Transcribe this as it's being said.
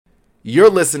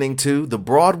You're listening to the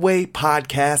Broadway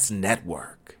Podcast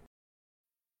Network.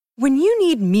 When you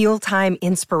need mealtime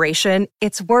inspiration,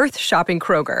 it's worth shopping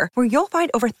Kroger, where you'll find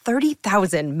over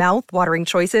 30,000 mouth-watering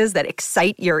choices that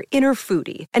excite your inner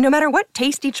foodie. And no matter what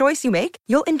tasty choice you make,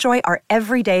 you'll enjoy our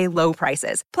everyday low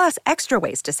prices, plus extra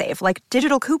ways to save, like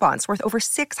digital coupons worth over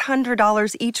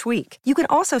 $600 each week. You can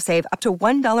also save up to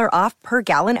 $1 off per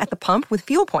gallon at the pump with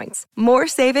fuel points. More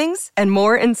savings and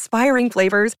more inspiring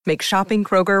flavors make shopping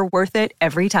Kroger worth it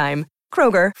every time.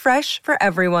 Kroger, fresh for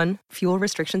everyone. Fuel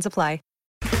restrictions apply.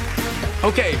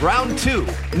 Okay, round two.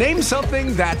 Name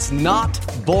something that's not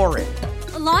boring.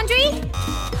 A laundry?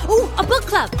 Ooh, a book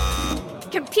club.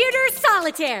 Computer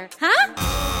solitaire, huh?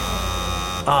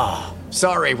 Ah, oh,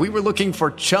 sorry, we were looking for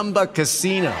Chumba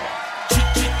Casino.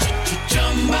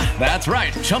 That's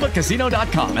right,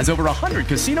 ChumbaCasino.com has over 100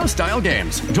 casino-style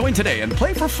games. Join today and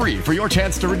play for free for your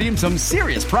chance to redeem some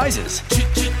serious prizes.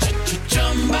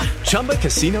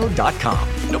 ChumbaCasino.com.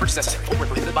 No purchase necessary. Void where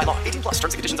prohibited by law. 18+. Terms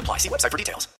and conditions apply. See website for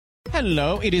details.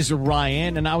 Hello, it is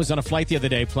Ryan, and I was on a flight the other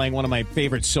day playing one of my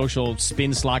favorite social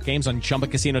spin slot games on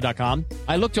ChumbaCasino.com.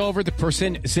 I looked over at the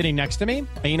person sitting next to me,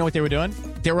 and you know what they were doing?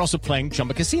 They were also playing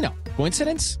Chumba Casino.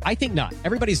 Coincidence? I think not.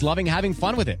 Everybody's loving having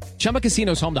fun with it. Chumba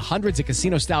Casino is home to hundreds of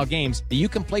casino-style games that you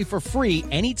can play for free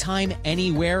anytime,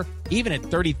 anywhere, even at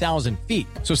 30,000 feet.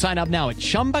 So sign up now at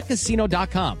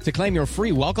ChumbaCasino.com to claim your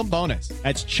free welcome bonus.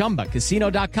 That's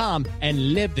ChumbaCasino.com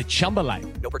and live the Chumba life.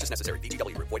 No purchase necessary.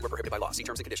 VGW. Void where prohibited by law. See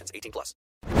terms and conditions. 18+.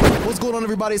 What's going on,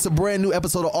 everybody? It's a brand new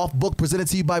episode of Off Book presented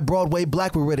to you by Broadway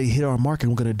Black. We're ready to hit our mark,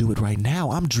 and we're going to do it right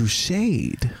now. I'm Drew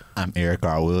Shade. I'm Eric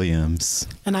R. Williams.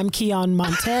 And I'm Keon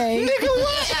Monte. Nigga,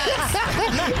 what?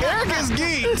 Eric is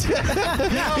geeked.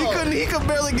 He could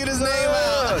barely get his name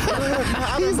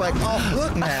out. He's like, off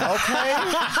book now, okay?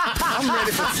 I'm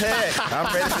ready for tech.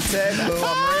 Boo.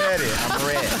 I'm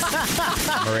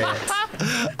ready.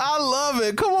 I love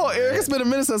it. Come on, Eric. It's been a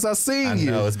minute since I've seen you.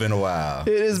 I know, it's been a while.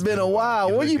 It has been a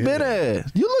while. Where you been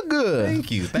at? You look good.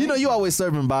 Thank you. You know, you always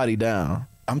serving body down.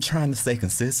 I'm trying to stay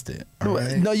consistent.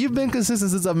 Right? No, you've been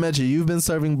consistent since I met you. You've been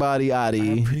serving body, Adi.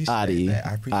 I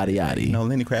appreciate that. You know,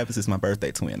 Lenny Kravitz is my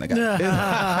birthday twin. I got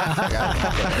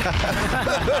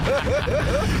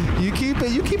it. You keep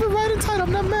it right and tight.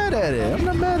 I'm not mad at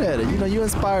it. You know, you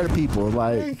inspire the people.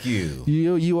 Like, thank you.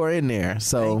 You are in there.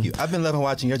 So thank you. I've been loving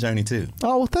watching your journey too.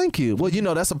 Oh, well, thank you. Well, you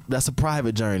know, that's a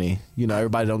private journey. You know,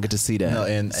 everybody don't get to see that. No,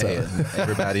 and so.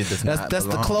 Everybody does not. That's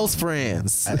the close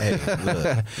friends. Hey,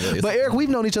 look, but Eric, we've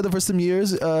known each other for some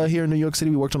years here in New York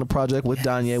City. We worked on a project with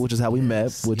Danye, which is how we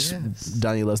met, which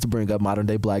Danye loves to bring up, Modern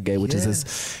Day Black Gay, which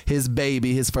is his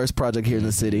baby, his first project here in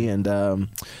the city. And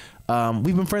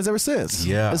we've been friends ever since.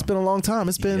 Yeah. It's been a long time.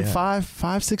 It's been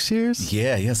 5-6 years.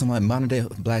 Yeah. Something like Modern Day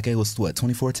Black Gay was what,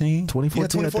 2014?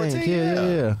 2014, I think.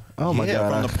 Yeah. Oh my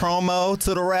God. From the promo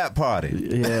to the rap party.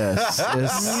 Yes.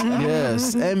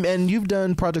 And you've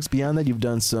done projects beyond that. You've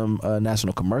done some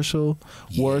national commercial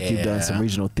work. You've done some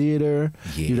regional theater.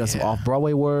 You've done some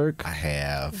off-Broadway work. I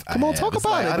have. Come on, talk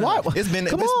about it. Why?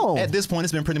 Come on. At this point,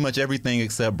 it's been pretty much everything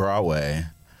except Broadway.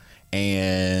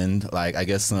 And, like, I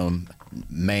guess some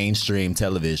mainstream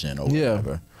television or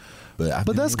whatever.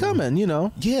 But that's coming, you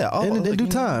know. Yeah. In due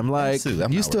time. Like,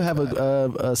 you still have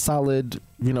a solid,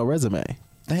 resume.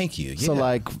 Thank you. Yeah. So,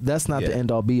 like, that's not the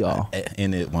end-all, be-all.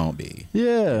 And it won't be.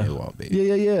 Yeah. It won't be.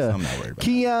 Yeah. So I'm not worried about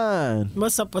Keon.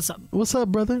 What's up? What's up,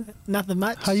 brother? Nothing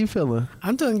much. How you feeling?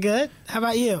 I'm doing good. How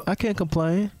about you? I can't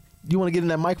complain. You want to get in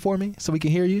that mic for me so we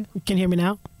can hear you? You can hear me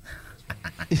now?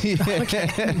 Okay.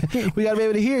 We got to be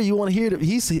able to hear you. Want to hear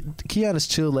Keon is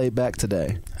chill, laid back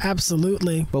today.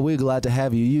 Absolutely. But we're glad to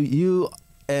have you. You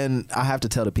and I have to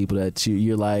tell the people that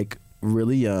you're like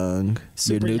really young.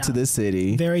 Super You're new young. to this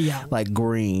city. Very young. Like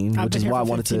green, I've which been is here why for I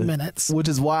wanted 15 to minutes. which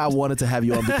is why I wanted to have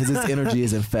you on, because its energy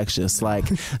is infectious. Like,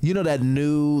 you know that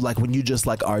new, like when you just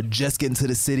like are just getting to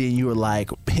the city and you were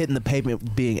like hitting the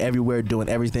pavement, being everywhere, doing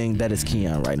everything. That is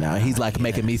Keon right now. He's like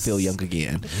making me feel young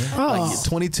again. Like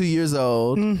 22 years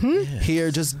old,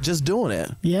 here just doing it.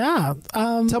 Yeah.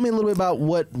 Tell me a little bit about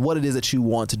what it is that you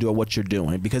want to do or what you're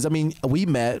doing, because I mean we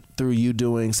met through you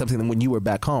doing something when you were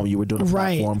back home. You were doing a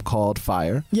platform called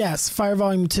Fire. Yes, Fire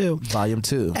Volume 2. Volume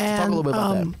 2. And, talk a little bit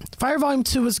about that. Fire Volume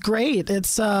 2 is great.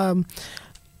 It's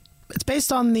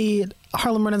based on the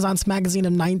Harlem Renaissance magazine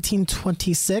of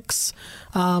 1926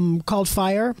 called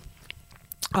Fire.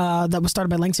 That was started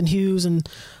by Langston Hughes and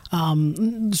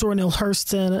Zora Neale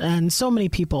Hurston and so many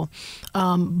people.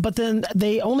 But then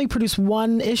they only produced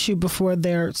one issue before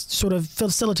their sort of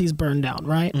facilities burned down,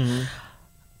 right? Mm-hmm.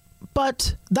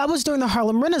 But that was during the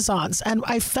Harlem Renaissance, and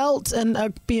I felt, and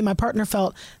me and my partner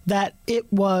felt, that it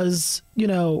was,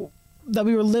 that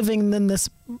we were living in this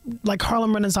like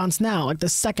Harlem Renaissance now, like the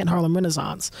second Harlem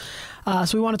Renaissance.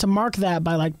 So we wanted to mark that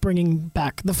by like bringing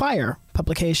back the Fire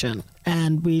publication.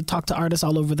 And we talk to artists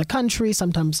all over the country,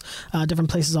 sometimes different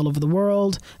places all over the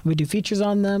world. We do features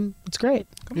on them. It's great.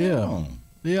 Yeah,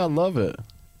 I love it.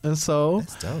 And so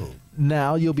That's dope.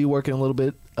 Now you'll be working a little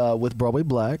bit with Broadway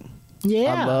Black.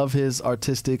 Yeah. I love his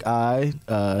artistic eye.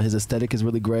 His aesthetic is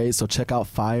really great. So check out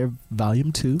Fire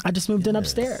Volume 2. I just moved in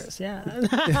upstairs. Yeah.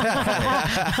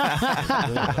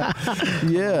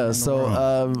 Yeah. So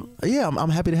I'm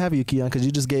happy to have you, Keon, because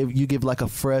you give like a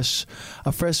fresh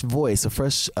voice, a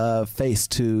fresh face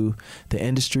to the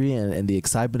industry and the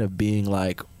excitement of being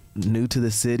like new to the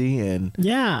city, and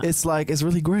it's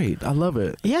really great. I love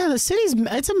it. Yeah, the city's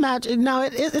it's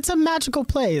a magical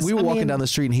place. We were walking down the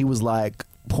street and he was like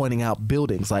pointing out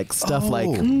buildings, like stuff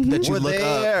that you look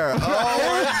there.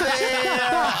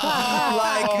 up.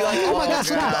 Like, oh my gosh,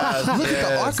 look at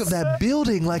the arc of that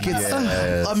building. Like it's,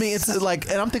 I mean, it's like,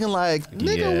 and I'm thinking like,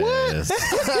 nigga, what?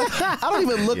 I don't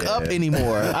even look up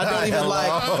anymore. I don't even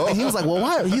like. And he was like, well,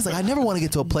 why? He's like, I never want to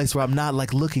get to a place where I'm not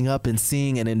like looking up and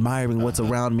seeing and admiring what's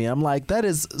around me. I'm like, that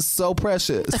is so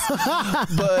precious.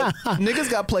 But niggas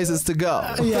got places to go.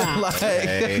 Yeah. Let's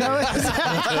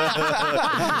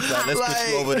put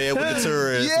you over there with the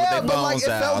tourists with their but like bones it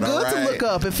felt out. good to look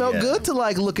up. It felt good to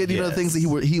like look at the things that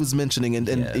he was mentioning and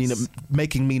you know,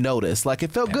 making me notice. Like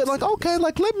it felt good. Like okay,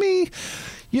 like let me,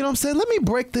 you know what I'm saying? Let me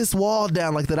break this wall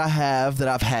down like that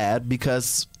I've had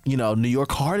because you know New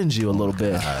York hardens you a little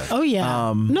bit. Oh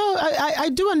yeah. No, I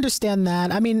do understand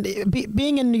that. I mean,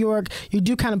 being in New York, you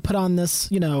do kind of put on this,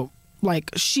 you know,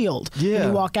 like shield. Yeah. When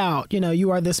you walk out, you know,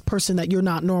 you are this person that you're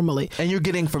not normally. And you're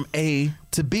getting from A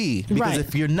to B. Because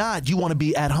if you're not, you want to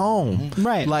be at home.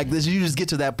 Right. Like this, you just get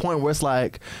to that point where it's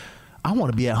like, I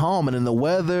want to be at home. And then the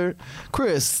weather,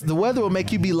 Chris, the weather will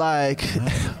make you be like,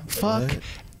 fuck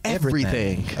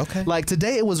everything. Okay. Like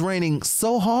today it was raining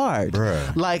so hard.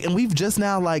 Bruh. Like, and we've just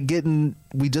now getting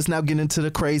into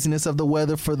the craziness of the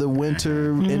weather for the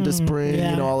winter into spring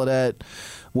and all of that,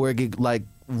 where it get like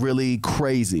really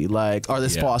crazy, like, or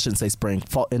this fall, I shouldn't say spring,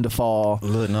 fall into fall.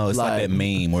 Look, no, it's like that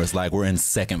meme where it's like we're in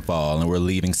second fall and we're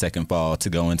leaving second fall to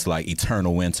go into like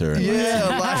eternal winter. Yeah,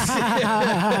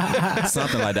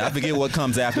 something like that. I forget what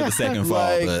comes after the second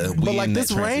fall, but like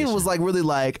this rain was like really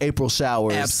like April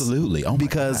showers. Absolutely,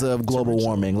 because of global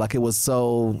warming. Like it was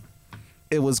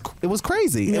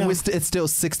crazy, and it's still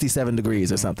 67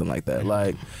 degrees or something like that.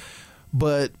 Like,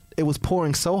 but it was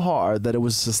pouring so hard that it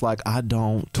was just like, I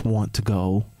don't want to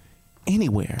go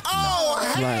anywhere.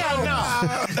 Oh, hell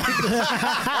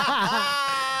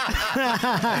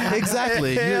no.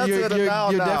 Exactly. You're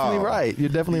definitely right. You're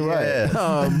definitely right.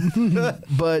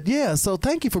 But yeah, so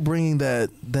thank you for bringing that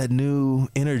new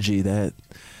energy, that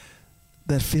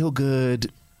feel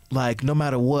good. Like no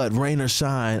matter what, rain or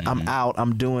shine, I'm out.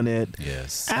 I'm doing it.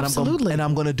 Yes, and absolutely.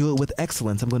 I'm going to do it with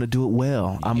excellence. I'm going to do it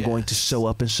well. I'm going to show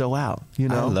up and show out. You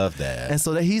know, I love that. And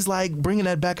so that he's like bringing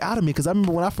that back out of me, because I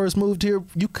remember when I first moved here,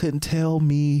 you couldn't tell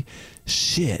me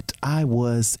shit. I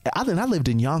lived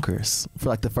in Yonkers for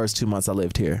like the first 2 months I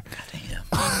lived here. Damn.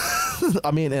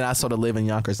 I mean, and I sort of live in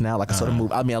Yonkers now. Like I sort of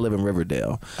moved. I mean, I live in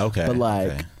Riverdale. Okay. But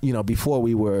like you know, before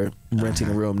we were renting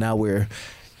a room. Now we're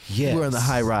in the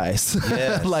high rise.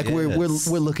 Yes, like we're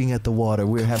looking at the water.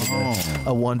 We're having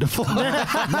a wonderful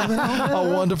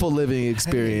living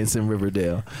experience in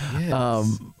Riverdale.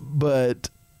 Yes. But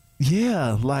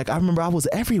yeah, like I remember I was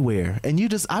everywhere, and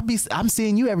I'm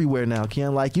seeing you everywhere now,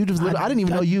 Ken. Like you just I didn't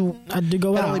even know you had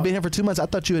only been here for 2 months. I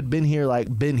thought you had been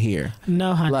here.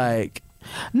 No, honey. Like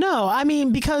no, I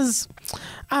mean, because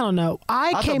I don't know.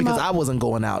 I wasn't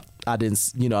going out. I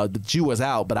didn't, you know, you was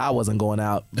out, but I wasn't going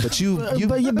out. But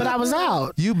but I was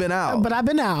out. You've been out. But I've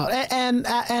been out, and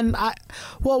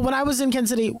when I was in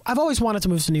Kansas City, I've always wanted to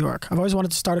move to New York. I've always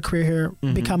wanted to start a career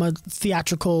here, become a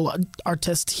theatrical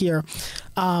artist here.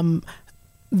 Then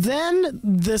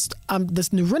this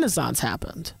new Renaissance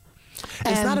happened.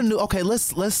 It's not a new. Okay,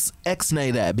 let's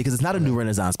ex-nay that, because it's not a new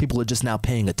Renaissance. People are just now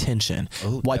paying attention.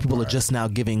 White people are just now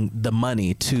giving the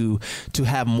money to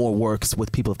have more works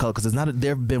with people of color, because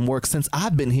there have been works since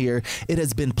I've been here. It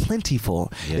has been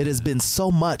plentiful. Yeah. It has been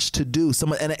so much to do.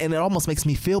 And it almost makes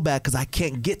me feel bad because I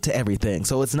can't get to everything.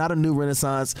 So it's not a new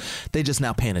Renaissance. They just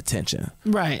now paying attention.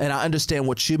 Right. And I understand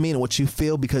what you mean and what you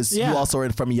feel, because you also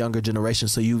are from a younger generation.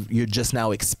 So you're just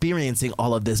now experiencing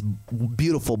all of this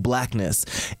beautiful blackness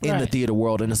in the theater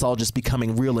world, and it's all just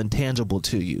becoming real and tangible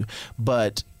to you.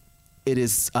 But it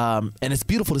is and it's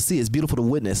beautiful to see, it's beautiful to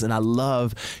witness, and I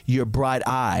love your bright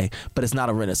eye, but it's not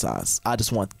a Renaissance. I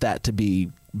just want that to be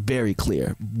very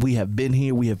clear. We have been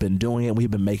here, we have been doing it,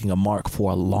 we've been making a mark for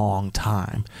a long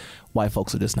time. white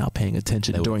folks are just now paying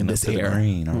attention during this era.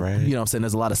 Green, all right. You know what I'm saying?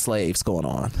 There's a lot of slaves going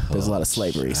on. There's a lot of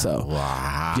slavery. So,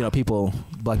 you know,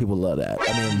 black people love that.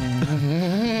 I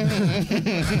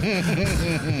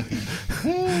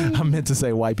mean, I meant to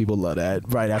say white people love that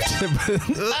right after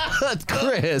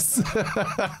Chris.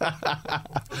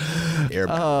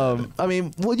 I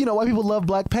mean, well, you know, white people love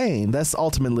black pain. That's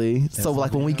ultimately. So,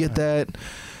 like, when we get that,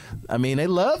 I mean, they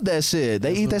love that shit.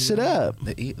 They eat that shit up.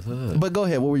 They eat. But go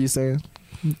ahead. What were you saying?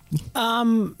 He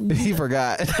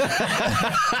forgot.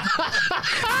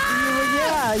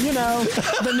 Yeah, you know,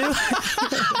 the new.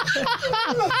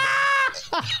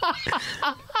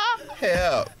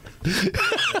 Help.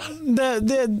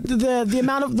 the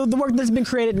amount of the work that's been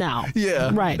created now. Yeah.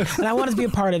 Right. And I wanted to be a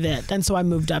part of it. And so I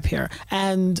moved up here.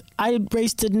 And I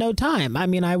wasted no time. I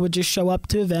mean, I would just show up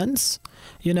to events,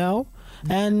 you know,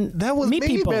 and that was meet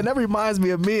me, people. man. That reminds me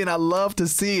of me, and I love to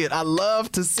see it.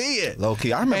 Low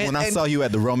key, I remember when I saw you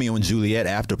at the Romeo and Juliet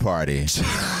after party.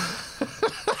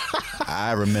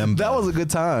 I remember. That was a good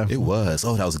time. It was.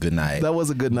 Oh, that was a good night. That was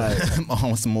a good night.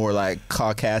 On some more like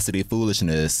Caucasity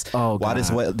foolishness. Oh,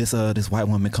 God. Why this white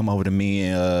woman come over to me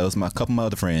and it was couple of my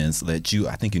other friends that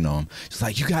I think you know them. She's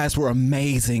like, you guys were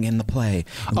amazing in the play.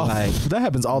 Like, that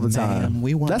happens all the time.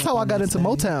 That's how I got into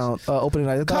Motown opening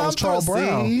night. They thought I was Charles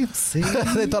Brown. See?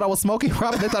 They thought I was Smokey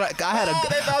Robinson. They thought I had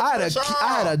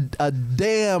a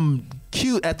damn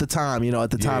cute at the time. You know,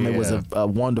 at the time it was a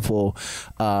wonderful.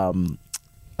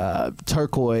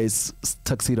 Turquoise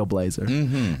tuxedo blazer,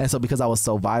 and so because I was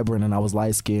so vibrant and I was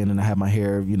light skinned and I had my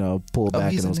hair, you know, pulled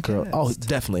back and it was curled. Oh,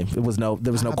 definitely, there was no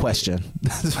question.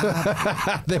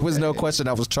 There was no question.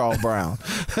 I was Charles Brown.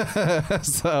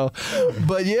 So,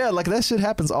 but yeah, like that shit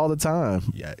happens all the time.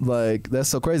 Yeah, like that's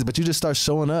so crazy. But you just start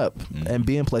showing up and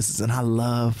being places, and I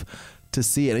love to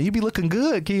see it. And you be looking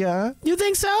good, Keon. You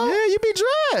think so? Yeah, you be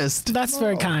dressed. That's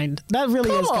very kind. That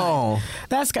really is kind.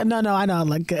 That's kind. No, I know I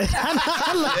look good.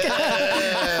 I look good.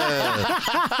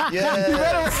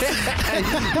 Yeah.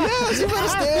 You better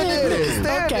stand in it.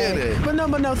 Stand in it. But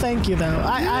no, thank you though.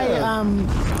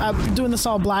 I'm doing this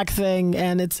all black thing,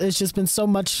 and it's just been so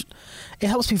much. It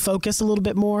helps me focus a little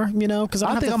bit more, you know, because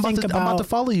I think I'm about to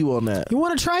follow you on that. You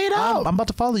want to try it out? I'm about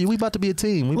to follow you. We about to be a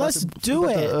team. Let's do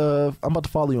it. I'm about to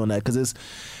follow you on that because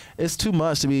it's too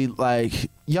much to be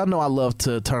like, y'all know I love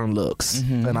to turn looks,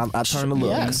 and I turn the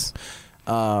looks. Yes.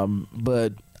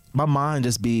 But my mind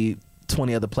just be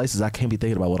 20 other places. I can't be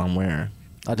thinking about what I'm wearing.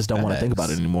 I just don't want to think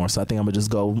about it anymore. So I think I'm gonna just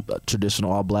go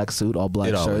traditional all black suit, all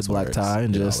black shirts, black tie,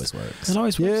 and just it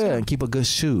always works. Yeah, and keep a good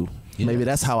shoe. Yes. Maybe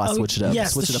that's how I switch it up.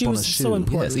 Yes, switch it up on a shoe. So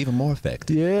important. Yes, even more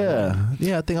effective. Yeah,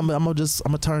 I think I'm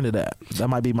gonna turn to that. That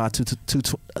might be my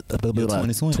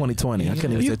 2020. I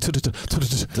can't even say.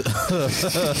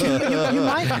 You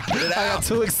might. I got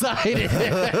too excited. You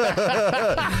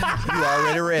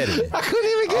already ready. I couldn't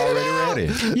even get it out.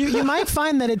 Ready. You might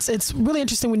find that it's really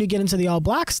interesting when you get into the all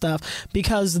black stuff,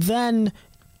 because then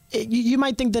you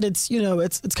might think that it's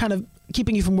kind of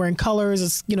keeping you from wearing colors.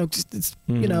 It's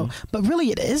but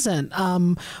really it isn't.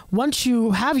 Once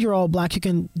you have your all black, you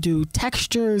can do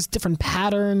textures, different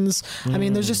patterns. I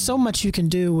mean, there's just so much you can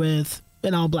do with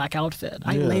an all black outfit.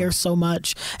 I layer so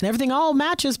much, and everything all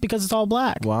matches because it's all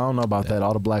black. Well, I don't know about that.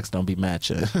 All the blacks don't be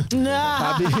matching.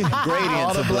 Nah.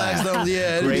 Gradients of black.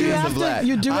 Gradients of black.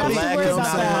 You do have to worry about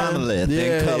that. Monolith.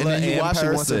 Yeah, color and then you wash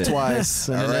it once or person. twice.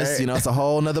 And then that's, it's a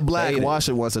whole nother black. Fade Wash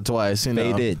it once or twice. You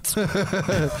know. Fade it.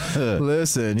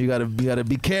 Listen, you gotta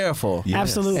be careful. Yes.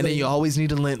 Absolutely. And then you always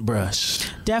need a lint brush.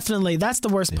 Definitely, that's the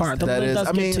worst part. The lint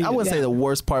does get to you. I wouldn't say the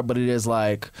worst part, but it is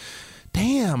like,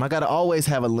 damn, I gotta always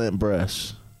have a lint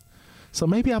brush. So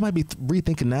maybe I might be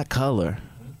rethinking that color.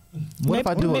 What if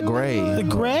I do a gray? The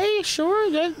gray, sure,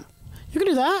 you can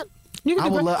do that. You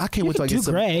can do gray. I can't wait till I get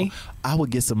some gray. I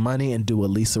would get some money and do a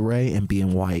Lisa Ray and be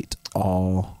in white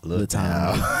all the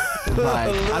time. Like,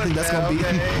 I think that's gonna be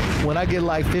when I get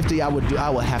like 50. I would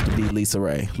have to be Lisa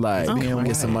Ray. Like,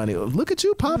 get some money. Look at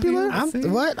you, popular.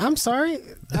 I'm sorry.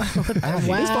 His phone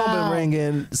been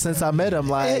ringing since I met him.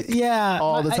 Like,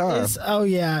 all the time. It's all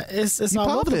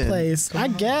over the place. I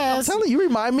guess. I'm telling you,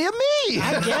 remind me of me.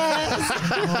 I guess.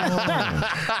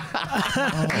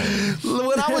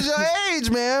 When I was your age,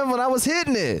 man. When I was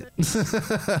hitting it.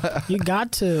 You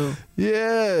got to.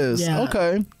 Yes. Yeah.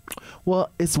 Okay. Well,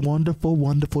 it's wonderful,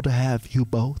 wonderful to have you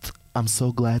both. I'm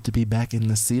so glad to be back in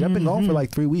the seat. I've been gone for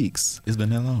like 3 weeks. It's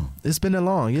been that long. It's been that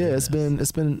long. Yeah, it's been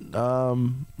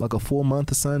like a full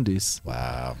month of Sundays.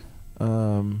 Wow.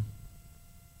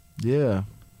 Yeah.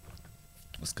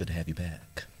 It's good to have you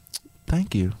back.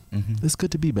 Thank you. It's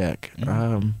good to be back.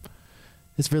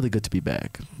 it's really good to be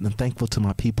back. I'm thankful to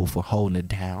my people for holding it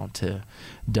down, to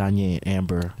Danye and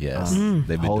Amber. Yes, they've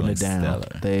been holding doing it down.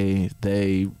 stellar.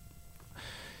 They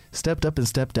stepped up and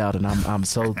stepped out, and I'm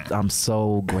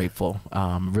so grateful.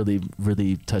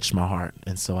 Really touched my heart,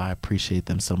 and so I appreciate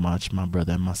them so much, my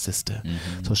brother and my sister.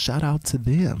 So shout out to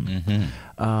them.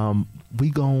 We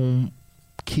gon'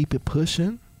 keep it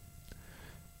pushing,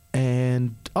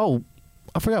 and I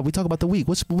forgot, we talk about the week.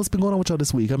 What's been going on with y'all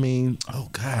this week? I mean, oh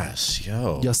gosh,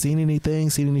 y'all seen anything?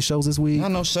 Seen any shows this week?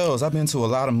 Not no shows. I've been to a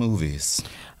lot of movies.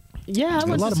 Yeah, I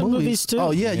went to some movies too.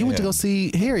 Oh yeah, you went to go see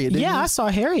Harriet, didn't you? I saw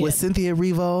Harriet. With Cynthia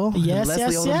Erivo, Yes, Leslie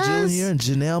yes, Odom yes. Jr. and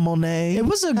Janelle Monáe. It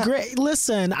was a great.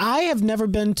 Listen, I have never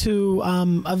been to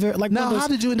a very like. Now, how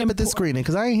did you end up at this screening?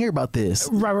 Because I didn't hear about this.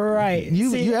 Right.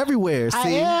 You're everywhere. See? I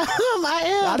am.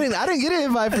 I didn't get an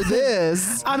invite for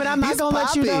this. I mean, I'm not gonna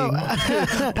let you know.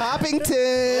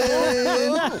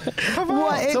 Poppington.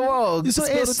 What? So wrong. So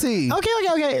Spill the tea.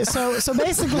 Okay. So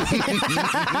basically.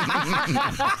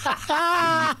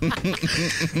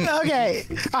 Okay.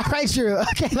 All right, Drew.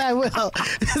 Okay, I will.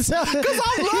 Because I'm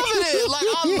loving it. Like,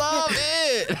 I love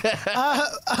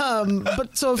it.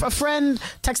 But so a friend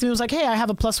texted me, was like, "Hey, I have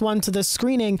a +1 to this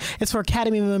screening. It's for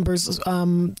Academy members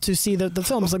to see the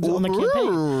films like on the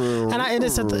campaign." And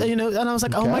it said, and I was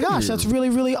like, "Oh my gosh, that's really,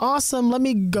 really awesome. Let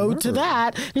me go to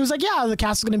that." And he was like, "Yeah, the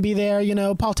cast is going to be there.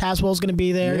 Paul Tazwell's going to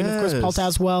be there. And of course, Paul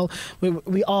Tazwell,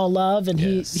 we all love, and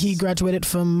he graduated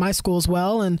from my school as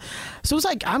well. And so it was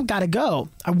like, I've got to go.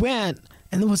 I went,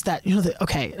 and there was that,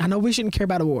 okay, I know we shouldn't care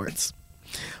about awards,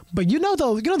 but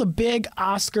the big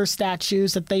Oscar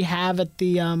statues that they have at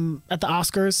the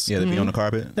Oscars. Yeah, they be on the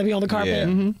carpet. They be on the carpet. Yeah.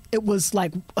 Mm-hmm. It was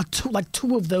like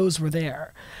two of those were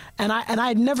there, and I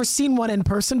had never seen one in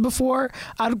person before.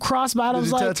 I'd cross by, and I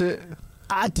was like, touch it?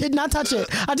 I did not touch it.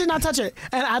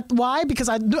 And why? Because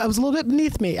I was a little bit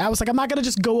beneath me. I was like, I'm not going to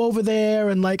just go over there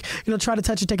and try to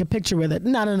touch it, take a picture with it.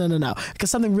 No. Because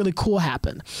something really cool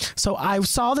happened. So I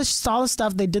saw the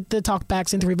stuff. They did the talk back,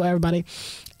 Cynthia Erivo, everybody.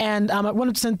 And I went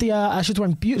up to Cynthia. She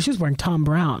was wearing Tom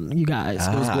Brown, you guys.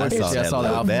 It was gorgeous. I saw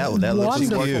that. That looked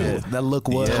cute. That look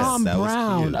was. Tom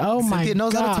Brown. Oh my God. Cynthia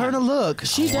knows how to turn a look.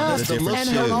 She does. And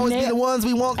her always be the ones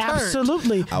we want turned.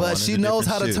 Absolutely. But she knows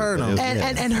how to turn them.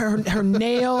 And her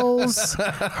nails,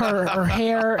 her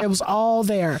hair, it was all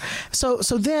there. So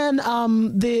then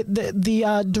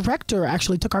the director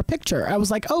actually took our picture. I was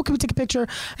like, "Oh, can we take a picture?"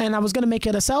 And I was going to make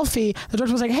it a selfie. The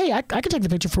director was like, "Hey, I can take the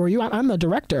picture for you. I'm the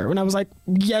director." And I was like,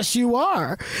 "Yes, you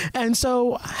are." And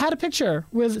so I had a picture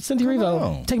with Cynthia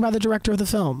Erivo taken by the director of the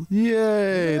film.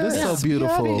 Yay, that's so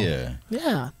beautiful. Yeah.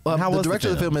 How was the director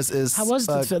of the film is how was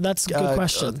the film? That's a good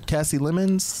question. Cassie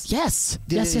Lemons. Yes.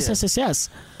 Yeah. Yes.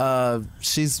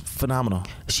 She's phenomenal.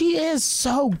 She is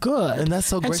so good, and that's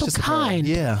so gracious and so kind. Of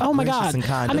her. Yeah. Oh my gracious God. And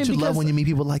kind. Don't you love when you meet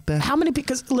people like that? How many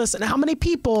people?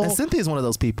 And Cynthia's one of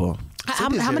those people. How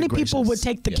many people would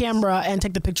take the camera and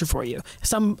take the picture for you?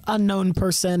 Some unknown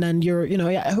person, and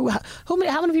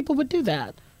how many people would do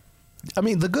that? I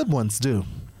mean, the good ones do.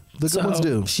 The good ones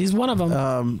do. She's one of them.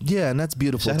 And that's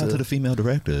beautiful. Shout out to the female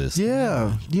directors.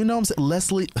 Yeah. You know what I'm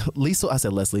saying?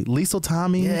 Liesl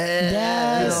Tommy. Yes. You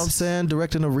know what I'm saying?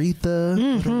 Directing Aretha.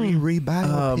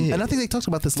 And I think they talked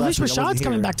about this last week. Phylicia Rashad's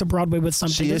coming back to Broadway with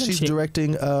something, isn't she? She's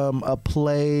directing a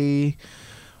play.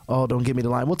 Oh, don't give me the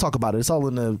line. We'll talk about it. It's all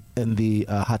in the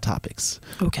Hot Topics.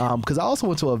 Okay. Because I also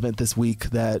went to an event this week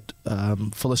that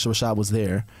Phylicia Rashad was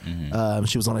there. Mm-hmm.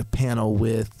 She was on a panel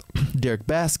with Derek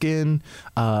Baskin,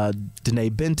 Danae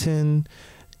Benton,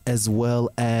 as well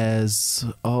as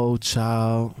I'm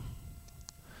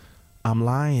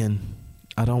lying.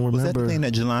 I don't remember. Was that the thing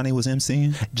that Jelani was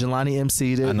emceeing? Jelani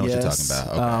emceed it. I know what you're talking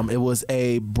about. Okay. It was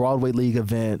a Broadway League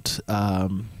event.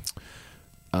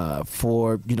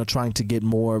 For trying to get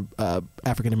more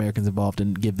African Americans involved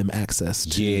and give them access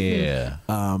to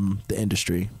the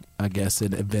industry, I guess,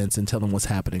 in events and tell them what's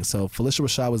happening. So Phylicia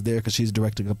Rashad was there because she's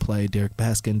directing a play. Derek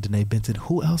Baskin, Danae Benton.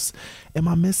 Who else am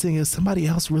I missing? Is somebody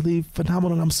else really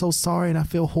phenomenal? And I'm so sorry, and I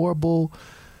feel horrible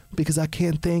because I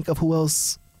can't think of who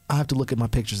else. I have to look at my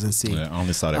pictures and see. Yeah, I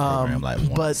only saw that program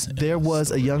once. But there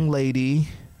was a young lady.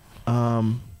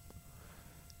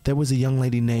 There was a young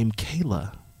lady named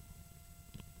Kayla,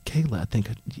 I think.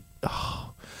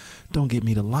 Oh, don't get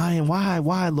me to lying. Why,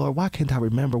 Lord? Why can't I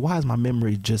remember? Why is my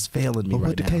memory just failing me right now?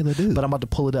 What did Kayla do? But I'm about to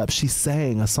pull it up. She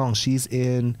sang a song. She's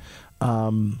in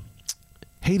Hadestown.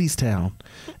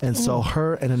 And so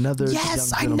her and another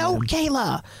Yes, I young know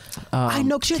Kayla. I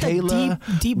know she has a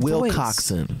deep voice.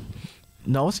 Wilcoxon.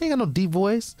 No, she ain't got no deep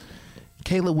voice.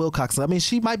 Kayla Wilcoxon. I mean,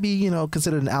 she might be,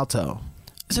 considered an alto.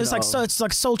 So it's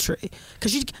like sultry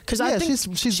because I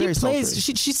think she's very plays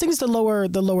sultry. she sings the lower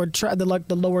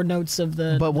notes of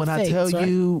the. But when I tell right?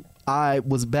 you, I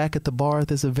was back at the bar at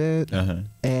this event,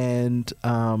 and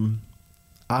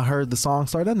I heard the song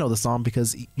start. I know the song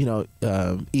because Eva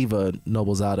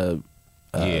Noblezada,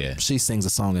 she sings a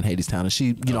song in Hadestown, and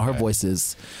she her voice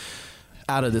is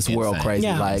out of this world crazy.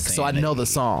 Yeah. So I know the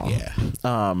song.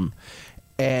 Yeah.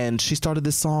 And she started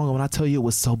this song, and when I tell you it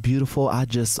was so beautiful, I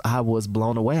was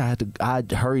blown away. I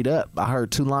hurried up. I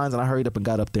heard 2 lines, and I hurried up and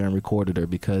got up there and recorded her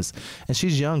and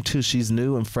she's young too. She's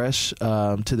new and fresh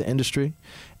to the industry,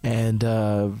 and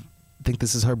I think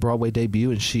this is her Broadway debut,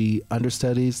 and she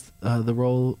understudies the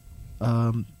role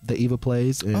that Eva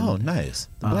plays. And, oh, nice.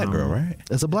 The black girl, right?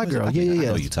 It's a black girl. I Yeah.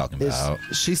 know what you're talking about.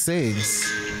 She sings.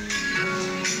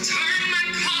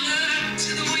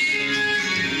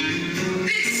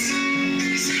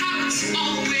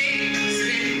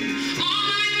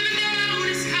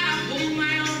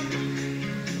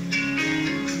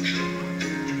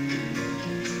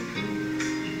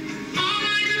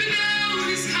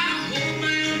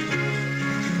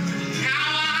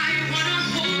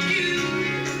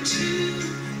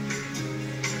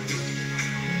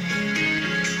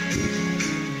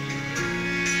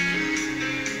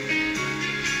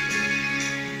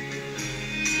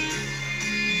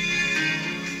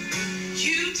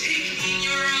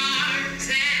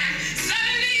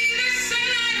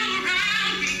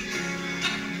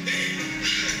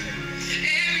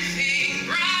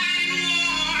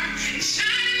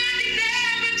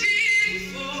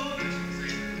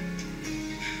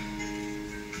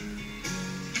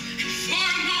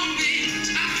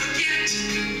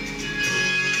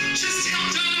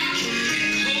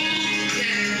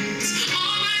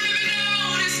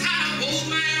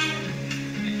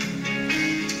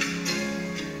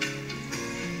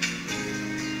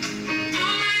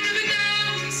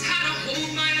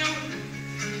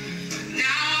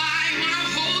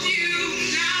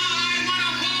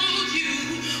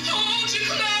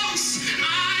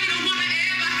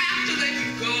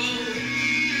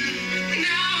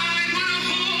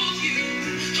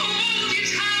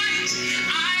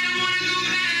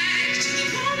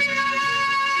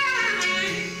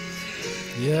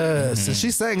 Yes, and she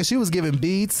sang and she was giving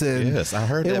beats, and yes, I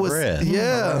heard that breath.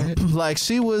 Yeah, like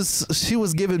she was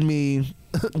giving me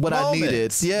what I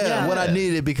needed. Yeah, what I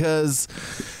needed because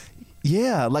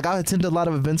like I attended a lot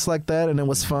of events like that, and it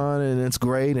was fun and it's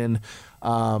great, and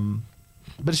but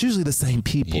it's usually the same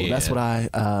people. Yeah.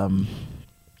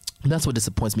 That's what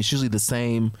disappoints me. It's usually the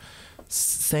same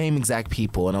exact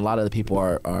people, and a lot of the people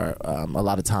are a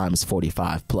lot of times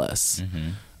 45 plus.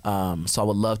 So I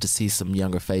would love to see some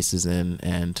younger faces,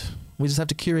 and we just have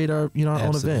to curate our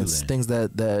own events, things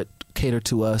that cater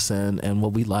to us and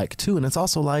what we like too. And it's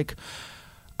also like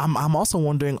I'm also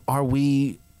wondering, are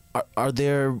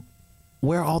there,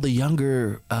 where are all the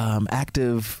younger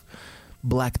active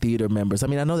Black theater members? I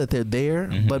mean, I know that they're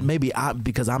there, but maybe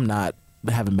because I'm not,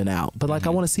 haven't been out, but like I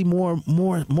want to see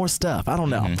more stuff. I don't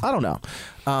know.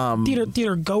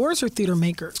 Theater goers or theater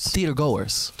makers? Theater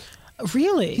goers.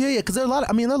 Really? Yeah, because there are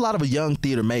a lot of young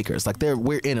theater makers. Like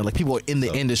we're in it. Like people are in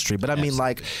the industry, but I mean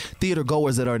like theater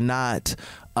goers that are not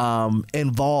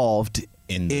involved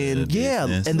in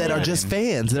business, and that are just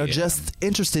fans, that are just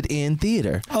interested in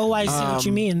theater. Oh, I see what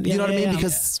you mean. You know what I mean?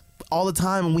 Because all the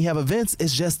time when we have events,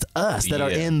 it's just us that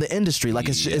are in the industry. Like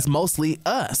it's mostly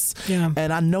us. Yeah.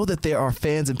 And I know that there are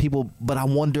fans and people, but I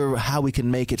wonder how we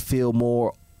can make it feel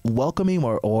more welcoming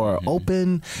or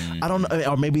open. I don't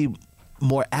know, or maybe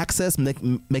more access,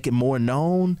 make it more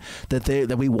known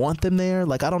that we want them there.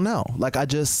 Like I don't know. Like I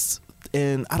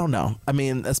don't know. I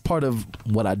mean, that's part of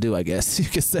what I do, I guess you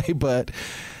could say. But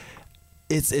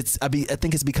I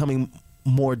think it's becoming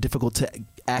more difficult to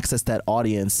access that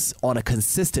audience on a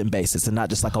consistent basis and not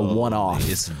just like a one-off.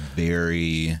 It's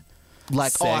very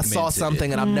like, I saw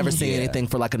something and I've never seen anything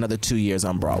for like another 2 years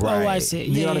on Broadway. Oh, I see.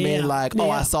 You know what I mean? Like,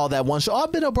 I saw that one show.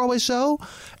 I've been to a Broadway show.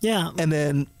 Yeah. And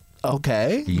then,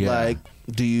 okay, like,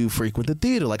 do you frequent the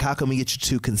theater? Like, how can we get you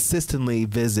to consistently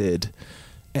visit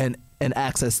and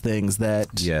access things that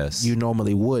you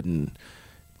normally wouldn't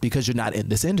because you're not in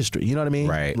this industry? You know what I mean?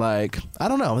 Right. Like, I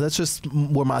don't know. That's just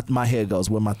where my head goes,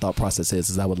 where my thought process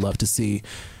is I would love to see.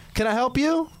 Can I help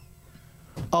you?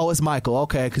 Oh, it's Michael.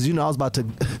 Okay, because I was about to.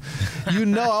 You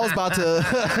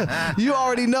you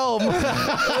already know. Look,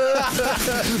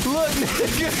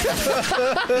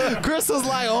 nigga. Chris was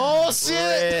like, oh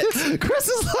shit. Chris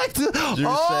is like,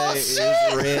 oh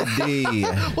shit. Red D.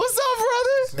 What's up,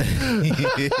 brother?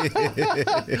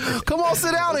 Come on,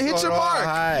 sit down and hit your mark.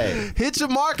 Hi. Hit your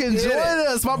mark and join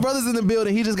us. My brother's in the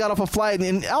building. He just got off a flight,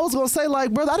 and I was gonna say,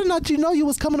 like, brother, I did not you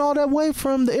was coming all that way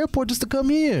from the airport just to come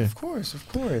here. Of course.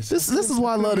 This is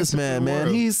why I love this man.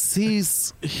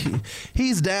 He's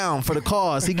down for the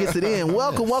cause. He gets it in.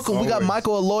 Welcome. We got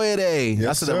Michael Oloyede.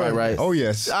 Yes, I said that right? Oh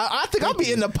yes. I think I'll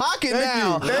be in the pocket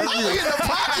now. Thank you. I'm in the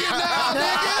pocket now,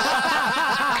 nigga.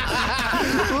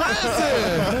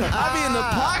 Listen, I be in the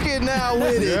pocket now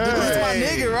with it. Yeah. This is my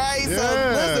nigga, right? So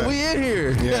listen, we in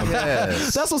here.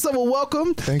 Yes. That's what's up. Well,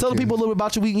 welcome. Tell the you. people a little bit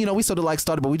about you. We sort of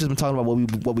started, but we just been talking about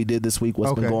what we did this week,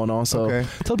 what's been going on. So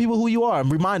tell people who you are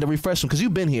and remind them, refresh them, because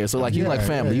you've been here. So you like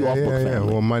family. You off book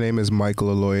family. Well, my name is Michael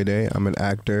Oloyede. I'm an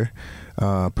actor,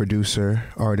 producer,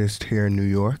 artist here in New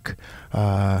York.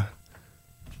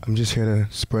 I'm just here to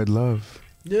spread love.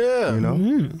 Yeah. You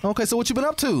know? Okay, so what you been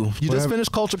up to? You just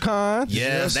finished CultureCon.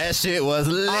 Yes, that shit was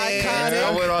lit. Iconic.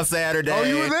 I went on Saturday. Oh,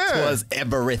 you were there? It was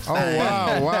everything.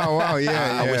 Oh, wow.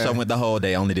 Yeah, I wish I went the whole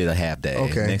day. I only did a half day.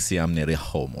 Okay. Next year, I'm nearly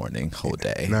whole morning, whole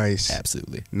day. Nice.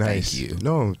 Absolutely. Nice. Thank you.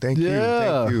 No, thank you.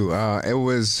 Yeah. Thank you. It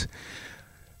was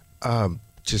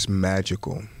just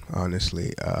magical,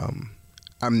 honestly.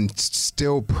 I'm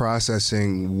still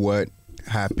processing what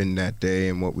happened that day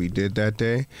and what we did that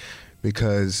day,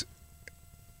 because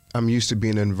I'm used to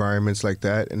being in environments like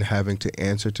that and having to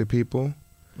answer to people.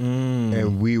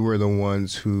 And we were the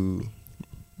ones who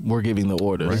were giving the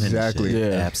orders. Exactly.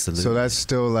 Yeah. Absolutely. So that's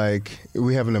still like,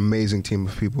 we have an amazing team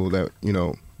of people that,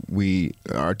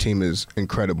 our team is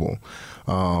incredible.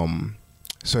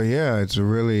 So yeah, it's a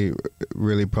really,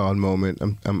 really proud moment.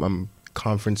 I'm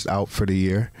conferenced out for the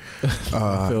year.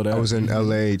 I feel that. I was in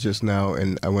LA just now,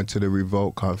 and I went to the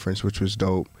Revolt conference, which was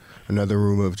dope. Another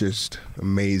room of just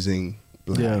amazing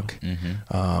black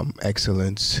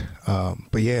excellence.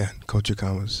 But yeah,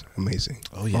 CultureCon was amazing.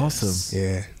 Oh, yes. Awesome.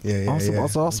 Yeah.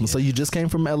 Awesome. So you just came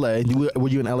from LA. Were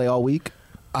you in LA all week?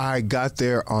 I got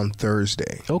there on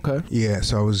Thursday. Okay. Yeah,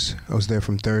 so I was there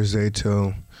from Thursday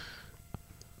till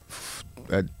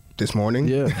this morning.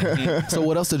 Yeah. So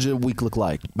what else did your week look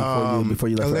like before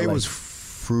you left LA? LA? Was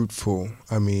fruitful.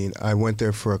 I mean, I went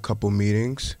there for a couple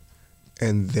meetings,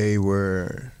 and they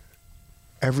were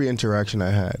every interaction I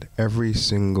had, every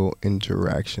single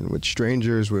interaction with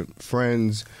strangers, with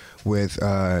friends, with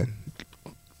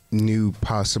new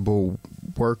possible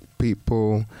work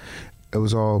people. It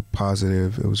was all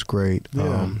positive. It was great.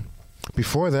 Yeah.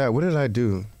 Before that, what did I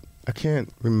do? I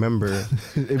can't remember.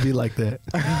 It'd be like that.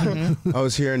 I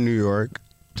was here in New York.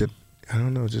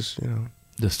 Just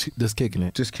kicking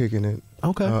it. Just kicking it.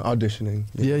 Okay. Auditioning.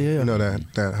 Yeah. You know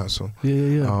that hustle.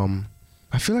 Yeah.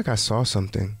 I feel like I saw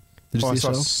something. Did you see I a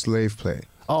saw show? Slave Play.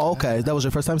 Oh, okay. That was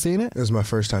your first time seeing it? It was my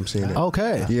first time seeing it.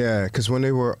 Okay. Yeah, because when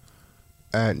they were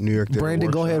at New York, Brandon,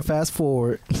 go ahead, fast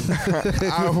forward.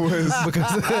 I was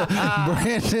because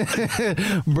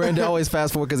Brandon always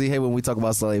fast forward because he hates when we talk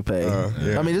about Slave Pay.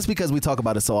 Yeah. I mean, it's because we talk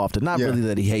about it so often. Not really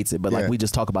that he hates it, but like we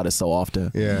just talk about it so often.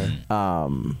 Yeah.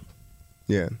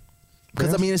 Yeah.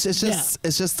 Because I mean, it's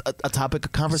just a topic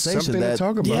of conversation. Something that, to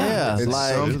talk about. Yeah, It's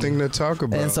like, something to talk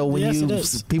about. And so when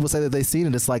people say that they've seen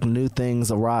it, it's like new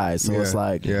things arise. So it's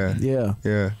like, yeah.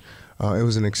 It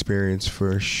was an experience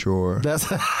for sure. That's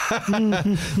the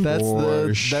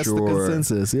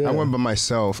consensus. Yeah, I went by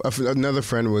myself. Another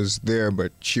friend was there,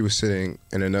 but she was sitting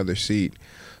in another seat.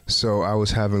 So I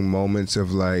was having moments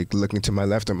of like looking to my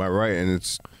left and my right, and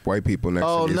it's white people next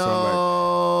to me. No. So I'm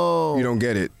like, you don't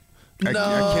get it. I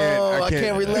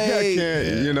can't relate.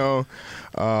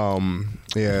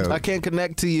 I can't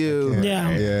connect to you.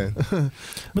 Yeah.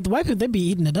 But the white people, they be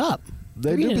eating it up.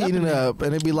 They do be eating it up,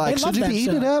 and they'd be like, "Should you be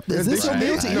eating it up? Is this your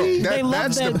meal to eat?"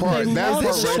 That's the part.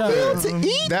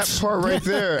 That part right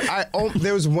there.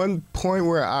 There was one point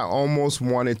where I almost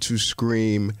wanted to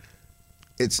scream,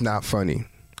 "It's not funny.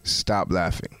 Stop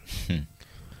laughing."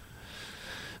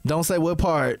 Don't say what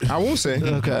part. I won't say.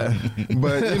 Okay.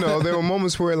 But there were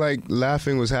moments where like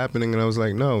laughing was happening, and I was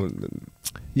like, "No."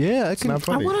 Yeah, it's not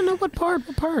funny. I want to know what part.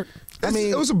 I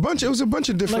mean, it was a bunch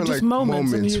of different like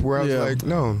moments where I was like,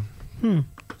 "No."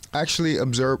 Actually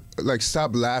observe, like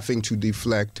stop laughing to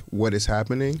deflect what is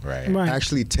happening. Right.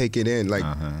 Actually take it in, like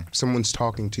someone's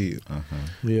talking to you.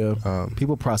 Yeah.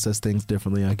 People process things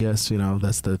differently, I guess.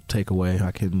 That's the takeaway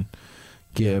I can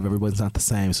give. Everyone's not the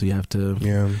same, so you have to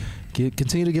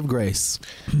continue to give grace.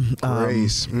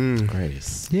 Grace.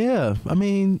 Yeah. I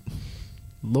mean,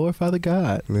 Lord Father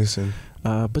God. Listen.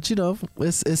 But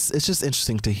it's just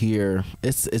interesting to hear.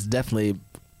 It's definitely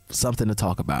something to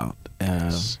talk about.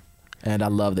 And I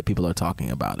love that people are talking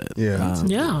about it.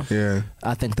 Yeah.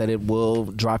 I think that it will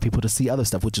drive people to see other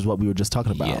stuff, which is what we were just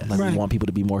talking about. Yes. Like Right. we want people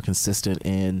to be more consistent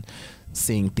in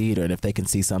seeing theater, and if they can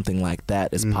see something like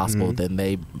that is possible, then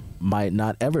they might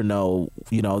not ever know.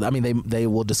 You know, I mean, they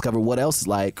will discover what else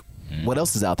what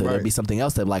else is out there. Right. There'll be something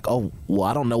else that like, oh, well,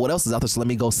 I don't know what else is out there, so let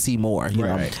me go see more. You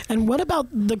know? And what about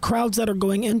the crowds that are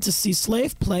going in to see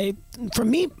Slave Play? For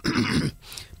me,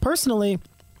 personally,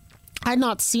 I'd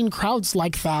not seen crowds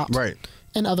like that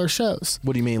in other shows.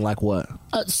 What do you mean, like what?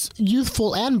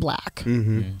 Youthful and black.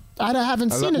 I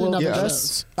haven't seen it in other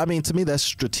shows. I mean, to me, that's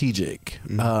strategic.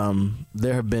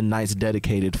 There have been nights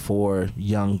dedicated for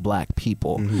young black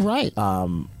people. Right.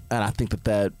 And I think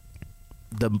that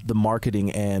the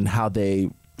marketing and how they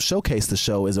showcase the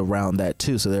show is around that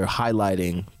too. So they're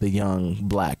highlighting the young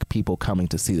black people coming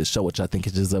to see the show, which I think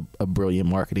is just a brilliant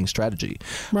marketing strategy.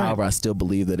 Right. However, I still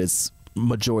believe that it's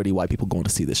majority white people going to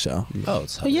see the show.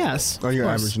 Yes. On your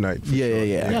average night.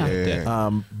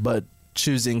 Yeah. But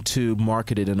choosing to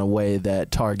market it in a way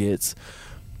that targets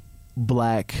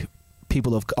black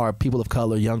people of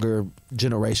color, younger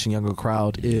generation, younger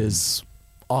crowd is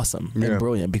awesome and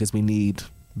brilliant, because we need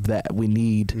that. We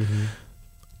need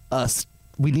us.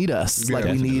 We need us. Yeah, like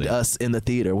definitely. we need us in the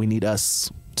theater. We need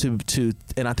us to.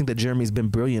 And I think that Jeremy's been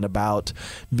brilliant about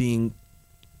being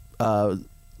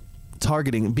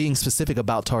being specific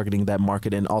about targeting that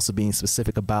market, and also being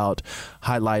specific about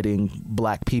highlighting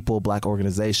black people, black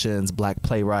organizations, black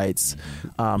playwrights.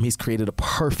 He's created a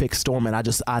perfect storm, and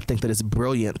I think that it's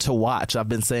brilliant to watch. I've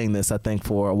been saying this, I think,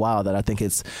 for a while, that I think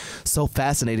it's so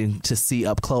fascinating to see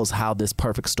up close how this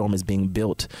perfect storm is being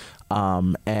built,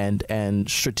 and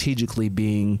strategically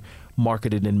being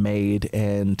marketed and made,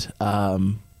 and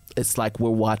it's like we're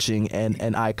watching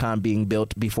an icon being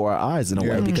built before our eyes in a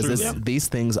way, because these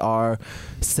things are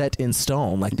set in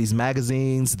stone. Like these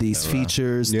magazines, these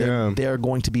features, they're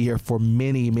going to be here for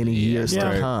many, many years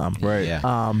to come. Right.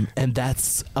 And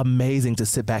that's amazing to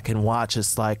sit back and watch.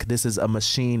 It's like this is a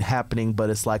machine happening, but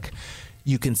it's like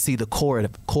you can see the core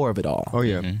of it all. Oh,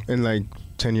 yeah. And like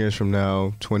 10 years from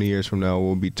now, 20 years from now,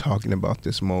 we'll be talking about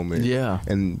this moment. Yeah.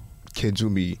 And kids will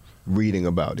be reading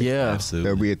about it. Yeah. Absolutely.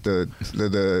 They'll be at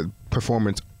the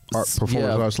performance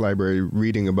arts library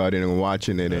reading about it and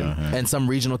watching it, and some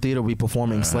regional theater will be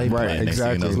performing Slave Play. Right,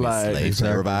 exactly. Slave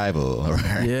Play revival.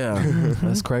 Right. Yeah,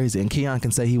 that's crazy. And Keon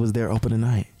can say he was there opening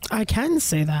night. I can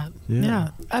say that. Yeah.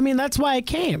 I mean, that's why I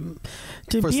came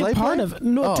to For be a Slave part Play?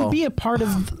 of to be a part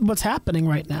of what's happening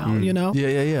right now. You know.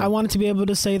 Yeah. I wanted to be able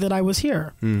to say that I was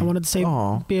here. I wanted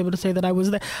to be able to say that I was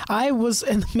there. I was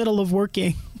in the middle of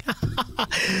working.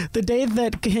 The day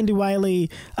that Kehinde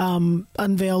Wiley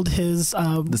unveiled his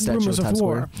Rumors of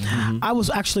War, I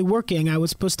was actually working. I was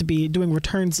supposed to be doing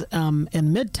returns in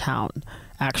Midtown,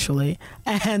 actually.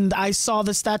 And I saw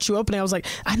the statue opening. I was like,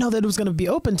 I know that it was going to be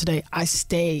open today. I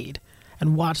stayed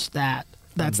and watched that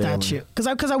statue because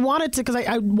I wanted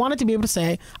to be able to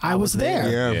say I was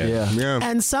there. Yeah.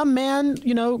 And some man,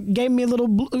 gave me a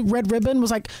little red ribbon,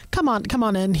 was like, come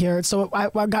on in here. So I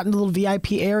got in the little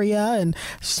VIP area and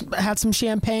had some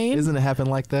champagne. Isn't it happen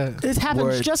like that? It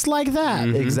happens just like that.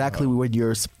 Exactly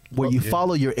where you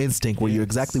follow your instinct, where you're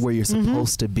exactly where you're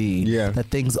supposed to be. Yeah. That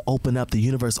things open up, the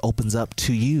universe opens up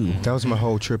to you. That was my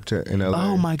whole trip in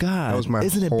LA. Oh my God. That was my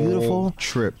Isn't it whole beautiful?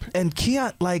 trip. And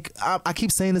Keon, I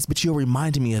keep saying this, but you're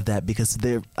reminding me of that, because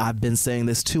I've been saying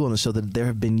this too on the show, that there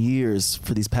have been years,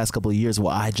 for these past couple of years,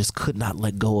 where I just could not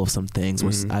let go of some things,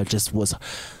 where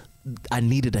I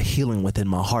needed a healing within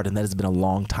my heart, and that has been a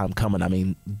long time coming. I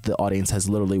mean, the audience has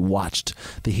literally watched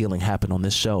the healing happen on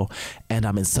this show, and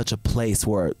I'm in such a place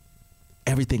where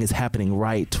everything is happening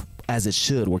right as it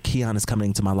should, where Keon is coming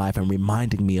into my life and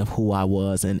reminding me of who I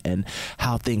was and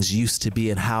how things used to be,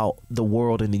 and how the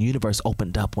world and the universe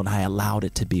opened up when I allowed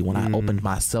it to be, when I opened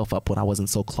myself up, when I wasn't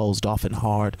so closed off and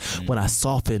hard, when I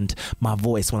softened my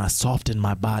voice, when I softened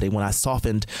my body, when I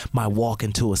softened my walk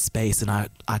into a space, and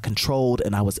I controlled,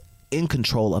 and I was in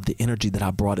control of the energy that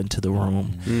I brought into the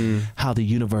room, how the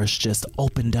universe just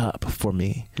opened up for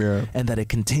me, and that it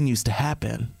continues to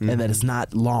happen, and that it's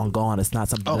not long gone. It's not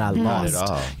something that I lost. Not at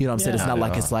all. You know what I'm saying? It's not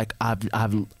like it's like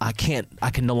I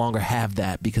can no longer have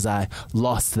that because I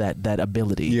lost that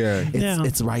ability.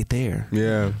 It's right there.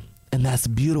 Yeah. And that's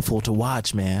beautiful to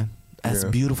watch, man. That's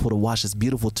beautiful to watch. It's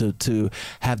beautiful to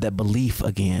have that belief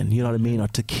again. You know what I mean? Or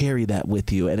to carry that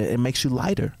with you, and it makes you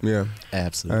lighter. Yeah,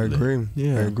 absolutely. I agree.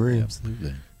 Yeah, I agree.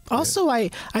 Absolutely. Also, I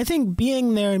think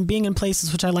being there and being in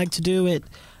places, which I like to do, it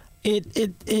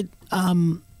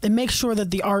makes sure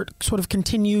that the art sort of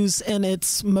continues in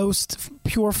its most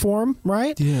pure form,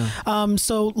 right? Yeah.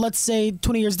 So let's say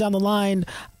 20 years down the line,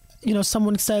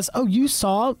 someone says, "Oh, you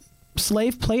saw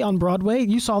Slave play on Broadway.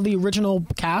 You saw the original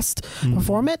cast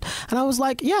perform it, and I was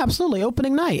like, yeah, absolutely,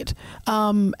 opening night.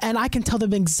 And I can tell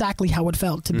them exactly how it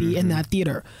felt to be in that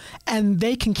theater, and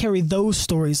they can carry those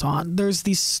stories on. There's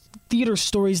these theater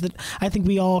stories that I think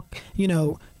we all,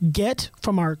 get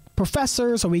from our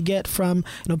professors, or we get from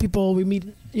people we meet,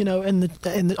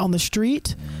 on the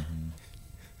street.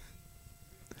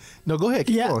 No, go ahead.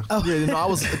 Keep going. Oh. Yeah, I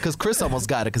was because Chris almost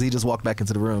got it because he just walked back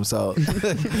into the room. So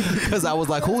because I was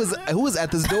like, who is at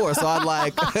this door? So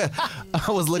I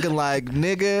was looking like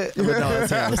nigga, but no,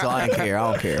 it's him. So I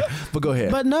don't care. But go ahead.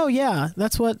 But no, yeah,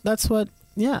 that's what.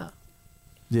 Yeah.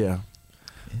 Yeah.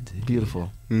 Indeed.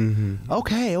 Beautiful. Mm-hmm.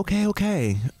 Okay.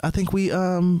 I think we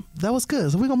that was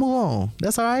good. So we're gonna move on.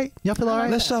 That's all right. Y'all feel all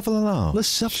right? Let's shuffle along. Let's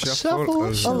shuffle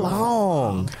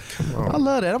along. I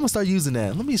love that. I'm gonna start using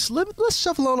that. Let's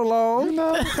shuffle on along.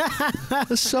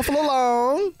 Let's shuffle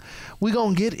along. We're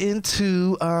gonna get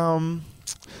into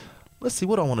let's see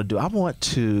what I want to do.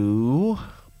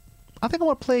 I think I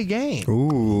want to play a game.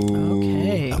 Ooh.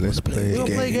 Okay. Let's play a game.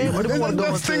 Play a game, or do we want to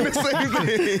go Let's sing the same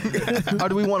thing. or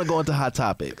do we want to go into hot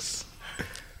topics?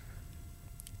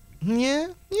 Yeah.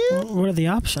 What are the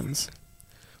options?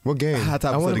 What game? Hot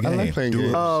topics of the I like game. playing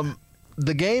games.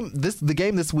 The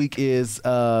game this week is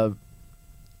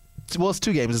it's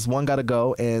 2 games. It's One Gotta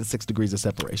Go and 6 Degrees of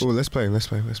Separation. Let's play. Let's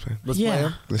Yeah. play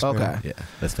 'em? Let's play. Okay. Yeah,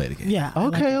 let's play the game. Yeah. I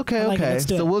Okay. like it. Let's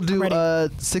do So it. we'll do I'm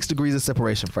ready. 6 Degrees of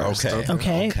Separation first.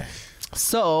 Okay.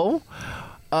 So,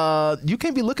 you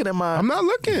can't be looking at my. I'm not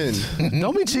looking.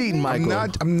 Don't be cheating, Michael.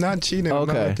 I'm not cheating.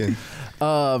 Okay. I'm not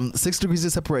looking. 6 Degrees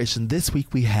of Separation. This week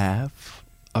we have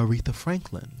Aretha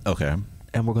Franklin, Okay.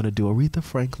 and we're gonna do Aretha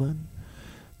Franklin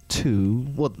to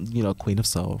Queen of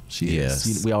Soul. She Yes.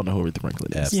 is. We all know who Aretha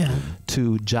Franklin is. Absolutely. Yeah.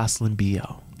 To Jocelyn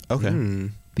Biel, Okay.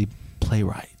 the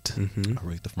playwright,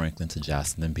 Aretha Franklin to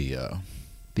Jocelyn Biel.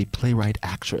 the playwright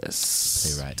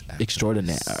actress,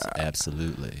 extraordinaire.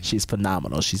 Absolutely. She's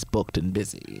phenomenal. She's booked and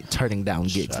busy, turning down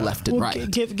gigs left and right.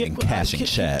 And cashing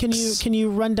checks. Can you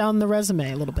run down the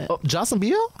resume a little bit? Oh, Jocelyn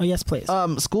Biel? Oh, yes, please.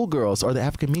 Schoolgirls or the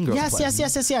African Mean Girls.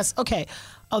 Yes. Okay.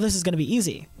 Oh, this is going to be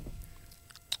easy.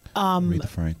 Aretha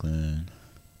Franklin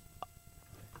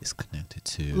is connected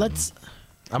to.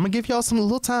 I'm gonna give y'all some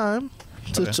little time.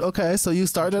 Okay, so you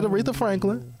start at Aretha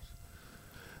Franklin.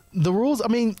 The rules,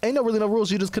 ain't really no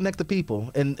rules. You just connect the people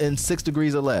in 6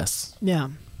 degrees or less. Yeah.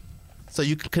 So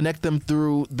you can connect them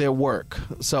through their work.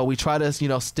 So we try to,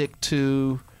 stick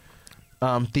to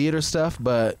theater stuff,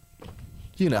 but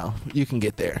you can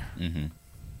get there. Mm-hmm.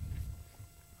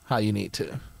 How you need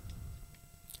to.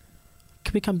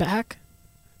 Can we come back?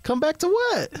 Come back to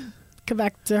what? Come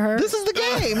back to her. This is the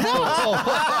game. No. So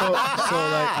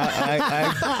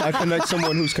I connect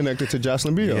someone who's connected to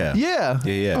Jocelyn Biel. Yeah.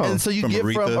 Yeah. And so you get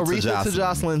from Aretha to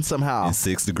Jocelyn somehow. In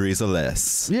 6 degrees or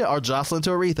less. Yeah, or Jocelyn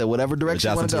to Aretha, whatever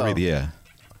direction you want to go. Jocelyn to Aretha,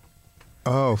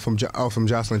 yeah. From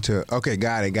Jocelyn to. Okay,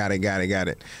 got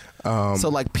it. So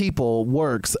like people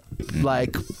works,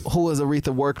 like who has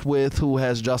Aretha worked with? Who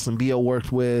has Jocelyn Biel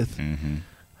worked with? Mm-hmm.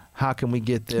 How can we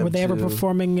get them? Were they ever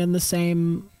performing in the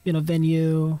same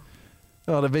venue?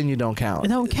 Oh, the venue don't count. It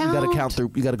don't count? You got to count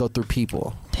through. You got to go through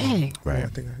people. Dang. Right. I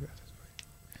think I got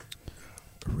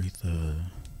this. Aretha.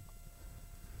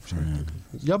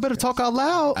 Y'all better talk out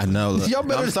loud. I know. Y'all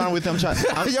better I'm starting with them.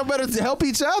 Y'all better help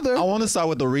each other. I want to start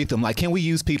with Aretha. Like, can we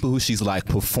use people who she's like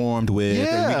performed with?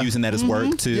 Yeah. Are we using that as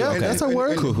work too? Yeah, okay. that's her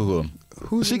work. Cool.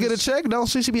 Who she get a check? Don't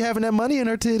she should be having that money in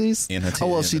her titties? In her titties. Oh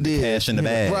well, she did. Cash in the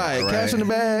bag. Right, cash in the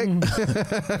bag.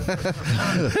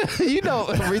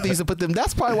 Aretha used to put them.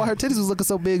 That's probably why her titties was looking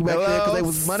so big back there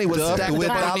because money was Stuffed stacked with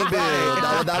up dollar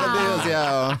bills. Dollar bills,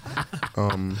 y'all.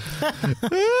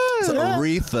 So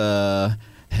Aretha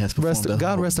has performed.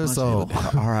 God rest her soul.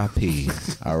 R.I.P.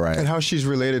 All right. And how she's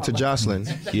related to Jocelyn.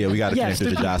 Yeah, we got to connect her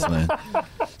to Jocelyn.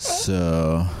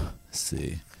 So, let's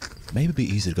see. Maybe it'd be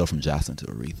easy to go from Jocelyn to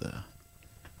Aretha.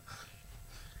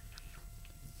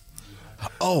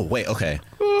 Oh, wait, okay.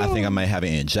 I think I might have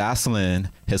it in. Jocelyn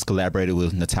has collaborated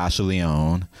with Natasha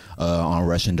Lyonne on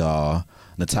Russian Doll.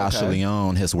 Natasha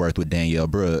Lyonne has worked with Danielle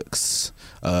Brooks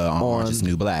on Orange is the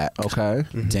New Black. Okay.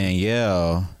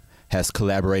 Danielle has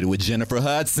collaborated with Jennifer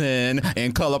Hudson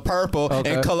in Color Purple.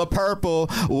 Okay. And Color Purple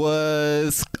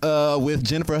was with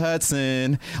Jennifer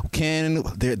Hudson.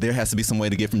 There has to be some way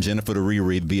to get from Jennifer to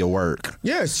Riri via work.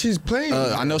 Yes, she's playing.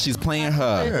 I know she's playing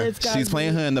her. She's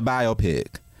playing her in the biopic.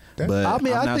 But I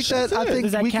think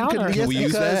Does that we count, or- can we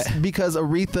use that? because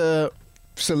Aretha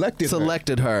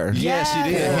selected her. Yeah, she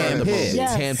did.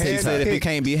 Yes. Handpicked. She said if it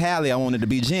can't be Halle, I want it to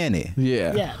be Jenny.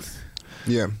 Yeah. Yes.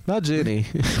 Yeah. Not Jenny.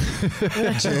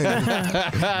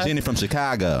 Jenny from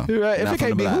Chicago. Right. If Not it from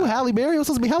can't be the who, block. Halle Berry? It was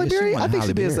supposed to be Halle Yeah, she Berry? I wanted think Halle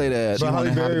she did Berry. say that. But Halle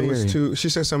wanted Berry was too. She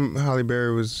said Halle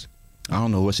Berry was. I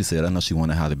don't know what she said. I know she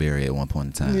wanted Halle Berry at one point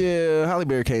in time. Yeah, Halle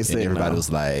Berry can't And say everybody no.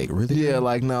 was like, really? Yeah,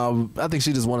 like, no, I think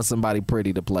she just wanted somebody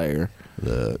pretty to play her.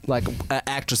 Like an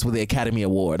actress with the Academy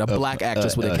Award, a black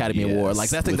actress with the Academy Award.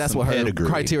 Like, I think that's what her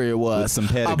criteria was. With some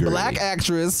pedigree. A black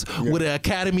actress with an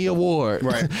Academy Award.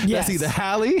 Right. That's either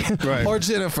Halle or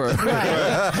Jennifer. If you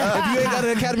ain't got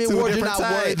an Academy Award, you're not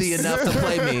worthy enough to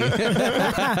play me.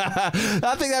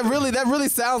 I think that really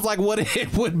sounds like what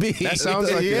it would be. That sounds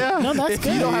like No, that's if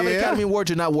good. you don't have an Academy Award,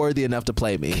 you're not worthy enough to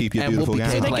play me. Keep your and beautiful Whoopi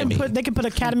gown. can't They play can me. put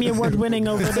Academy Award winning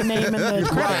over the name and the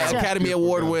credits. Right, Yeah. Academy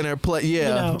Award winner play. Yeah,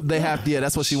 You know. they have. Yeah,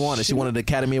 that's what she wanted. She wanted an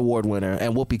Academy Award winner,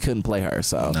 and Whoopi couldn't play her.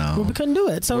 So No. We couldn't do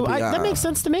it. So Whoopi, that makes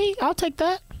sense to me. I'll take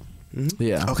that.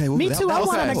 yeah. Okay, well, Me that- too. that I was-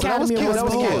 want an Okay, Academy that was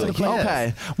Award cute. winner That was to cute. play.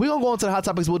 Okay, we're gonna go into the hot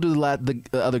topics. We'll do the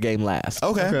other game last.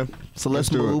 Okay. Okay. So let's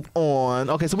do move on.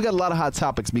 Okay, so we got a lot of hot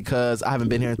topics because I haven't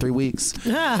been here in 3 weeks,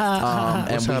 and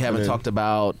What's we haven't happening? talked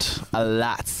about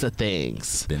lots of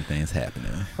things. Been things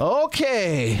happening.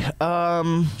 Okay,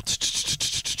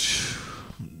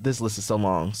 this list is so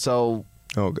long. So,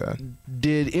 Oh God.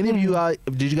 did any of you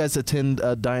did you guys attend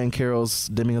Diane Carroll's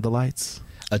Dimming of the Lights?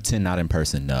 Attend not in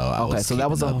person, no. I Okay, was so that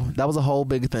was keeping up. a whole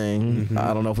big thing.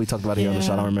 I don't know if we talked about it here on the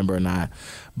show. I don't remember or not,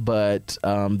 but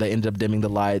they ended up dimming the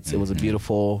lights. It was a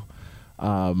beautiful.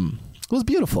 It was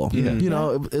beautiful. Yeah. You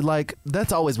know, it, like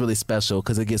that's always really special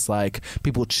because it gets like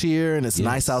people cheer and it's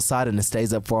nice outside and it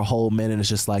stays up for a whole minute. It's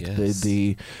just like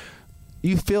the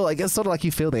you feel like it's sort of like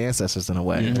you feel the ancestors in a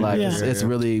way. Like it's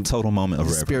really total moment of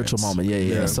spiritual reverence. moment.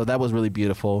 Yeah. So that was really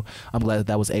beautiful. I'm glad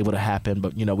that was able to happen.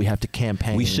 But you know, we have to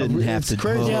campaign. We shouldn't have to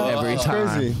crazy. every It's time.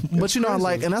 crazy. But It's you know, crazy.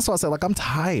 like, and that's why I said, like, I'm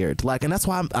tired. Like, and that's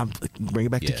why I'm bringing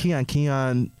it back to Keon.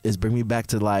 Keon is bringing me back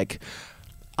to like,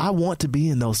 I want to be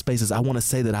in those spaces. I want to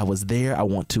say that I was there. I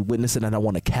want to witness it, and I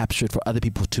want to capture it for other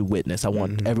people to witness. I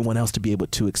want everyone else to be able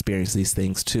to experience these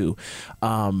things too.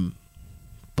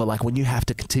 But like when you have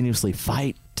to continuously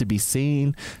fight to be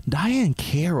seen, Diane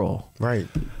Carroll, Right.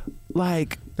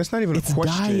 like That's not even a it's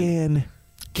question. Diane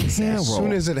Carroll. As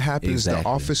soon as it happens, Exactly. the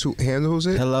office who handles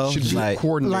it Hello? should be Like-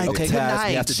 coordinated. Like Okay, tonight, guys,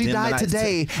 we have to she dim the died lights.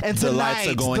 today, and The tonight lights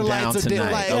are going the down lights are dim.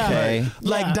 tonight, Like, okay?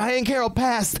 like Diane Carroll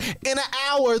passed in an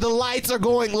hour. The lights are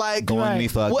going like Going me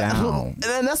fuck down. And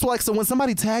then that's like so when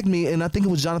somebody tagged me, and I think it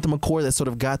was Jonathan McCoy that sort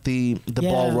of got the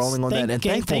ball Yes. rolling on that, and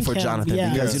thankful for him. Jonathan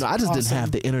Yeah. because you know I just didn't Awesome.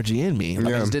 have the energy in me. Like,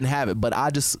 I Yeah. just didn't have it, but I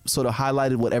just sort of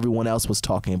highlighted what everyone else was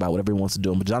talking about, what everyone was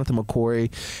doing. But Jonathan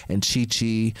McCoy and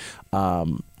Chi-Chi,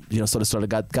 you know, sort of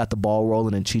got the ball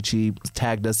rolling, and Chi-Chi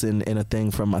tagged us in a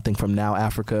thing from I think from Now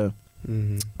Africa,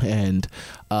 and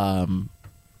I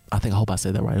hope I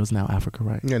said that right. It was Now Africa,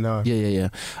 right? Yeah, no. Yeah.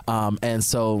 And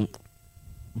so,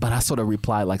 but I sort of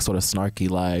replied like sort of snarky,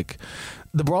 like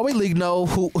the Broadway League know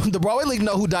who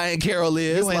Diane Carroll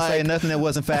is. You ain't like, saying nothing that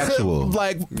wasn't factual.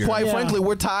 like quite Yeah. frankly,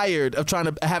 we're tired of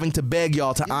having to beg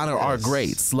y'all to honor our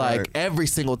greats. Like Right. every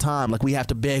single time, like we have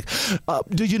to beg.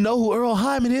 Do you know who Earl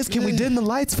Hyman is? Can we dim the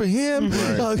lights for him?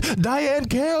 Diane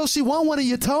Carroll, she won one of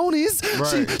your Tonys.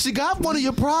 Right. She got one of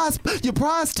your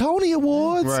prize Tony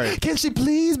awards. Right. Can she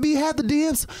please have the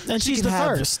DMs? And She she's can the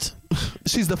have- first.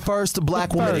 She's the first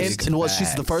black woman, first.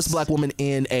 she's the first black woman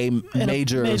in a In a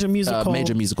major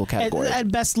musical category.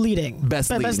 At best leading. Best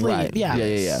leading, right? Yeah.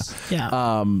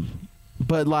 Yeah.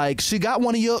 But like she got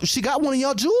one of your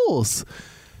jewels,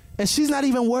 and she's not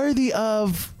even worthy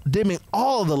of dimming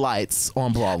all of the lights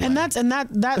on Broadway. And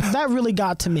that really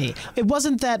got to me. It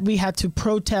wasn't that we had to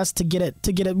protest to get it.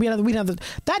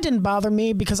 That didn't bother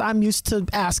me because I'm used to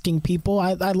asking people.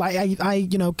 I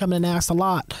come in and ask a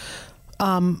lot.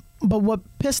 But what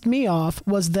pissed me off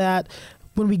was that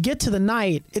when we get to the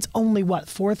night, it's only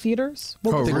 4 theaters?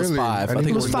 Oh, I think it was really? 5. I I think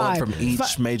it was five. one from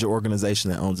each major organization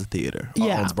that owns a theater. Or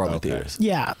Yeah. owns Broadway theaters.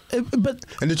 Yeah, but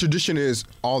And the tradition is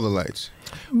all the lights.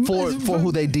 For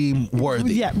who they deem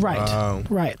worthy. yeah, right,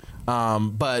 right.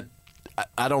 But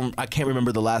I can't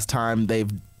remember the last time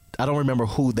I don't remember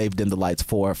who they've dimmed the lights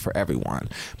for everyone.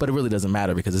 But it really doesn't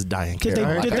matter because it's Diane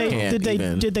Carroll.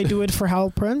 Did they do it for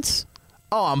Hal Prince?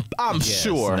 Oh, I'm Yes.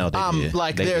 sure. No, they did.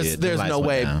 Like They there's did. The there's lights no went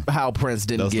way down. Hal Prince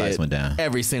didn't Those get lights went down.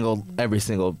 every single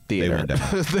theater. went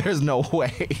down. There's no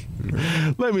way.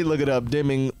 Let me look it up.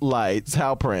 Dimming lights.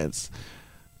 Hal Prince.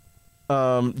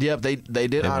 Yep, they did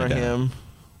They honor went down. him.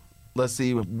 Let's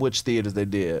see which theaters they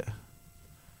did.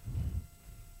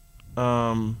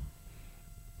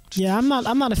 Yeah, I'm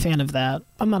not a fan of that.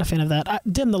 I'm not a fan of that.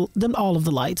 Dim all of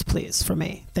the lights, please, for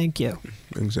me. Thank you.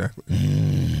 Exactly.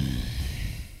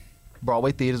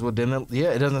 Broadway theaters will dim it. Yeah,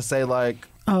 it doesn't say like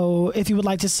Oh, if you would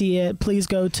like to see it, please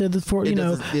go to the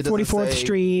 44th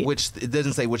Street. It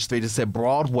doesn't say which street. It said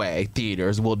Broadway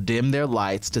theaters will dim their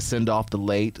lights to send off the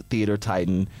late theater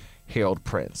titan Harold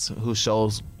Prince, whose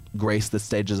shows graced the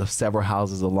stages of several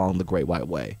houses along the Great White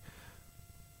Way.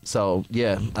 So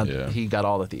he got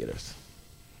all the theaters.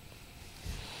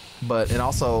 But and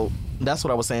also that's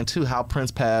what I was saying too. How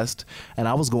Prince passed, and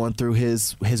I was going through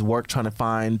his work trying to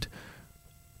find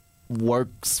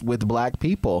works with black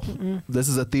people. This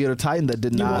is a theater titan that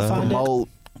did not promote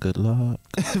good luck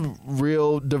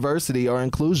real diversity or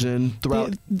inclusion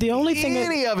throughout the only thing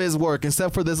any of his work,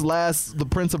 except for this last The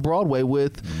Prince of Broadway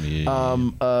with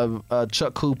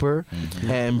Chuck Cooper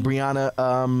and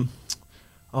Brianna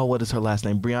what is her last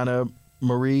name? Brianna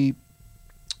Marie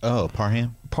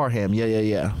Parham.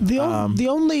 Yeah. The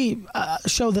only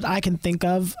show that I can think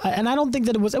of, and I don't think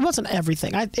that it wasn't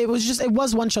everything. It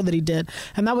was one show that he did,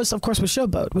 and that was, of course, with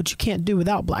Showboat, which you can't do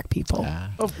without black people. I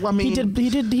mean, he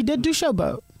did do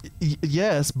Showboat.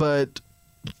 Yes, but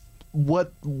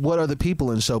what are the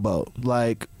people in Showboat?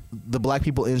 Like, the black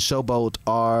people in Showboat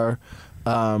are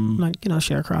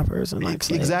sharecroppers and like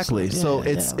slaves. Exactly. So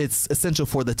it's essential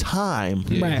for the time.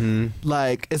 Right.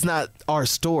 Like, it's not our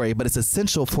story, but it's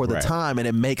essential for the time, and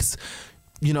it makes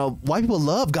white people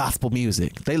love gospel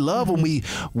music. They love when we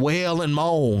wail and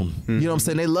moan. You know what I'm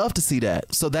saying? They love to see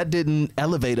that. So that didn't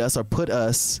elevate us or put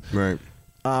us right.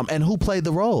 And who played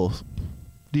the role?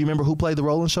 Do you remember who played the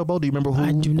role in Showboat? Do you remember who?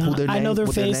 I do not. I know their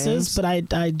faces, but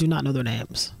I do not know their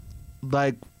names.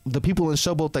 Like, the people in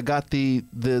Showboat that got the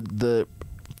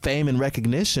fame and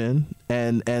recognition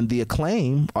and the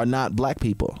acclaim are not black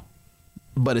people,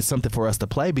 but it's something for us to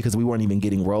play because we weren't even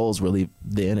getting roles really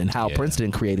then, and Hal Prince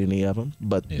didn't create any of them,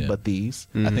 but these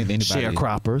I think anybody,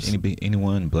 sharecroppers,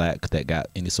 anyone black that got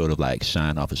any sort of like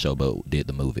shine off of Showboat did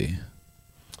the movie.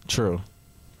 True.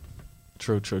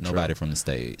 Nobody from the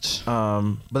stage.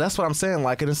 But that's what I'm saying.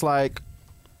 Like, and it's like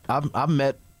I've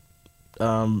met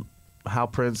Hal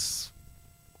Prince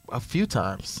a few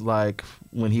times, like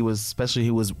when he was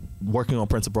working on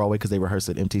Prince of Broadway, because they rehearsed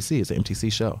at MTC. It's an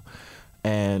MTC show,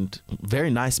 and very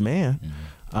nice man.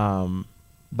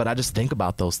 But I just think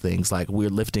about those things, like we're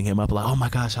lifting him up, like, oh my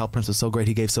gosh, Hal Prince was so great.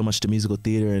 He gave so much to musical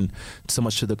theater and so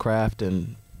much to the craft,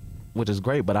 and which is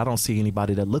great. But I don't see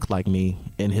anybody that looked like me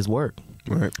in his work.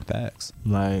 Right. Facts.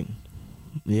 Like,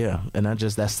 yeah, and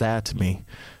that's sad to me,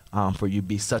 for you to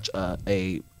be such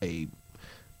a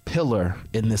pillar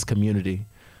in this community.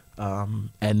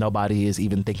 And nobody is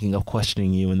even thinking of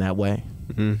questioning you in that way.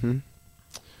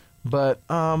 But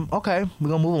okay, we're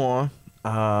gonna move on.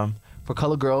 For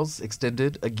Color Girls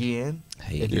Extended again.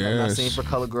 If you have not seen For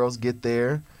Color Girls, get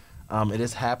there. It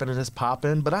is happening, it's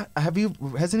popping. But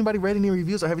has anybody read any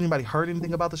reviews or have anybody heard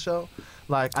anything about the show?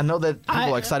 Like, I know that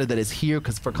people are excited that it's here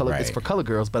because it's for Color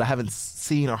Girls, but I haven't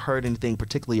seen or heard anything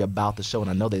particularly about the show, and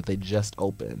I know that they just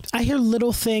opened. I hear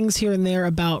little things here and there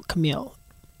about Camille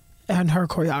and her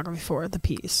choreography for the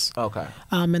piece. Okay.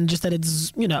 And just that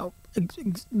it's,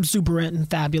 exuberant and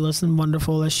fabulous and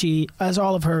wonderful as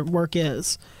all of her work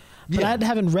is. But I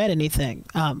haven't read anything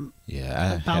about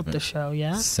the show.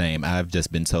 Yeah. Same. I've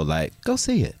just been told, like, go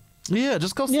see it. Yeah,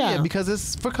 just go see it because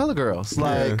it's for Color Girls.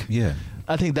 Like,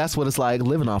 I think that's what it's like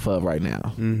living off of right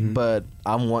now. But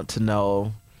I want to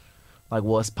know, like,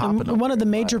 what's popping. One of the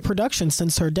major productions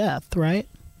since her death, right?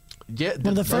 Yeah, one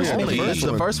of the first. This is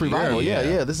the first revival.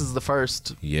 Yeah. This is the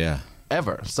first.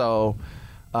 Ever. So,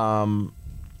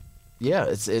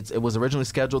 it was originally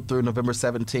scheduled through November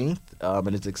 17th,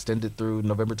 and it's extended through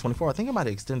November 24th. I think it might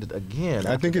have extended again.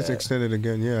 I think it's extended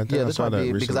again. Yeah, I think I saw that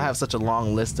recently. Because I have such a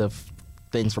long list of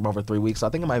things from over 3 weeks, so I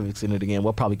think it might have extended again.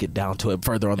 We'll probably get down to it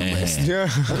further on the list. Yeah.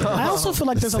 I also feel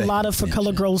like there's a lot of For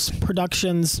Color Girls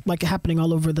productions like happening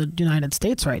all over the United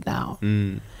States right now.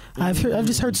 I've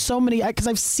just heard so many, because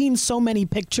I've seen so many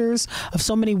pictures of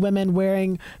so many women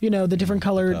wearing, the different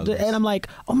colored, and I'm like,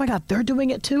 oh my God, they're doing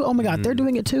it too. Oh my God, they're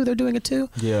doing it too. They're doing it too.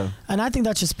 Yeah. And I think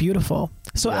that's just beautiful.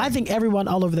 So I think everyone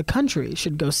all over the country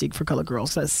should go seek For Color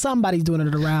Girls. That somebody's doing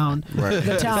it around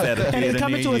the town, and it's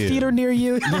coming to a theater near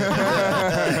you.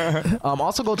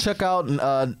 Also, go check out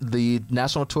the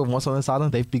national tour of Once on This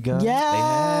Island. They've begun.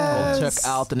 Yes. Go check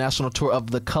out the national tour of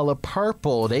The Color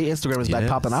Purple. They Instagram is back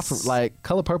popping.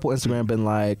 Color Purple Instagram been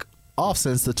like off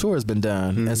since the tour has been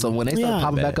done, and so when they start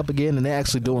popping back up again, and they're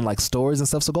actually doing like stories and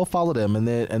stuff, so go follow them, and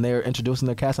they're introducing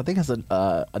their cast. I think it's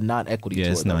a non-equity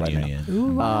tour. It's non-union. Right now.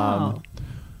 Ooh, wow.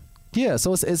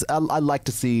 So it's I like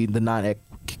to see the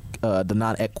I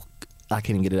can't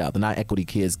even get it out. The non-equity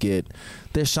kids get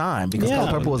their shine because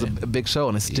Color Purple was a big show,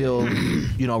 and it's still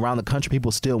around the country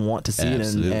people still want to see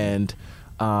it, and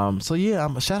So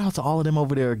yeah, shout out to all of them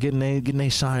over there getting they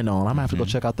shine on. I'm gonna have to go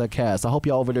check out that cast. I hope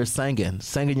y'all over there singing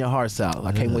your hearts out.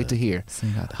 I can't wait to hear.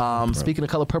 Speaking of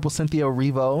Color Purple, Cynthia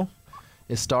Erivo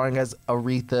is starring as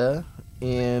Aretha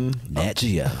in Nat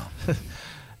Geo.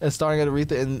 Is starring as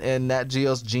Aretha in Nat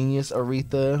Geo's Genius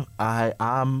Aretha.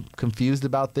 I'm confused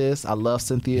about this. I love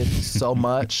Cynthia so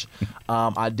much.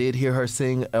 I did hear her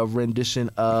sing a rendition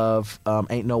of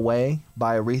Ain't No Way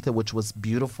by Aretha, which was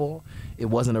beautiful. It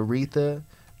wasn't Aretha.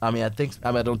 I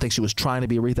don't think she was trying to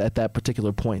be Aretha at that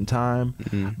particular point in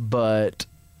time. But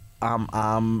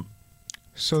I'm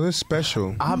so this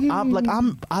special.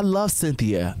 I love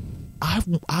Cynthia.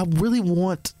 I really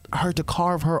want her to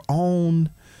carve her own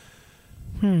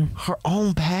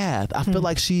path. I feel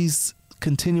like she's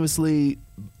continuously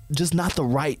just not the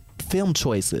right film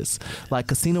choices. Like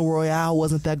Casino Royale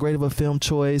wasn't that great of a film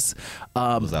choice. It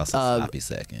was also Sloppy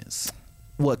Seconds.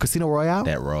 What, Casino Royale?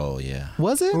 That role, yeah.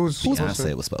 Was it? Beyonce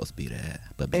it was supposed to be that.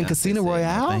 But in Casino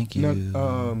Royale? Thank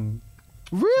you.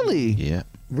 Really? Yeah.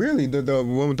 Really? The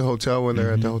one with the hotel when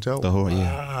they're at the hotel?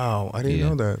 Wow, I didn't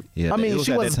know that. Yeah, I mean,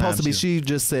 she wasn't supposed to be. She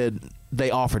just said they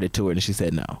offered it to her and she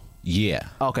said no. Yeah.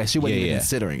 Okay, she wasn't even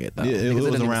considering it though. It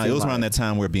was around that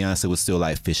time where Beyonce was still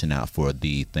like fishing out for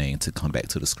the thing to come back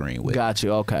to the screen with. Got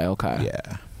you. Okay.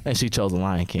 Yeah. And she chose The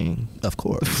Lion King. Of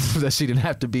course. That she didn't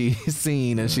have to be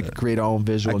seen and she could create her own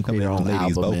visual and create her own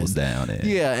ladies' album. vocals down and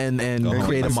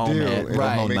create a moment.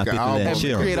 Right.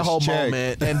 And create a whole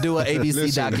moment and do an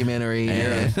ABC documentary.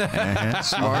 A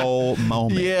whole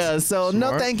moment. Yeah, so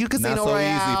no thank you, Casino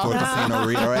Royale. Not so easy for Casino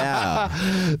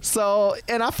Royale. So,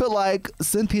 and I feel like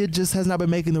Cynthia just has not been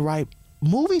making the right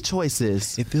movie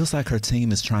choices. It feels like her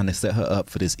team is trying to set her up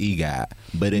for this EGOT,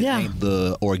 but it ain't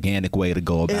the organic way to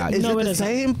go about it. Is it the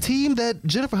same team that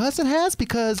Jennifer Hudson has?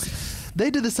 Because they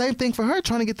did the same thing for her,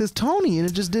 trying to get this Tony, and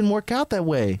it just didn't work out that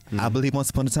way. I believe once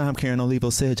upon a time, Karen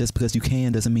Olivo said, just because you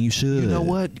can doesn't mean you should. You know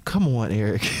what? Come on,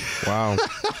 Eric. Wow.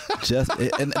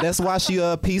 And that's why she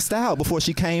pieced out before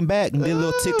she came back and did a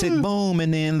little tick tick boom,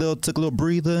 and then took a little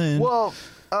breather. And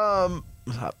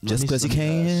just because you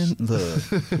can,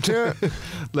 look.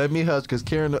 Let me hush, because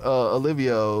Karen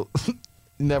Olivio,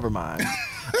 never mind.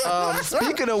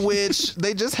 Speaking of which,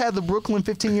 they just had the Brooklyn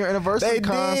 15-year anniversary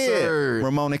concert. Did.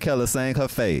 Ramona Keller sang her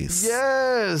face.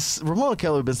 Yes. Ramona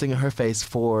Keller has been singing her face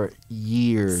for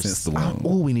years. Since the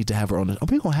womb. We need to have her on this. Are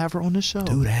we going to have her on this show?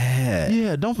 Do that.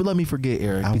 Yeah, don't let me forget,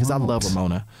 Eric, because I love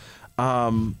Ramona.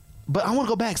 But I want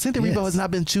to go back. Cynthia Erivo has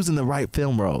not been choosing the right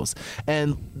film roles.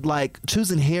 And, like,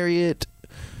 choosing Harriet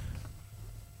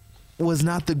was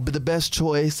not the best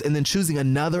choice. And then choosing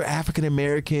another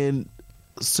African-American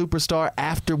superstar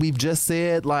after we've just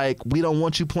said, like, we don't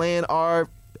want you playing our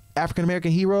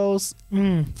African-American heroes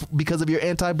because of your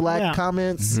anti-black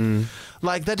comments.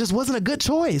 Like, that just wasn't a good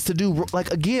choice to do.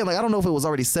 Like, again, like, I don't know if it was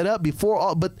already set up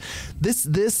before, but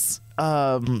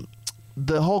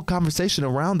the whole conversation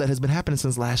around that has been happening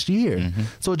since last year.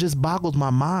 So it just boggles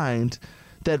my mind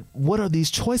that what are these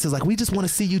choices? Like, we just want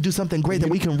to see you do something great that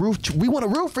we can root. We want to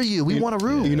root for you. We want to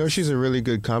root. You know, she's a really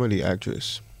good comedy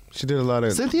actress. She did a lot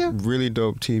of really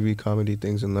dope TV comedy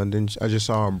things in London. I just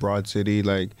saw her in Broad City.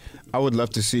 Like, I would love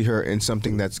to see her in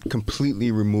something that's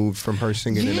completely removed from her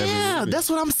singing in every movie. Yeah, that's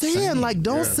what I'm saying. Like,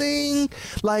 don't sing.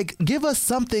 Like, give us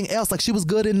something else. Like, she was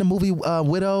good in the movie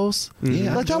Widows.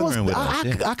 Yeah, like that was.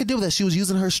 I could deal with that. She was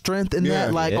using her strength in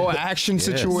that. Like, action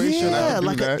situation. Yeah,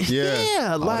 like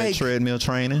like treadmill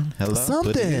training. Hello,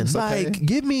 something. Like,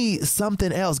 give me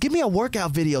something else. Give me a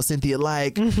workout video, Cynthia.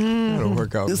 Like, a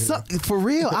workout video. For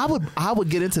real. I would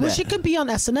get into that. Well, she could be on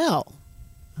SNL.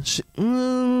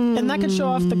 And that could show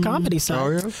off the comedy side. Oh,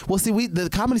 yeah? Well, see,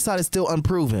 the comedy side is still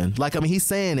unproven. Like, I mean, he's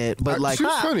saying it, but like, she's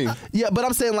funny. Yeah, but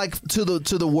I'm saying, like, to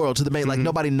the world, to the main, like,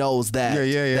 nobody knows that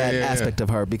aspect of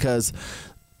her, because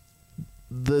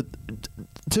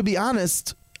to be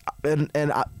honest, and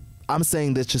I'm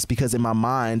saying this just because in my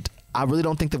mind, I really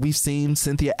don't think that we've seen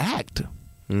Cynthia act.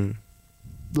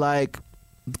 Like,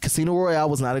 Casino Royale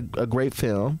was not a great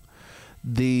film.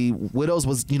 The Widows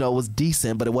was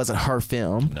decent, but it wasn't her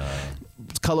film. No.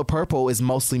 Color Purple is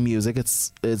mostly music.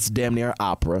 It's damn near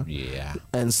opera. Yeah.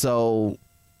 And so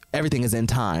everything is in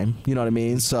time. You know what I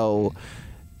mean? So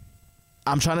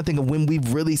I'm trying to think of when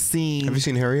we've really seen. Have you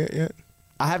seen Harriet yet?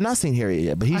 I have not seen Harriet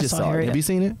yet, but he just saw Harriet. it. Have you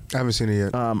seen it? I haven't seen it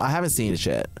yet. I haven't seen it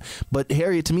yet. But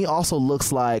Harriet to me also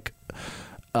looks like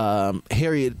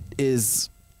Harriet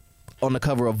is on the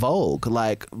cover of Vogue.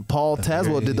 Like, Paul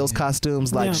Tazewell did those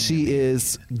costumes. Like,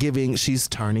 she's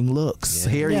turning looks.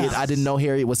 Harriet, I didn't know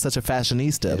Harriet was such a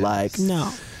fashionista. Like,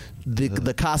 no,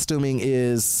 the costuming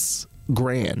is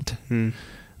grand.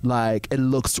 Like, it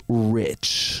looks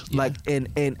rich. Like,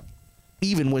 and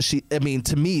even when she, I mean,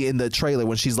 to me in the trailer,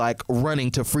 when she's like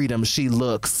running to freedom, she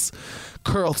looks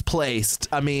curls placed.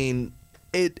 I mean,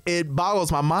 it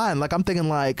boggles my mind. Like, I'm thinking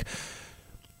like,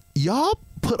 y'all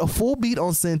put a full beat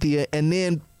on Cynthia and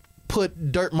then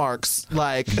put dirt marks,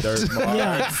 like That's what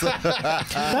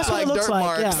like it looks dirt like.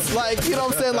 marks, Yeah. like, you know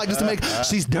what I'm saying, like just to make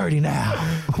she's dirty now,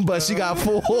 but she got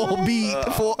full beat,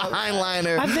 full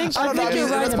eyeliner. I think don't know. you're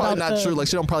right that's probably about not the- true. Like,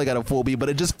 she don't probably got a full beat, but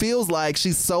it just feels like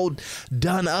she's so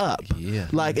done up. Yeah.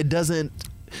 Like, it doesn't.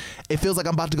 It feels like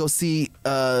I'm about to go see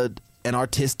an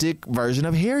artistic version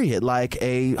of Harriet, like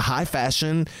a high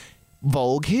fashion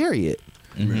Vogue Harriet.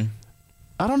 Mm-hmm.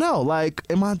 I don't know. Like,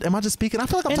 am I just speaking? I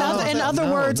feel like I'm talking In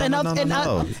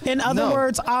other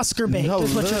words, Oscar bait No,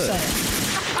 is what you're look. saying.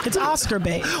 It's Oscar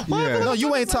bait. Yeah. No,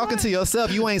 you ain't talking to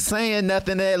yourself. You ain't saying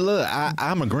nothing that, look,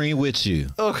 I'm agreeing with you.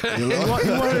 Okay. You want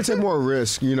to take more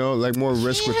risk, like more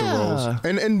risk with the roles.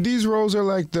 And these roles are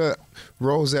like the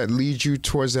roles that lead you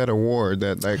towards that award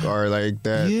that like are like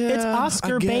that. Yeah, It's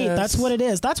Oscar I bait. guess. That's what it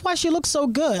is. That's why she looks so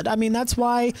good. I mean, that's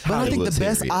why. But I think Hollywood's the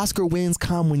best Harriet. Oscar wins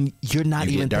come when you're not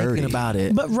You even get dirty. thinking about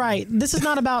it. But right, this is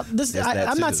not about this. There's that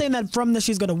I'm not too. saying that from this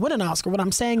she's going to win an Oscar. What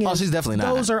I'm saying is, Oh, she's definitely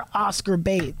not. Those are Oscar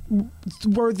bait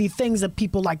worthy things that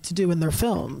people like to do in their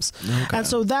films, and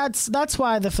so that's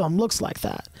why the film looks like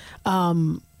that.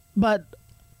 But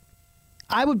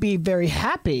I would be very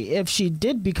happy if she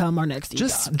did become our next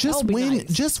EGOT. That would be nice.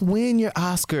 Just win your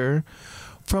Oscar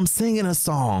from singing a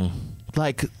song.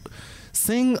 Like,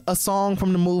 sing a song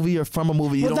from the movie or from a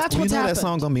movie. Well, that's You what's know that happened.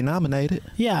 song gonna be nominated.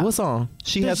 Yeah. What song?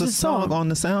 She There's has a this song song. on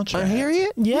the soundtrack.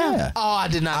 Harriet? Yeah. Oh, I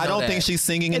did not. I know don't that. think she's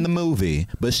singing in the movie,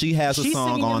 but she has a She's song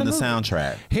singing in on the the movie.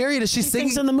 soundtrack. Harriet. Is she singing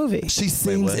sings in the movie. She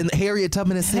sings what? in Harriet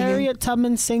Tubman is singing. Harriet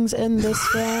Tubman sings in this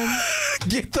film.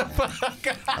 Get the fuck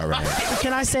out. All right.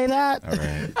 Can I say that? All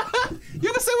right.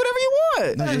 You can say whatever you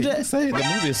want. No, you can say it. The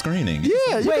movie is screening.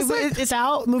 Yeah. You Wait, can say, it's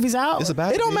out. Movie's out. It's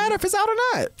about it don't to be. matter if it's out or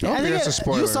not. Okay, think that's a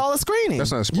spoiler. You saw a screening.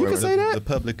 That's not a spoiler. You can say that. The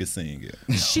public is seeing it.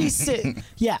 She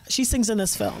sings in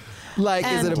this film. Like,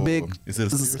 is it a And- big? Is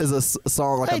it a is a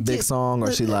song like a big song,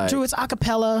 or she like? Drew? It's a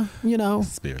cappella.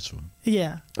 Spiritual.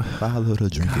 Yeah. Follow the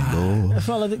drinking bowl.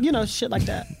 Follow shit like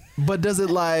that. But does it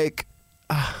like?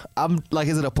 I'm like,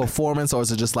 is it a performance or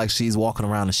is it just like she's walking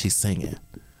around and she's singing?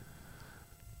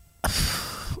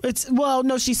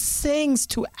 No, she sings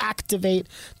to activate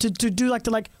to do like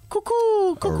the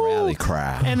cuckoo cuckoo rally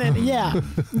cry. and then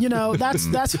that's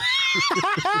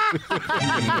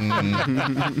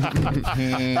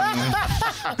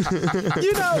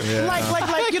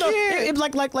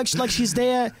like she's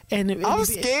there and I'm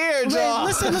scared, y'all.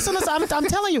 Listen. I'm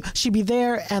telling you, she'd be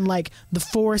there and like the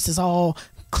forest is all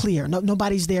clear.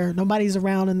 Nobody's there. Nobody's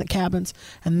around in the cabins.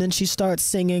 And then she starts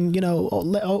singing,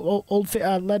 old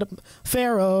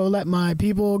Pharaoh, let my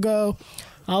people go.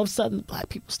 All of a sudden, black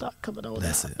people start coming on.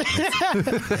 That's out.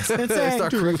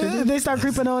 it. They start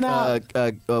creeping on out.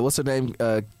 What's her name?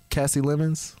 Cassie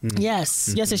Lemons.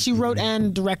 Yes. And she wrote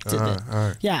and directed it.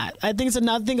 right. Yeah, I think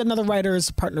another writer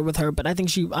is partnered with her, but I think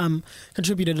she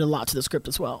contributed a lot to the script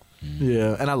as well.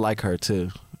 Yeah, and I like her too.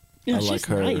 Yeah, I she's like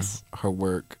her nice. her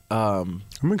work. I'm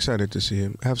excited to see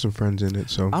it. I have some friends in it,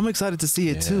 so I'm excited to see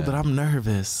it too, Yeah. but I'm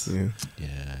nervous. yeah.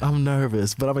 Yeah. I'm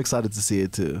nervous, but I'm excited to see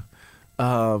it too.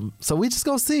 So we just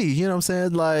gonna see. You know what I'm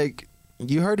saying? Like,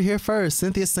 you heard it here first.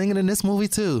 Cynthia singing in this movie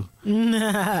too.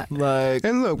 Like,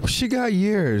 And look, she got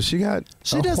years. She got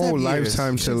She a does whole have years.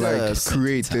 lifetime She to does.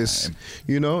 create this.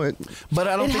 but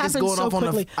I don't It think it's happened going so off on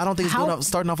quickly. I don't think it's How- going off,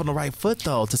 starting off on the right foot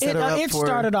though. To set her up It for.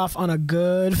 started off on a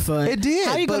good foot. It did,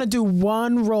 How are you but- going to do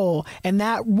one role, and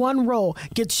that one role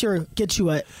gets you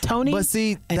a Tony? But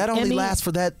see, an that only Emmy, lasts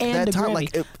for that and a time.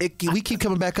 Grammy. Like, we keep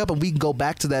coming back up, and we can go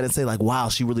back to that and say, like, wow,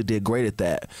 she really did great at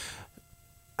that.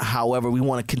 However, we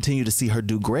want to continue to see her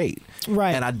do great.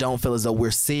 Right. And I don't feel as though we're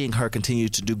seeing her continue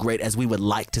to do great as we would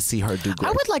like to see her do great.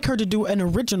 I would like her to do an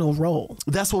original role.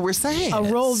 That's what we're saying. A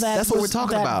role That's what we're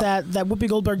talking about. That Whoopi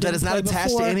Goldberg didn't That is not play attached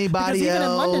to before, anybody because even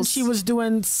in London, else. she was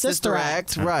doing Sister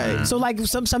Act. right. So like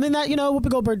something that Whoopi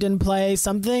Goldberg didn't play,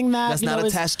 something that That's not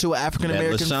is- attached to an African That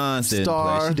American LaShawn did play.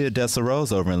 star. She did Dessa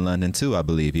Rose over in London too, I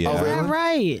believe. Yeah. Oh, really?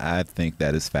 Right. I think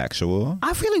that is factual.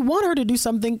 I really want her to do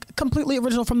something completely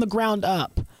original from the ground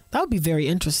up. That would be very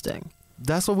interesting.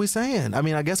 That's what we're saying. I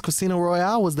mean, I guess Casino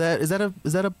Royale was that. Is that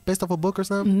a based off a book or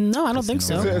something? No, I don't think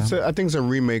so. I think it's a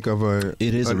remake of a.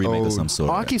 It is a an remake old, of some sort.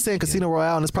 Oh, I keep saying Casino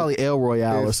Royale, and it's probably El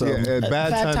Royale or something. Yeah, Bad Bad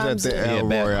Times at Times, the yeah. El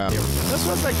Bad- Royale. That's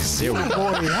what's like Casino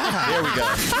Royale. There we go.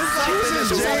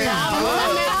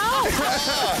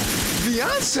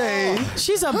 Beyonce.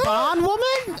 She's a Bond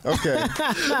woman? Okay.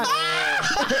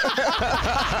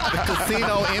 The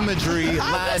casino imagery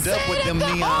lined up with them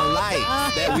neon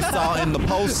lights that we saw in the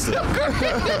poster.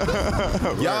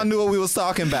 Y'all knew what we was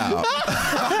talking about.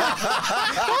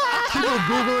 People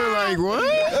Googling like,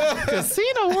 what?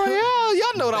 Casino Royale.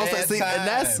 Y'all know what I was Bad saying. And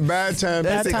that's Bad time.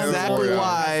 That's exactly Saw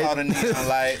why. the neon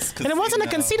lights. And it wasn't a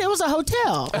casino, it was a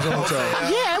hotel. It was a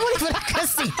hotel. Yeah, it wasn't even a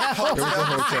casino. It was a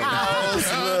hotel.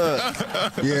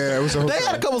 Yeah, it was a hotel. They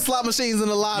had a couple slot machines in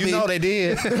the lobby. You know they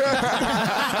did.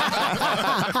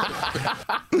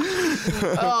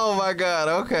 Oh my God.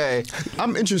 Okay.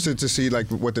 I'm interested to see like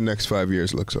what the next 5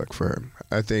 years looks like for her.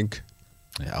 I think.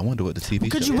 Yeah, I wonder what the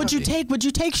TV show Would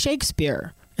you take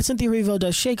Shakespeare? Cynthia Erivo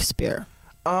does Shakespeare.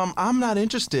 I'm not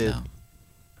interested. No.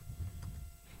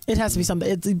 It has to be something.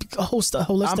 It's a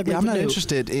holistically. I'm not new.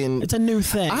 interested in. It's a new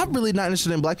thing. I'm really not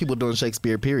interested in black people doing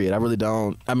Shakespeare. Period. I really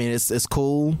don't. I mean, it's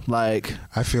cool. Like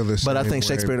I feel this. but I same think way.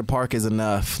 Shakespeare in the Park is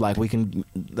enough. Like we can.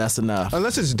 That's enough.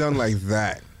 Unless it's done like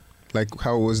that, like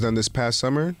how it was done this past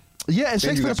summer. Yeah, and Then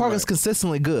Shakespeare in the that's Park right. is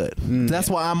consistently good. That's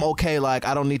why I'm okay. Like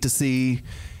I don't need to see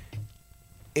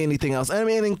anything else. I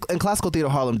mean, in Classical Theater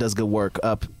Harlem does good work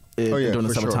up during the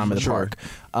for summertime sure, in the for park.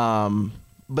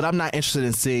 But I'm not interested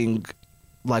in seeing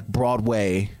like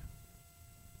Broadway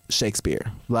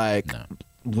Shakespeare. Like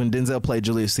when Denzel played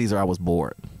Julius Caesar, I was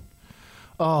bored.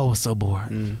 Oh, I was so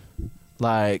bored.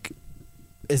 Like,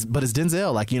 it's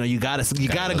Denzel. Like you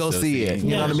gotta go see it.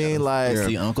 You know what I mean? Like,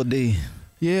 See Uncle D.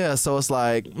 yeah. So it's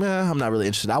like, I'm not really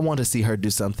interested. I want to see her do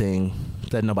something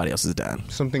that nobody else has done.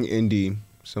 Something indie.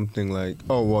 Something like.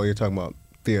 Oh well, you're talking about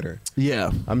theater.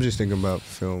 Yeah. I'm just thinking about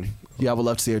film. Yeah, I would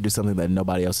love to see her do something that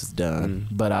nobody else has done.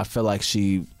 But I feel like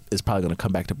she is probably going to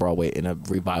come back to Broadway in a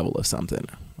revival of something.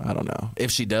 I don't know.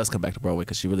 If she does come back to Broadway,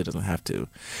 because she really doesn't have to.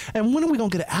 And when are we going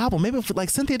to get an album? Maybe, like,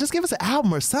 Cynthia, just give us an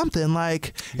album or something.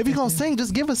 Like, if you're going to sing,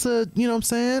 just give us a, you know what I'm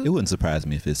saying? It wouldn't surprise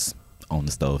me if it's on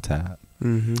the stovetop.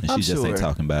 And she I'm just sure. ain't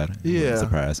talking about it. It Yeah. wouldn't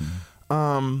surprise me.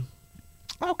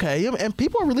 Okay, yeah, and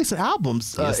people are releasing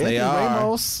albums. Yes, they Anthony are.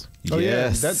 Ramos Oh, yeah,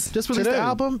 Yes. that's just released today. the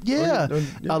album. Yeah.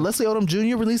 Yeah. Leslie Odom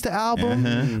Jr. released the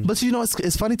album. But you know,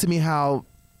 it's funny to me how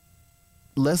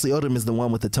Leslie Odom is the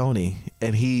one with the Tony,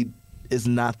 and he is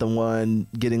not the one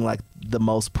getting like the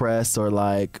most press or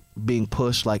like being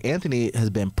pushed. Like Anthony has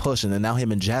been pushing, and now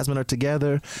him and Jasmine are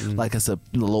together. Like it's a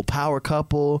little power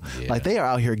couple. Yeah. Like they are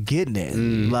out here getting it.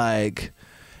 Like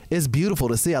it's beautiful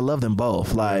to see. I love them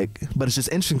both. Like, but it's just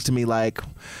interesting to me. Like,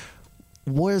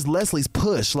 where's Leslie's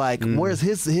push? Like, where's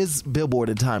his billboard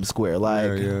in Times Square?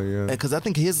 Like, yeah. Because I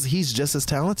think he's just as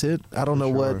talented. I don't know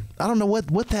sure. where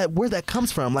that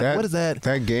comes from. Like, what is that?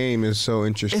 That game is so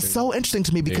interesting. It's so interesting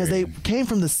to me because they came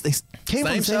from the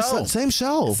same show. same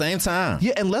show. Same time.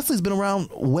 Yeah, and Leslie's been around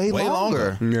way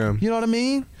longer. Yeah. You know what I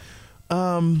mean?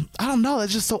 I don't know.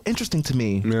 That's just so interesting to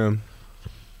me. Yeah.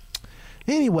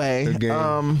 Anyway, Good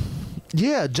game.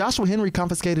 yeah, Joshua Henry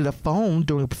confiscated a phone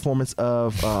during a performance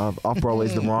of Off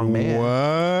Broadway's The Wrong Man.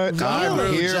 What? I'm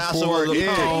Really? here Joshua for the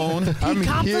it. phone. He I'm here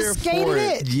confiscated for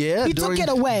it. Yeah, he took it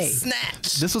away.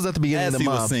 Snatch. This was at the beginning As of the he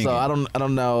was month, singing. so I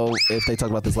don't know if they talked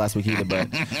about this last week either.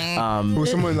 But Was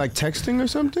someone like texting or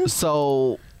something?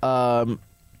 so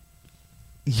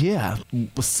yeah,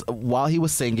 while he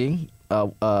was singing,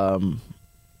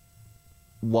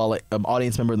 while an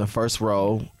audience member in the first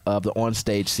row of the on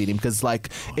stage seating, because like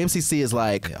MCC is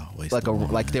like always like the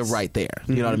like they're ones. right there.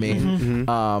 You know what I mean?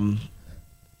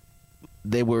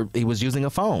 He was using a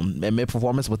phone in mid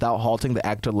performance without halting. The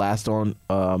actor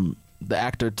the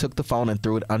actor took the phone and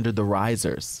threw it under the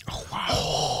risers. Oh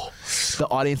wow. The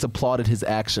audience applauded his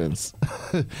actions.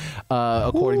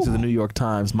 According to the New York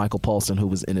Times, Michael Paulson, who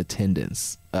was in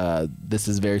attendance. This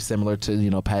is very similar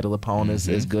to, Patti LuPone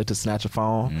is good to snatch a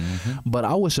phone. But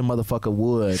I wish a motherfucker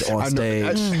would on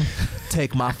stage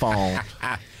take my phone.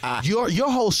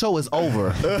 Your whole show is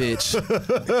over, bitch.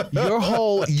 Your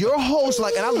whole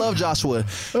like, and I love Joshua.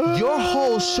 Your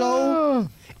whole show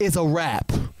is a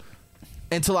wrap.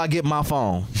 Until I get my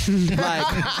phone. Like,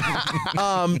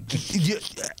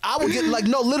 I would get, like,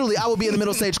 no, literally, I would be in the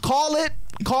middle stage. Call it.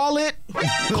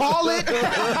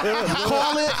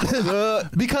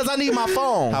 Because I need my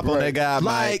phone. Hop on that guy,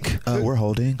 like, Mike. We're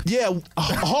holding. Yeah,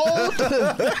 hold.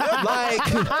 Like,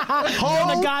 hold.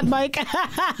 The God mic.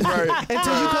 Right.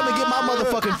 Until you come and get my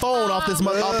motherfucking phone off these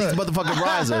motherfucking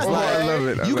risers. Like, I love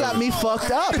it. you got me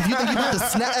fucked up. If you think you about to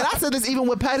snatch, and I said this even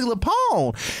with Patti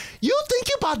LuPone. You think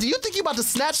you about to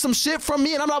snatch some shit from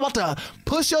me, and I'm not about to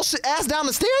push your ass down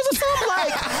the stairs or something?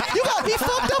 Like, you got me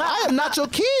fucked up. I am not your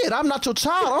kid. I'm not your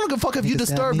child. I don't give a fuck if you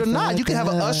disturbed or not. You can have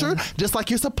an usher, just like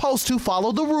you're supposed to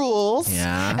follow the rules.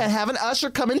 Yeah. And have an usher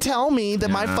come and tell me that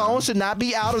my phone should not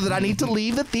be out or that I need to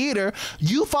leave the theater.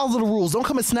 You follow the rules. Don't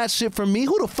come and snatch shit from me.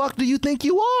 Who the fuck do you think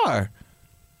you are?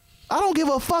 I don't give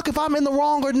a fuck if I'm in the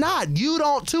wrong or not. You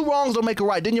don't. Two wrongs don't make a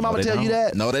right. Didn't your mama tell you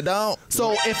that? No, they don't.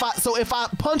 So if I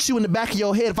punch you in the back of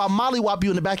your head, if I mollywop you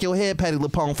in the back of your head, Patty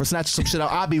LuPone, for snatching some shit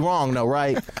out, I'd be wrong though,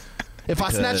 right? If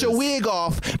I snatch your wig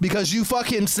off because you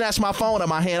fucking snatched my phone out of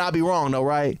my hand, I'd be wrong though,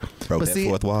 right? Broke that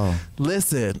fourth wall.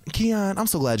 Listen, Keon, I'm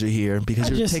so glad you're here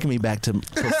because you're taking me back to.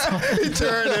 He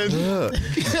turning.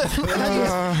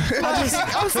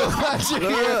 I'm so glad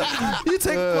you're here. You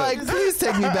please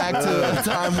take me back to a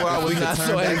time where I was not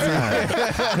so angry.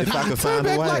 If I could find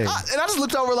a way. And I just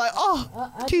looked over like, oh,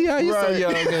 Keon, you're so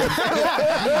young.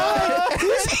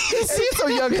 He's so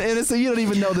young and innocent. You don't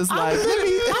even know this life.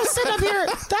 I'm sitting up here.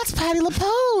 That's Patty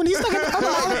LuPone. He's talking about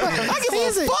I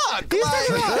give a fuck. He's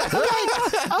talking about,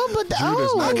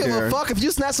 I give a fuck if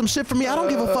you snatch some shit from me. I don't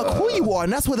give a fuck who you are,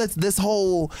 and that's what this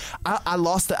whole. I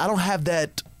lost it. I don't have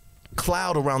that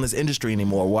cloud around this industry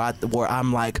anymore where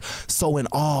I'm like so in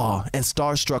awe and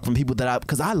starstruck from people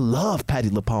because I love Patty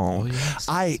LuPone. Oh, yes.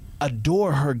 I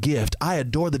adore her gift. I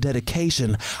adore the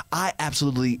dedication. I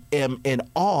absolutely am in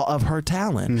awe of her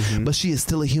talent. Mm-hmm. But she is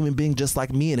still a human being just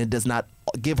like me, and it does not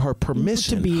give her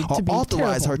permission or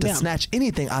authorize her to snatch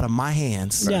anything out of my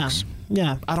hands.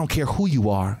 Yeah. I don't care who you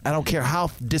are. I don't care how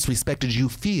disrespected you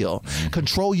feel.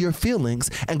 Control your feelings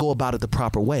and go about it the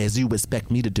proper way, as you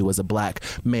expect me to do as a black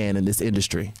man in this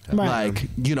industry. Right. Like,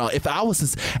 if I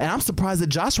was, and I'm surprised that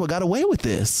Joshua got away with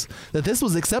this, that this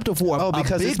was acceptable for a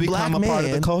because big it's become black a part man.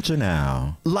 of the culture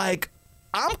now. Like,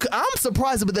 I'm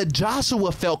surprised that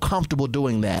Joshua felt comfortable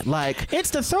doing that. Like, it's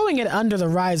the throwing it under the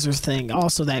risers thing.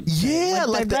 Also, that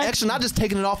like the extra, not just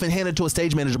taking it off and handing it to a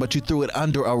stage manager, but you threw it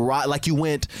under a like you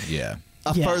went. Yeah.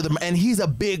 Further, and he's a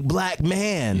big black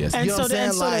man. Yes. And you know what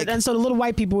I'm saying? And so the little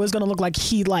white people is going to look like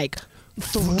he like.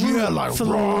 Like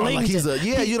he's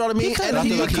you know what I mean? And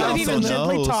he could have even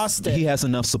gently tossed it. He has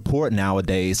enough support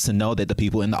nowadays to know that the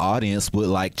people in the audience would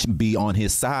be on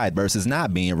his side versus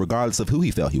not being, regardless of who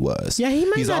he felt he was. Yeah, he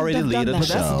might He's not already have the lead done of the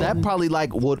that. show. That probably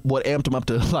like what amped him up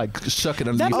to like shucking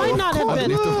him. That might not have been.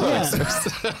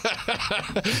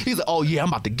 He's like, oh yeah, I'm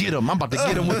about to get him. I'm about to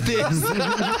get him with this.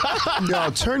 Yo,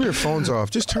 turn your phones off.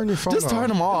 Just turn your phone off. Just turn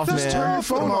them off, man. Just turn your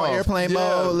phone off. Airplane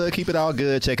mode. Look, keep it all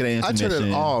good. Check it in. I turn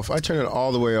it off. I turn it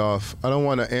all the way off. I don't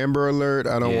want an Amber Alert.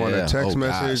 I don't want a text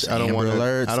message. I don't want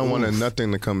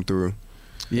nothing to come through.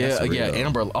 Yeah,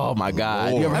 Amber. Oh my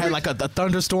God! You ever had like a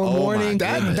thunderstorm warning?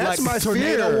 That's like my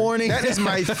tornado fear. warning. That is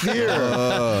my fear.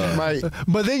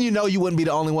 But then you wouldn't be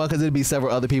the only one because it'd be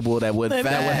several other people that would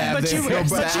have but you would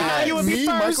be me,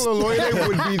 first. Michael Aloyede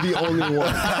would be the only one.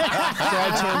 So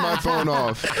I turn my phone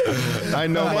off. I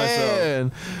know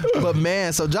myself. But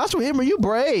man, so Joshua Hemmer, you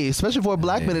brave, especially for a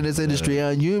black man in this industry.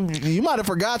 You might have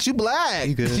forgot you black.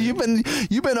 You've been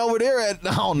over there at.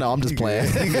 Oh no, I'm just playing.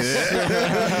 You've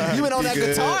been on that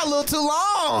guitar a little too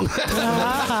long.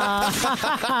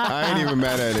 I ain't even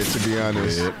mad at it, to be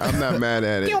honest. I'm not mad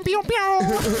at it. You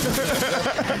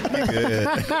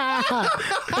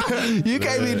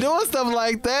can't be doing stuff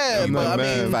like that. I'm not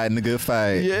mad. Fighting a good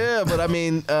fight. Yeah, but I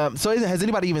mean, so has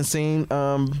anybody even seen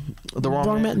The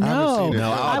Wrong Man? No.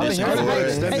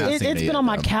 It's been on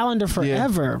my calendar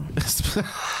forever.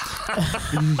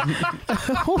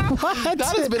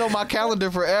 That has been on my calendar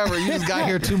forever. You just got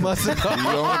here 2 months ago. You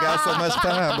only got so much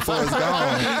time before it's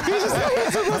gone.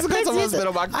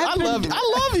 I love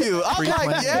you. I'm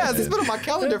like, yes, it's been on my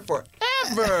calendar forever.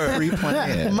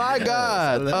 Pre-planned. My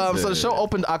God. So the show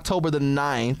opened October the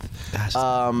 9th.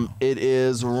 It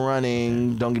is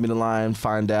running. Don't give me the line.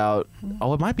 Find out.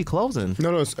 Oh, it might be closing.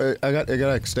 No, it got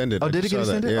extended. Oh, did it get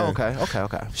extended? Yeah. Oh,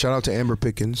 okay. Shout out to Amber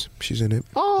Pickens. She's in it.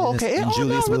 Oh, okay. And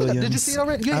Julius Williams. Did you see it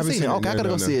already? You haven't seen it? Okay, I gotta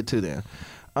go see it too then.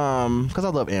 Because I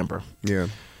love Amber. Yeah.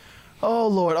 Oh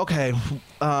Lord. Okay.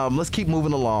 Let's keep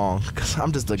moving along because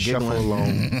I'm just a giggling. Shuffle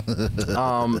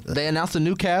along. They announced a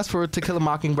new cast for To Kill a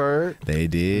Mockingbird. They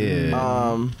did.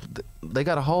 They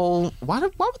got a whole. Why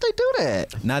would they do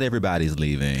that? Not everybody's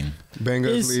leaving.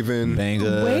 Banga's leaving.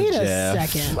 Banga. Wait Jeff. a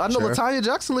second. I know LaTanya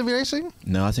Jackson leaving, ain't she?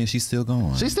 No, I think she's still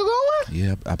going. She's still going?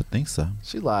 Yeah, I would think so.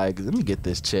 She like, let me get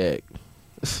this check.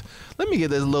 Let me get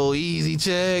this little easy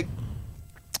check.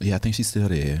 Yeah, I think she's still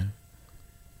there.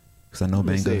 Cause I know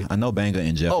Banga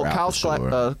and Jeff. Oh, are out for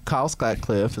sure. Kyle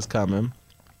Slatcliffe is coming.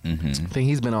 Mm-hmm. I think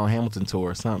he's been on Hamilton tour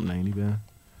or something, ain't he been?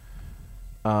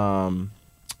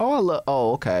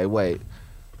 Okay, wait.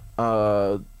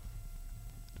 Grolman.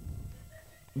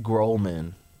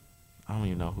 I don't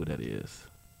even know who that is.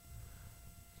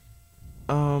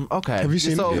 Okay. Have you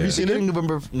seen it? Have you seen it?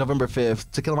 November 5th,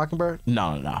 To Kill a Mockingbird?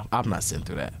 No. I'm not sitting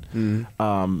through that.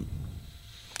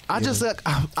 I just like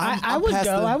I would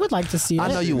go. I would like to see it. I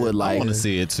know you would like. I want to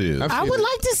see it too. I would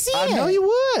like to see it. I know you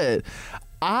would.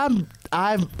 I'm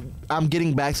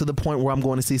getting back to the point where I'm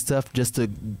going to see stuff just to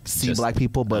see black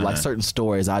people, but like certain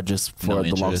stories, I just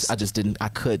I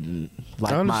couldn't.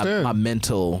 Like my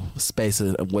mental space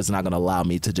was not going to allow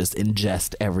me to just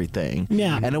ingest everything.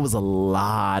 Yeah, and it was a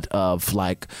lot of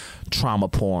like trauma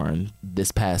porn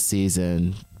this past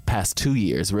season. Past 2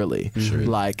 years, really. Sure.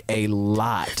 Like a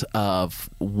lot of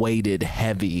weighted,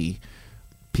 heavy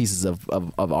pieces of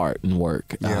art and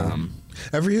work. Yeah.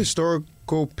 Every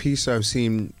historical piece I've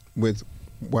seen with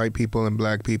white people and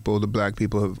black people, the black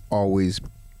people have always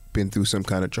been through some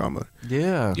kind of trauma.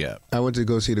 Yeah. I went to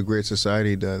go see The Great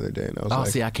Society the other day, and I was like,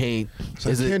 see, I can't.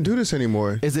 I can't do this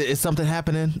anymore. Is something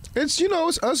happening? It's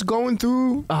it's us going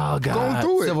through. Oh God, going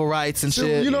through it. Civil rights and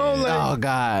shit. Like, oh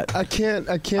God, I can't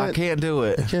do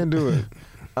it. I can't do it.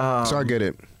 So I get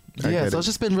it. It's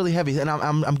just been really heavy, and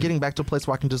I'm getting back to a place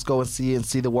where I can just go and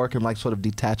see the work and like sort of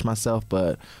detach myself.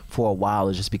 But for a while,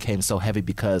 it just became so heavy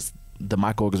because the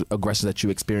microaggressions that you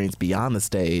experience beyond the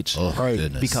stage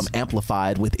become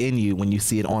amplified within you when you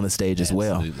see it on the stage as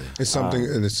well. It's something.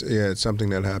 It's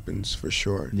something that happens for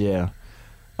sure. Yeah,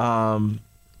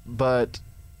 but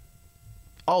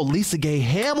Lisa Gay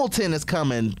Hamilton is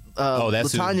coming.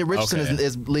 LaTanya Richardson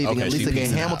is leaving, and Lisa Gay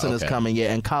Hamilton is coming.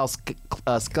 Yeah, and Kyle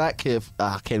Scatcliff.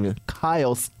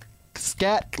 Kyle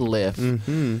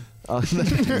Scatcliff.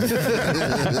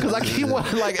 Because I keep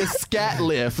wanting it's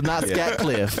Scatliff, not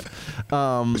Scatcliff.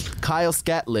 Kyle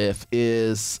Scatliff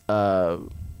is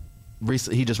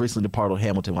he just recently departed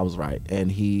Hamilton. I was right, and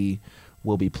he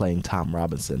will be playing Tom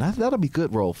Robinson. That'll be a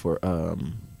good role for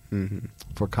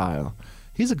Kyle.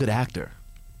 He's a good actor,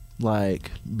 like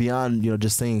beyond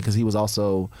just singing, because he was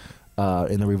also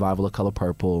in the revival of Color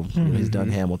Purple. He's done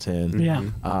Hamilton. Yeah.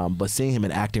 But seeing him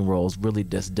in acting roles really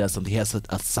just does something. He has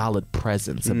a solid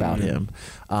presence about him.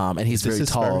 And he's very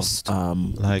tall. First,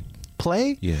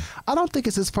 play? Yeah. I don't think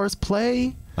it's his first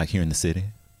play. Like here in the city?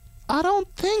 I don't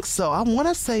think so. I want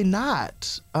to say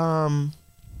not.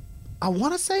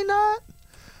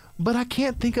 But I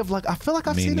can't think of I feel like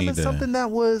I've seen him in something that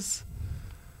was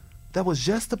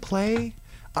just a play.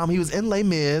 He was in Les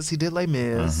Mis. He did Les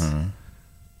Mis.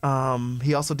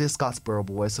 He also did Scottsboro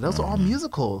Boys, so those are all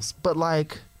musicals, but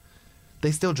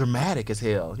they still dramatic as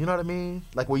hell. You know what I mean?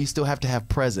 Like where you still have to have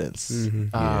presence.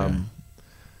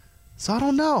 So I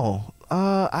don't know.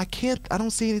 I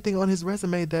don't see anything on his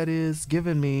resume that is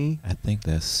giving me. I think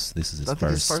this is his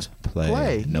first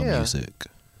play. No music.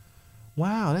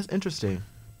 Wow, that's interesting.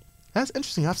 I've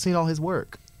seen all his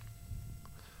work.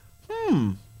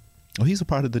 Well, he's a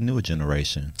part of the newer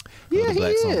generation. Yeah, the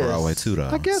Blacks he is. on Broadway too, though.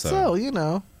 I guess so.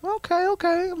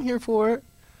 Okay, I'm here for it.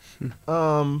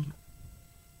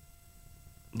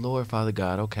 Lord, Father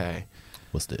God. Okay.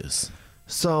 What's this?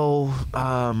 So,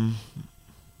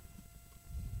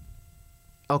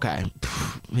 okay,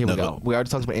 here we go. We already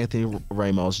talked about Anthony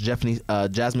Ramos.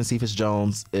 Jasmine Cephas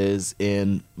Jones is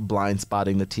in Blind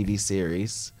Spotting, the TV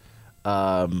series.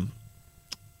 The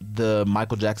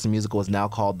Michael Jackson musical is now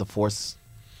called The Force.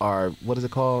 Or what is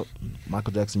it called?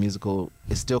 Michael Jackson musical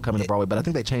is still coming to Broadway, but I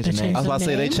think they changed the name. I was about to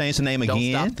say they changed the name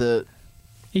again. Don't stop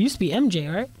It used to be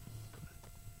MJ, right?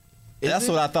 That's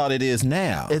what I thought it is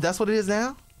now. That's what it is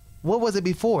now? What was it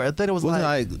before? I thought it was what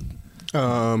was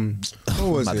I'm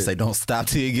about to say, don't stop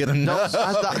till you get enough.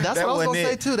 That's what I was going to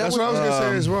say, too. That's what I was going to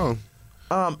say as well.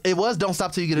 It was Don't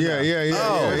Stop Till You Get Enough. Yeah. It was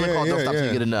called Don't Stop Till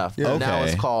You Get Enough. Yeah. Now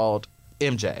it's called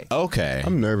MJ. Okay.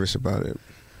 I'm nervous about it.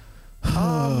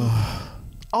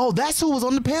 Oh, that's who was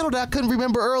on the panel that I couldn't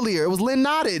remember earlier. It was Lynn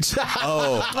Nottage. She's writing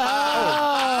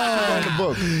the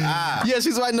book. Yeah,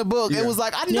 she's writing the book. Yeah. It was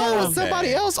like, I know it was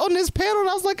somebody else on this panel. And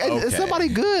I was like, it's somebody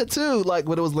good, too.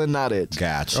 But it was Lynn Nottage.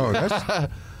 Gotcha. Oh, that's...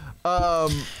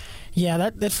 Yeah,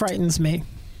 that frightens me.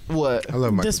 What? I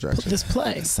love Michael Jackson. This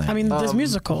play. This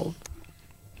musical.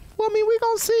 Well, I mean, we're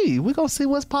going to see. We're going to see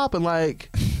what's popping. Maybe...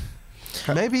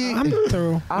 I'm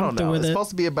through. I don't know. It's supposed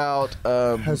to be about...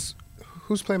 Who's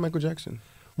playing Michael Jackson?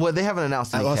 Well, they haven't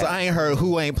announced any cast. I ain't heard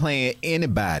who ain't playing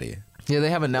anybody. Yeah, they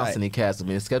haven't announced any cast. I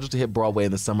mean, it's scheduled to hit Broadway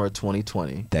in the summer of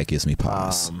 2020. That gives me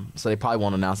pause. So they probably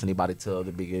won't announce anybody till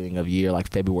the beginning of year,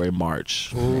 like February,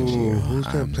 March. Ooh, who's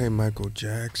going to play Michael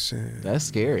Jackson? That's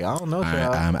scary. I don't know.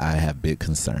 I have big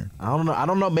concern. I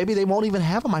don't know. Maybe they won't even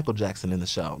have a Michael Jackson in the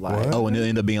show. What? And it'll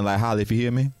end up being like, Holly, if you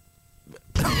hear me.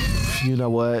 You know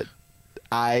what?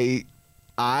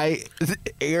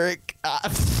 Eric...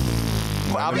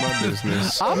 Mind my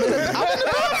business. I'm in the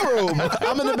bathroom.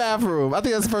 I'm in the bathroom. I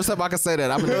think that's the first time I can say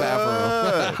that. I'm in the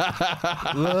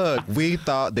bathroom. Look, we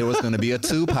thought there was going to be a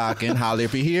Tupac in Holler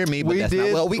If You Hear Me, but that's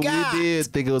not what we got. We did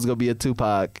think it was going to be a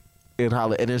Tupac in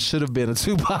Holler, and it should have been a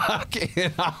Tupac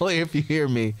in Holler If You Hear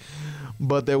Me,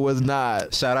 but there was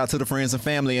not. Shout out to the friends and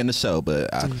family in the show,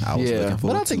 but I was looking for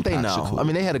but I think they Tupac know. Shakur. I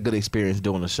mean, they had a good experience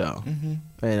doing the show, and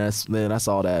that's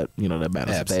all that that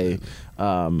matters. Absolutely.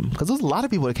 Because there's a lot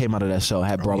of people that came out of that show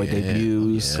had Broadway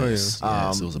debuts. Yes,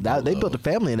 it was a They built a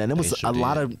family in that. And there was They sure a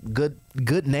lot of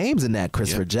good names in that.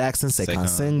 Christopher Jackson, Saquon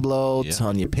Singblow,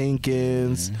 Tonya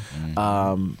Pinkins.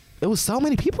 It was so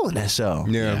many people in that show.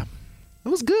 Yeah. It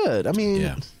was good. I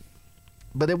mean,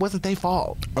 but it wasn't their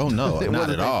fault. Oh no, It not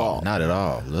wasn't at their all. fault. Not at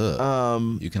all.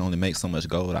 Look, you can only make so much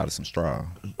gold out of some straw.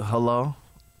 Hello.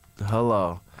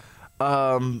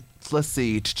 Let's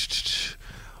see.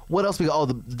 What else we got? Oh,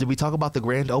 did we talk about the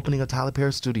grand opening of Tyler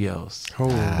Perry Studios?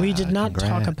 We did not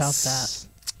talk congrats.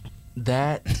 about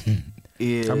that. That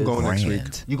is. I'm going next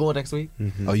week. You going next week?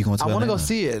 Oh, you going to I want to go Atlanta?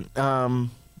 see it.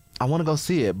 I want to go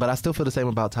see it, but I still feel the same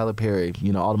about Tyler Perry.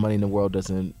 All the money in the world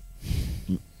doesn't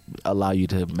allow you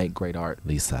to make great art.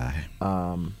 Lisa.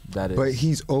 That is. But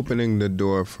he's opening the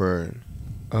door for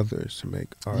others to make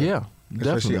art. Yeah.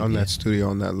 Especially Definitely. on that studio,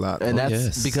 on that lot. And that's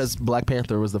yes. because Black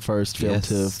Panther was the first film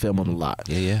to film on the lot.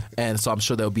 Yeah. And so I'm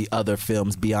sure there'll be other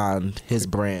films beyond his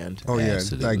brand. Oh yeah,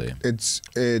 Absolutely. like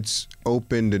it's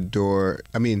opened the door.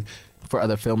 I mean, for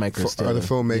other filmmakers. for other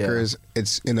filmmakers,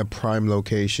 it's in a prime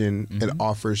location. It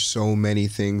offers so many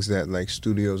things that like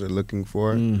studios are looking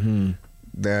for.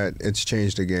 That it's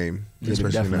changed the game, It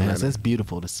especially in definitely has. Atlanta. It's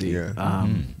beautiful to see. Yeah.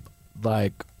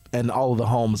 And all of the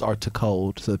homes are to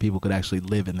code so that people could actually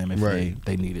live in them if Right.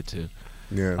 they needed to.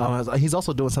 Yeah. He's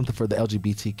also doing something for the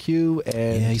LGBTQ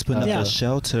and He's putting up a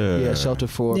shelter. Yeah, shelter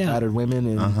for battered women,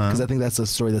 and because I think that's a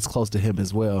story that's close to him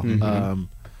as well.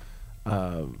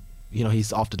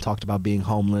 He's often talked about being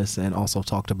homeless, and also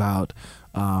talked about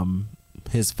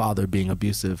his father being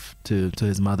abusive to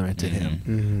his mother and to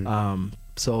him.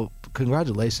 So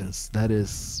congratulations, that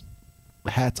is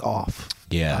hats off.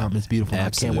 Yeah, it's beautiful.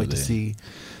 absolutely. I can't wait to see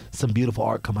some beautiful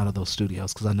art come out of those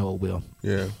studios because I know it will.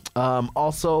 Yeah.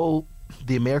 Also,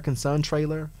 the American Son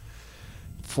trailer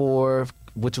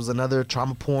which was another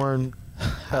trauma porn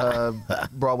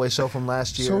Broadway show from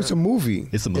last year. So it's a movie.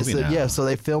 It's a movie now. Yeah, so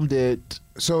they filmed it.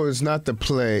 So it's not the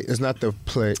play. It's not the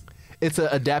play. It's an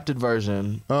adapted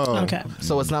version. Oh. Okay.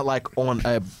 So it's not like on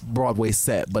a Broadway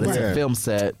set, but it's a film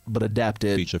set, but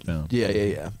adapted. Feature film.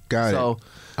 Yeah. Got so, it.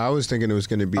 I was thinking it was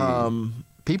going to be.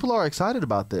 People are excited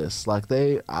about this. Like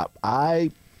I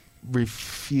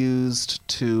refused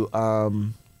to.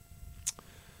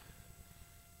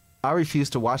 I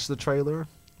refused to watch the trailer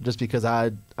just because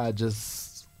I'm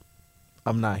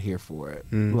not here for it.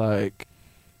 Like,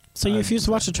 So you refused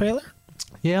to watch the trailer?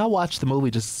 yeah, I watched the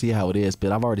movie just to see how it is,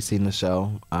 but I've already seen the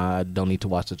show. I don't need to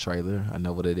watch the trailer. I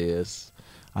know what it is.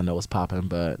 I know it's popping,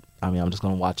 but I mean, I'm just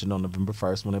gonna watch it on November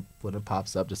 1st when it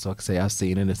pops up, just so I can say I've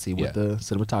seen it and see what the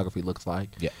cinematography looks like.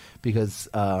 Yeah. Because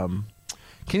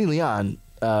Kenny Leon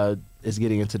is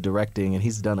getting into directing, and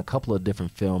he's done a couple of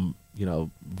different film,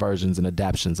 versions and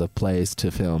adaptions of plays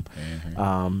to film.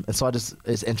 And so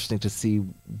it's interesting to see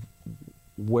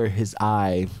where his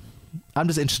eye. I'm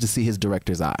just interested to see his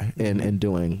director's eye in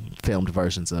doing filmed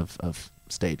versions of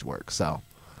stage work. So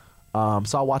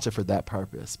I'll watch it for that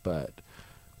purpose. But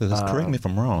correct me if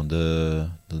I'm wrong.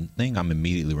 The thing I'm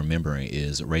immediately remembering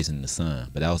is Raising the Sun,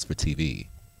 but that was for TV.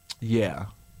 yeah,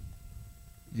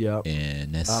 yep.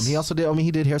 And that's He also did. I mean,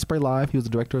 he did Hairspray Live. He was the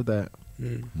director of that.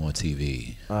 more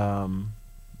TV.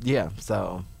 Yeah.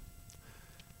 So.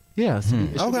 Yeah, so it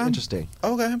should be Okay. interesting.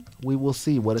 Okay. We will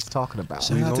see what it's talking about.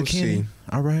 Shout out to gonna Kenny. see.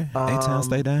 All right. A-Town,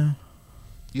 stay down.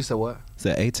 You said what?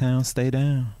 Said A-Town, stay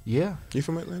down. Yeah. You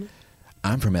from Atlanta?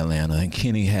 I'm from Atlanta, and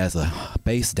Kenny has a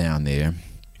base down there.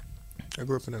 I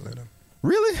grew up in Atlanta.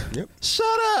 Really? Yep. Shut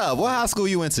up. What high school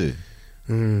you went to?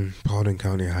 Paulding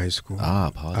County High School.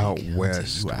 Paulding out County.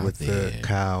 west You out with there. the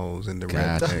cows and the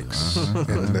Gotcha. rednecks Uh-huh.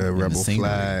 and the And rebel the scenery.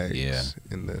 flags. Yeah.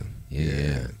 And the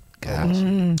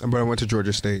Gotcha. But I went to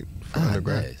Georgia State for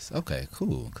undergrad. Nice. Okay,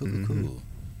 cool.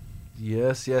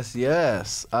 Yes.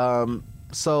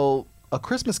 So A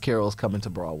Christmas Carol is coming to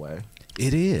Broadway.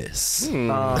 It is.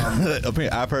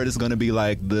 I've heard it's going to be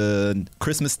like the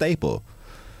Christmas staple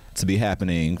to be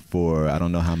happening for I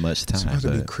don't know how much time. It's supposed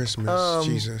to be but Christmas.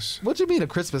 Jesus. What do you mean a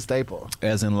Christmas staple?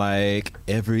 as in like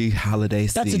every holiday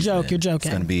season. That's a joke. You're joking. It's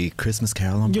going to be Christmas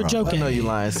Carol on You're Broadway. joking. I know you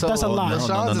lying. So That's a lie.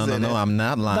 LaShawne's is in it. No, I'm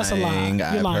not lying. That's a lie. You're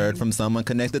I've lying. heard from someone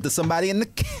connected to somebody in the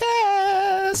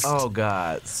cast. Oh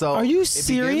God! So Are you it begins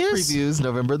serious? Previews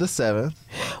November the 7th.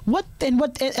 What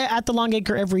at the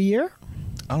Longacre every year?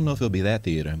 I don't know if it'll be that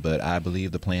theater, but I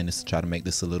believe the plan is to try to make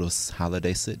this a little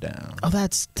holiday sit down. Oh,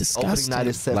 that's disgusting. Opening night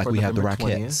is set Like for we have the November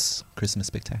 20th, Rockettes Christmas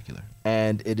Spectacular.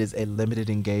 and it is a limited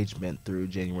engagement through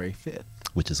January 5th.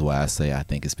 Which is why I say I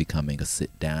think it's becoming a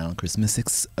sit down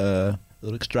Christmas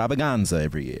little extravaganza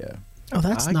every year. Oh,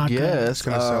 that's I not good. guess It's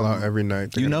gonna sell out every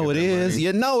night. They're You gonna know get it that is. money.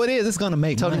 You know it is. It's gonna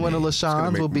make Tony money. Winter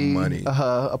LaShawn make will be money.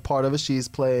 a part of it. She's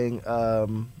playing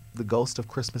the Ghost of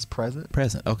Christmas Present.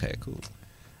 Present. Okay, cool.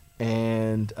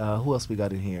 And who else we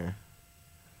got in here?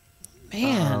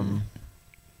 Man.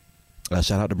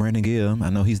 Shout out to Brandon Gill. I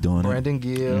know he's doing Brandon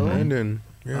Gill. Brandon.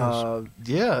 Yes.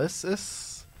 Yeah,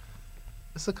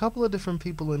 it's a couple of different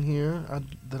people in here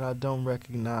that I don't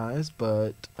recognize,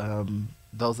 but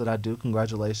those that I do,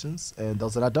 congratulations, and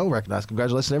those that I don't recognize,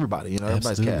 congratulations, everybody. You know,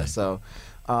 everybody's Absolutely. cast. So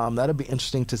that'll be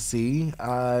interesting to see.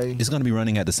 It's going to be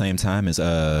running at the same time as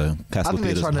I Classical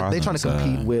think Theater. they're trying to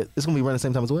compete with. It's going to be running the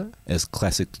same time as what? As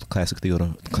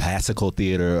Classical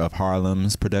Theater of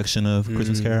Harlem's production of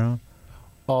Christmas Carol.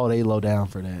 Oh, they low down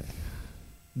for that.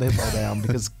 They low down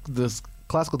because this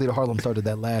Classical Theater Harlem started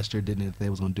that last year, didn't it? They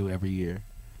was going to do every year.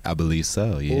 I believe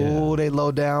so. Yeah. Oh, they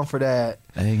low down for that.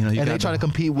 Hey, you know, and got they trying to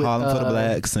compete with Harlem for the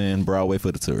blacks and Broadway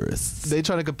for the tourists. They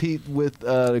trying to compete with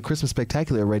the Christmas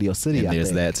Spectacular at Radio City. And I there's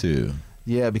think. that too.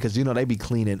 Yeah, because you know they be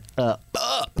cleaning up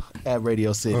at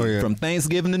Radio City. Oh, yeah. From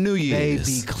Thanksgiving to New They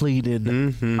Year's. be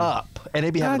cleaning up, and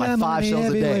they be having I like got 5 money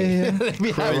shows a day. everywhere. They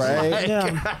be having like,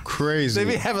 Yeah. Crazy.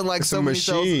 They be having like it's so a many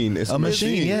shows. machine. It's A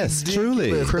machine, yes,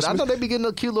 truly. But I know they be getting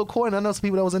a cute little coin. I know some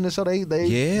people that was in the show. They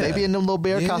Yeah. be in them little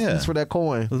bear Yeah. costumes for that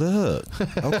coin. Look.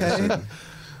 Okay.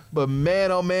 But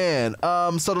man, oh man.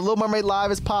 So the Little Mermaid Live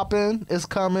is popping. It's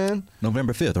coming.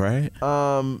 November 5th, right?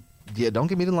 Yeah, don't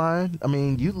give me the line. I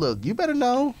mean, you better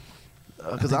know.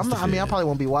 Because I probably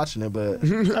won't be watching it, but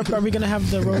Are we gonna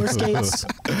have the roller skates?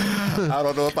 I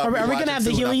don't know if Are we gonna have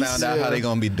the Heelys? I found out how they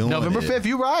gonna be doing November it. 5th.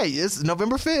 You're right. It's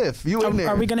November 5th. You in there?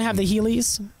 Are we gonna have the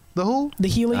Heelys? The who? The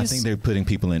Heelys? I think they're putting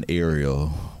people in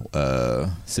aerial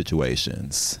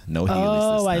situations. No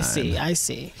Heelys. Oh, I this time. see. I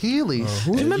see. Heelys.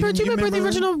 Do you remember the remember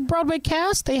original Broadway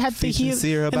cast? They had the Featuring Heelys,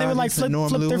 Sierra and they would like Bobbitt and flip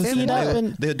Norma their Lewis. feet up,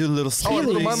 and They'll do little Oh,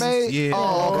 Little sneakers. Mermaid? Yeah.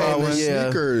 Oh, okay. with yeah.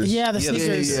 sneakers. yeah, the Yeah,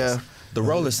 sneakers. Yeah. The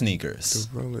roller sneakers.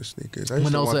 The roller sneakers.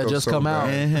 When those had just come out.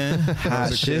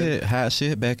 Hot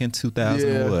shit back in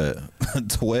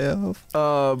 2012.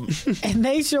 And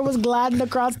they sure was gliding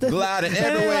across the Gliding and they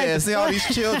everywhere. like- See all these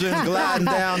children gliding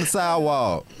down the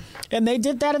sidewalk. And they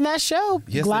did that in that show.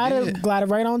 Yes, they did. glided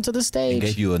right onto the And stage.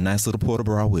 gave you a nice little porta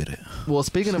bra with it. Well,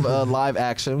 speaking of live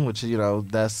action, which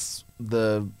that's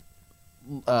the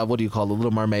what do you call it?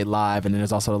 Little Mermaid Live, and then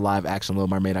there's also the live action Little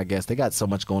Mermaid. I guess they got so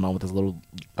much going on with this Little.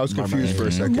 I was confused Mermaid. for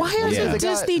a second. Why isn't Yeah.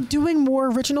 Disney doing more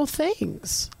original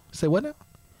things? Say what now?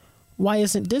 Why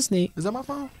isn't Disney? Is that my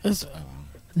phone?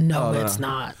 No, no, it's no.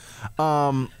 not.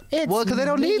 Well, because they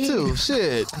don't need to.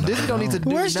 Shit, Disney don't need to do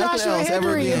Where's nothing Joshua else ever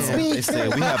Henry and again. Speed? They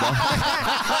said we have a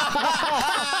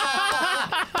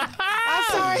I'm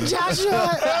sorry,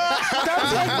 Joshua. Don't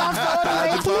take my phone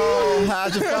away, please.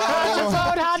 hide your Hide your phone.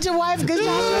 phone, hide your wife, because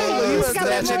Joshua Henry's got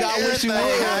That chick, I wish you would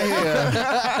out here.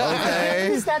 Okay.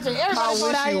 He's snatching everybody's I phone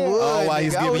wish out you here. would. Oh, why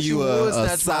he's nigga. I giving wish you would a snatch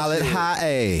my solid shit. high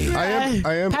A.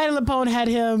 I am. Patty LaPone had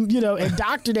him,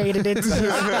 indoctrinated into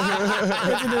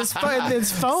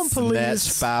this phone police.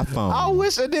 Snatch by phone. I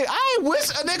wish a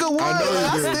nigga would.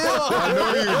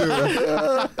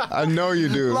 I know you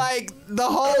do. Like the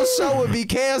whole show would be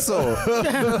canceled.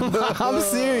 I'm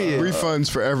serious. Refunds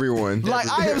for everyone. Like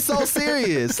I am so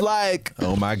serious. Like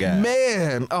Oh my God.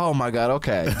 man, oh my God.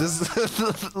 Okay,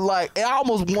 this like I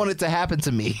almost want it to happen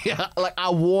to me. Like I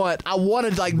want to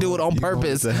like do it on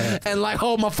purpose and like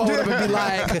hold my phone up and be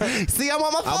like, see, I'm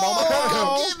on my phone.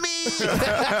 Come get me.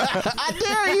 I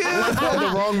dare you. Oh, the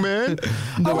wrong man.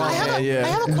 I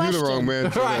have a question. You're the wrong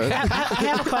man for that. I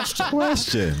have a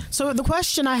question. So the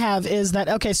question I have is that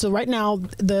okay? So right now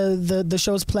the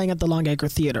show is playing at the Longacre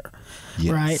Theater,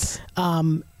 Yes.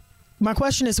 right? My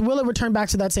question is, will it return back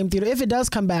to that same theater? If it does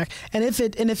come back, and if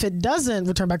it doesn't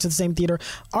return back to the same theater,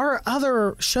 are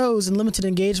other shows and limited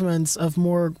engagements of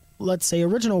more, let's say,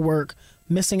 original work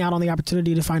missing out on the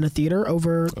opportunity to find a theater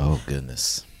over? Oh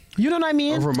goodness. You know what I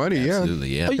mean? Over money, yeah. Absolutely,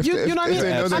 yeah. You know what I mean? they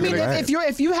know they're I mean, gonna-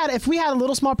 if we had a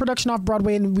little small production off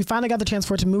Broadway and we finally got the chance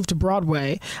for it to move to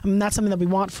Broadway, I mean that's something that we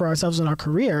want for ourselves in our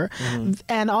career.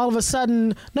 And all of a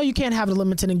sudden, no, you can't have a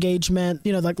limited engagement,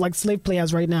 like Slave Play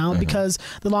has right now because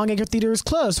the Longacre Theater is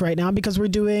closed right now because we're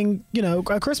doing,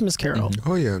 A Christmas Carol.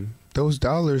 Oh yeah, those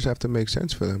dollars have to make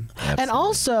sense for them. And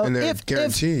also, And they're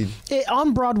guaranteed.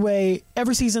 On Broadway,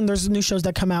 every season there's new shows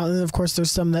that come out, and of course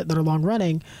there's some that are long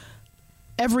running.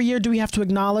 every year do we have to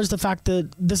acknowledge the fact that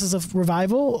this is a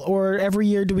revival, or every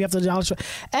year do we have to acknowledge?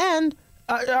 And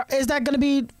is that going to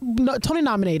be Tony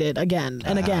nominated again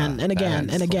and again and again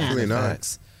and again? Hopefully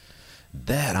not.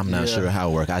 That I'm not sure how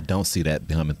it works. I don't see that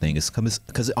becoming a thing. It's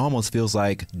because it almost feels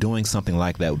like doing something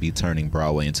like that would be turning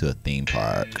Broadway into a theme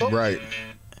park. Right.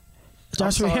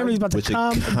 Joshua Henry's about to Which it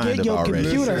come kind get of your already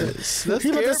computer. is. That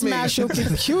He's about to scared me. smash your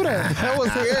computer. That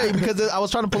was scary because I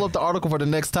was trying to pull up the article for the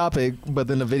next topic, but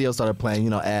then the video started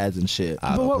playing, ads and shit.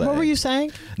 But what were you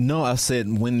saying? No, I said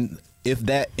if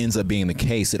that ends up being the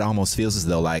case, it almost feels as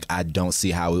though like I don't see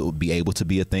how it would be able to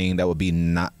be a thing that would be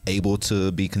not able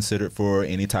to be considered for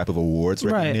any type of awards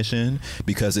recognition,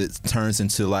 because it turns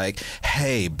into like,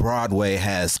 hey, Broadway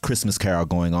has Christmas Carol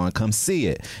going on, come see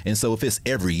it. And so if it's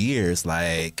every year, it's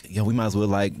like, we might as well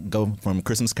like go from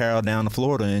Christmas Carol down to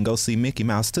Florida and go see Mickey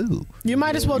Mouse too. You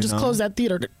might as well just close that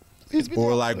theater.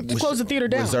 Or like close the theater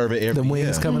down. Reserve it every The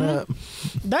wings coming up.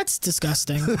 That's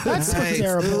disgusting. That's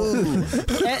terrible.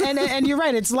 And you're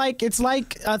right. It's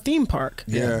like a theme park.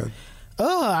 Yeah.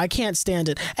 Oh, I can't stand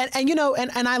it.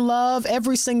 And I love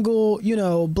every single,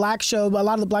 black show. But a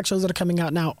lot of the black shows that are coming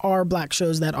out now are black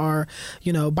shows that are,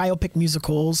 biopic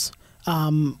musicals.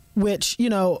 Which,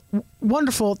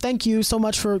 wonderful. Thank you so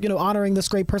much for, honoring this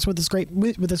great person with this great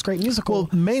musical.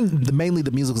 Well, mainly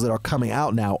the musicals that are coming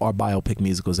out now are biopic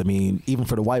musicals. I mean, even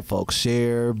for the white folks,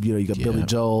 Cher, you got Billy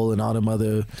Joel and all them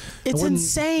other. It's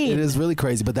insane. It is really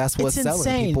crazy, but that's what's It's selling.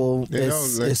 insane. People,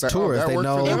 it's tourists. They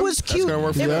know. It was cute. It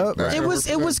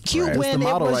was cute Right. when It's the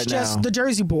it model was right just now. the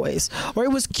Jersey Boys, or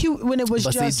it was cute when it was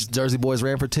But just. see, Jersey Boys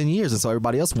ran for 10 years, and so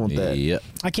everybody else want that. Yep.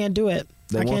 I can't do it.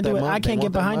 They I want can't that do it. money. I They can't get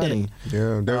want that behind money. it.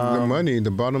 Yeah, the money,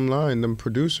 the bottom line, them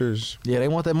producers. Yeah, they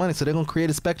want that money, so they're going to create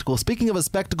a spectacle. Speaking of a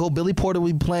spectacle, Billy Porter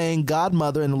will be playing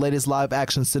Godmother in the latest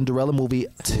live-action Cinderella movie.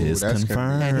 Tis that's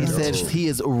confirmed. And he said he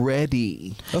is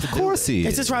ready. Of course he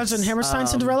is. Is this Rodgers and Hammerstein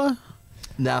Cinderella?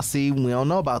 Now, see, we don't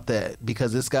know about that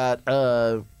because it's got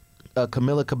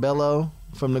Camila Cabello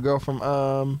from the girl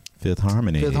from Fifth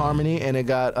Harmony. and it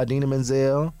got Idina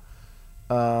Menzel,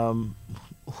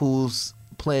 who's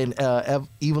playing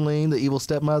Eveline, the evil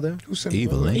stepmother. Who said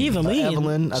Eveline.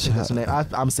 Evelyn, I think that's her name.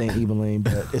 I'm saying Eveline,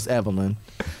 but it's Evelyn.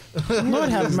 Lord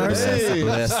have mercy.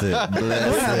 Bless it.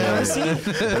 I'm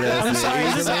sorry.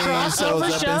 Is this a crossover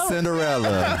shows up show? in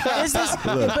Cinderella. Is this?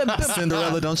 Look,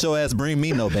 Cinderella, don't your ass bring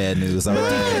me no bad news, all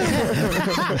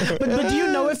right? But do you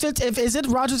know if is it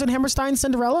Rodgers and Hammerstein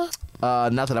Cinderella?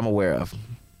 Not that I'm aware of.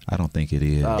 I don't think it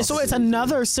is. So it's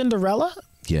another Cinderella?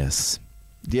 Yes.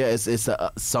 Yeah, it's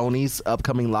Sony's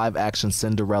upcoming live-action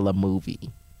Cinderella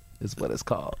movie. Is what it's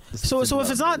called. So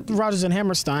if it's not Rodgers and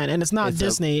Hammerstein and it's not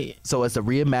Disney, so it's a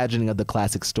reimagining of the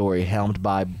classic story, helmed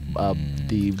by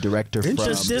the director from.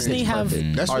 does Disney Pitch have?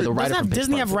 Perfect, That's or what- the writer Doesn't from Pitch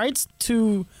Disney have Perfect. rights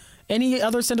to any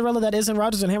other Cinderella that isn't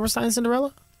Rodgers and Hammerstein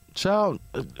Cinderella? Child,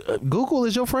 Google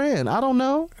is your friend. I don't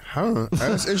know. Huh?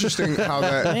 That's interesting how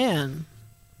that. Man,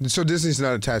 So Disney's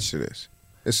not attached to this.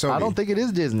 It's Sony. I don't think it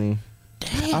is Disney.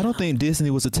 I don't think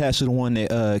Disney was attached to the one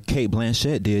that Kate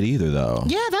Blanchett did either, though.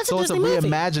 yeah, that's So a it's a Disney movie.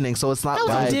 reimagining. So it's not That was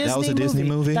like, a Disney that was a Disney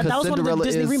movie? That was Because one of the Cinderella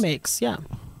Disney is- remakes. Yeah.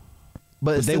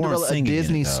 but is they weren't Cinderella a singing in it,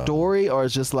 Disney though. story, or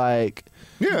it's just like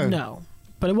Yeah. No,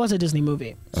 but it was a Disney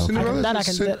movie. Cinderella's That I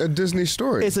can- a Disney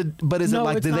story. is it No,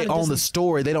 like it's did not they a own Disney- the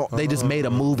story? They don't. They just made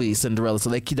a movie Cinderella,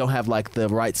 so they don't have like the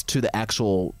rights to the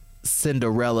actual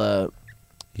Cinderella.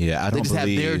 Yeah, I They don't just have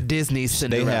believe their Disney they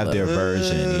Cinderella. have their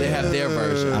version. They yeah. have their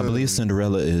version. I believe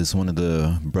Cinderella is one of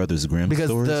the Brothers Grimm Because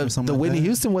stories or the something Whitney like that.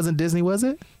 Houston wasn't Disney, was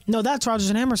it? No, that's Rodgers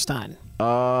and Hammerstein,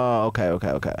 Oh, okay.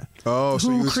 oh, so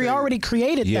who you saying- already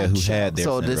created Yeah, that who show. had their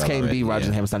So this Cinderella can't be already, Rodgers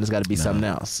and yeah. Hammerstein. It's got to be No. something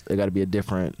else. It got to be a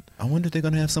different. I wonder if they're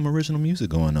going to have some original music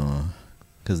going on.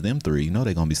 Because them three, they're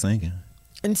going to be singing.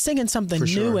 and singing something For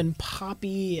new sure. and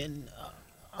poppy and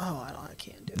I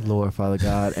can't do it. Lord, Father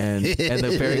God, and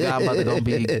the fairy godmother gonna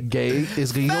be gay.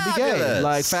 Is gonna be gay, Fabulous.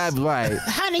 like fab, right?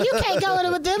 Honey, you can't go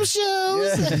in with them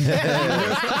shoes.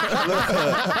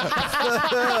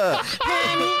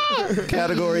 Honey,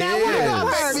 Category now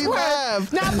is. Make me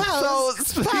laugh. Now pose.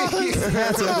 So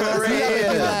that's a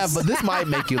laugh, but this might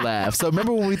make you laugh. So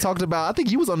remember when we talked about? I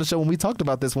think you was on the show when we talked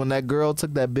about this. When that girl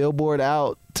took that billboard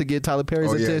out to get Tyler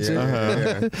Perry's Oh, yeah, attention,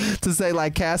 yeah. to say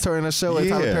like cast her in a show, and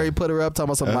Tyler Yeah. Perry put her up, talking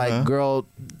about something like, "Girl,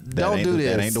 don't do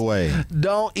this. That ain't the way.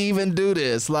 Don't even do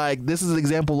this. Like, this is an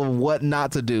example of what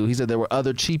not to do." He said there were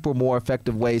other cheaper, more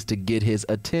effective ways to get his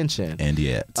attention. And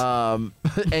yet.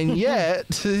 And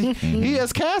yet, he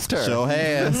has cast her. Show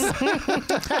has.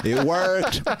 It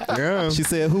worked. Yeah. She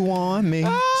said, "Who on me?"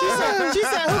 She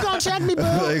said, "Who gonna check me, boo?"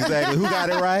 Exactly. Who got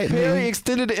it right? Perry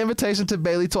extended an invitation to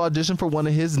Bailey to audition for one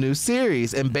of his new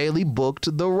series, and Bailey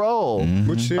booked the role.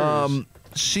 Which series?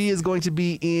 She is going to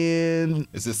be in.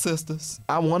 Is it Sisters?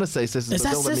 I want to say Sisters, Is but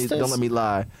that don't Sisters? let me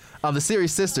lie. The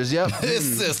series Sisters. Yep. It's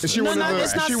Sisters. Is she No, one of the? it's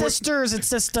is not she one- sisters. It's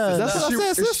sisters. That's what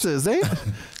I said. Sisters, eh?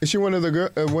 Is she one of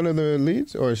the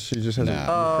leads, or she just has a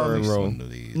recurring role?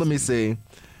 Let me see.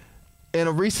 In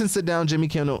a recent sit-down Jimmy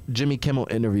Kimmel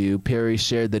interview, Perry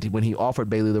shared that when he offered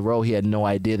Bailey the role, he had no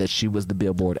idea that she was the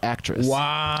Billboard actress.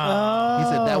 Wow. He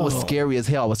said that was scary as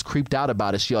hell. I was creeped out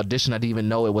about it. She auditioned. I didn't even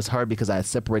know it was her because I had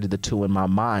separated the two in my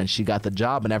mind. She got the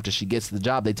job, and after she gets the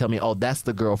job, they tell me, "Oh, that's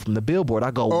the girl from the Billboard."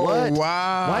 I go, "What?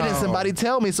 Wow. Why didn't somebody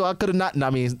tell me?" So I could have not. No, I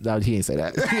mean, no, he didn't say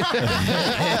that.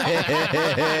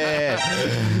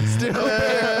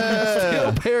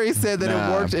 Still, Perry said that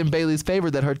it worked in Bailey's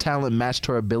favor, that her talent matched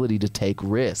her ability to take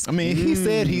risks. I mean, he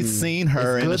said he's seen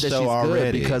her in the It's good that show she's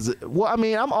already. good because, well, I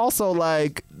mean, I'm also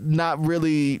like not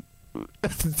really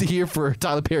here for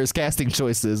Tyler Perry's casting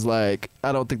choices. Like,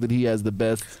 I don't think that he has the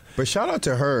best. But shout out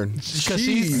to her.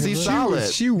 she's solid.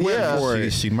 She went Yeah. for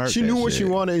it. She murked She knew that what she shit.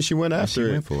 wanted, and she went after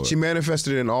went it. for it. She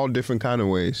manifested it in all different kind of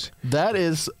ways. That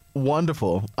is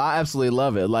wonderful. I absolutely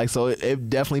love it. Like, so it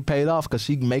definitely paid off because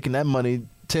she making that money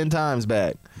 10 times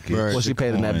back. Right. What she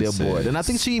paid in that Coins, Billboard. And I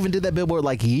think she even did that Billboard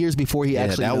like years before he Yeah,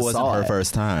 actually that even wasn't saw her it.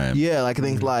 first time. Yeah, like I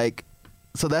think like,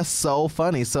 so that's so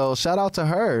funny. So shout out to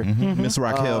her. Miss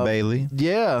Raquel Bailey.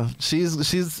 Yeah,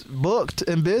 she's booked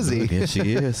and busy. Yes,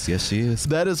 she is. Yes, she is.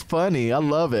 That is funny. I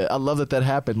love it. I love that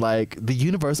happened. Like, the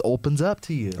universe opens up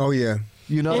to you. Oh yeah.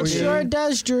 You know It what I mean? sure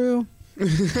does, Drew.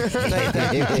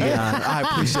 Thank you, Keon. I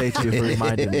appreciate you for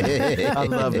reminding me. I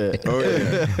love it. Oh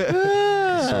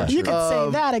yeah. You can say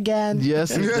that again.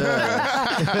 Yes, it does.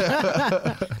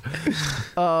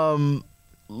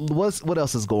 What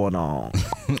else is going on?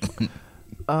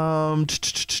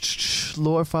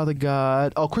 Lord Father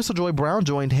God. Oh, Crystal Joy Brown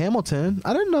joined Hamilton.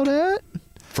 I didn't know that.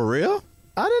 For real?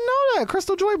 I didn't know that.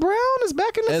 Crystal Joy Brown is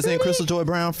back in the As city. in Crystal Joy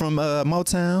Brown from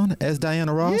Motown, as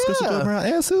Diana Ross. Yeah. Crystal Joy Brown,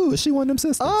 as who? Is she one of them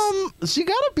sisters? She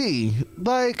gotta be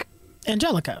like.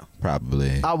 Angelica.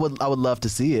 Probably. I would love to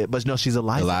see it, but no, she's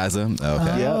Eliza. Eliza?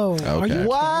 Okay. Yep. Oh, are Okay. you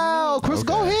Wow, Chris,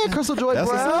 go ahead, Crystal Joy That's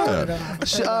Brown.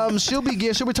 what's up. She'll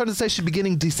return to say she's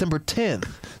beginning December 10th,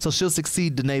 so she'll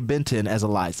succeed Danae Benton as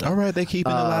Eliza. All right, they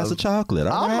keeping Eliza chocolate.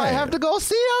 All I right. might have to go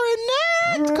see her in that.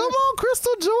 All right. Come on,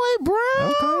 Crystal Joy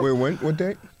Brown. Wait, what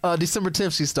date? December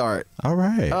 10th she start. All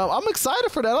right. I'm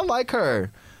excited for that. I like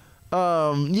her.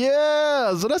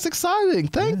 Yeah, so that's exciting.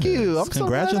 Thank you. I'm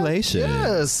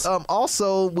Congratulations. So glad. Yes.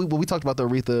 Also, we talked about the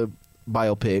Aretha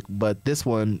biopic, but this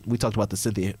one we talked about the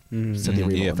Cynthia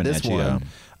Erivo. Yeah, This Finaccio.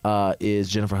 one is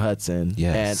Jennifer Hudson.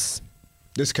 Yes.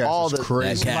 This cast all is the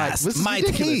crazy. That cast. This is Mighty.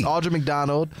 ridiculous. Audra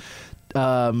McDonald,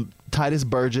 Titus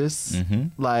Burgess,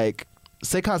 like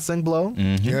Saquon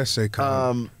Singblow. Yes, they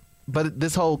come. But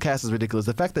this whole cast is ridiculous.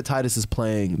 The fact that Titus is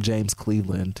playing James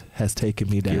Cleveland has taken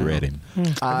me down. Get ready.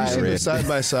 Have you seen them side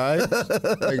by side?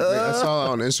 Like, I saw it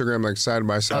on Instagram, like side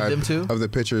by side them two? of the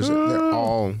pictures. They're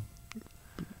all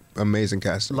amazing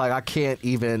casting. Like, I can't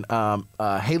even.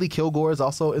 Haley Kilgore is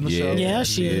also in the show. Yeah,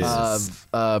 she is.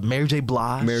 Mary J.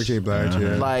 Blige. Mary J. Blige,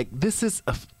 yeah. Like, this is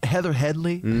Heather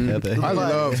Headley. I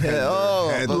love Heather.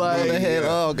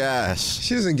 Oh gosh.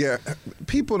 She doesn't get.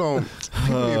 People need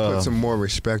to put some more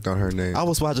respect on her name. I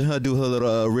was watching her do her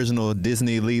little original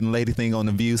Disney leading lady thing on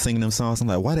The View, singing them songs. I'm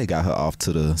like, why they got her off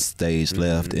to the stage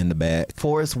left in the back?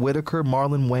 Forrest Whitaker,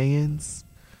 Marlon Wayans.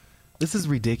 This is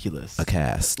ridiculous. A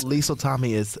cast. Lisa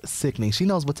Tommy is sickening. She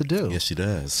knows what to do. Yes, she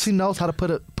does. She knows how to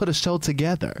put a show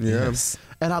together. Yeah. Yes.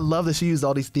 And I love that she used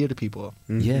all these theater people.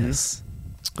 Yes.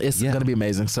 It's gonna be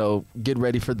amazing. So get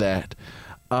ready for that.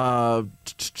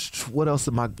 What else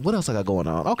I got going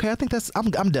on? Okay, I think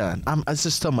I'm done. It's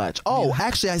just so much. Oh,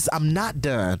 actually, I'm not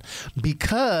done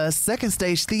because Second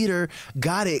Stage Theater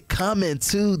got it coming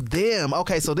to them.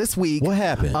 Okay, so this week, What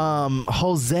happened?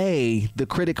 Jose, the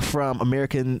critic from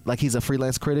American, like he's a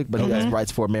freelance critic, but he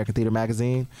writes for American Theater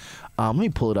Magazine. Let me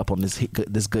pull it up on this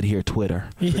Good Here Twitter.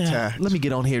 Yeah. Let me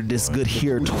get on here, this Good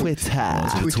Here Twitter, and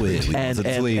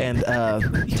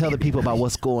tell the people about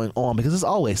what's going on, because there's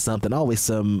always something, always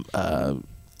some,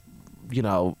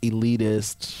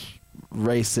 elitist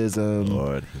racism.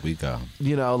 Lord, here we go.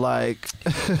 Like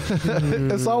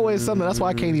it's always something. That's why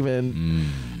I can't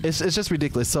even. It's just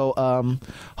ridiculous. So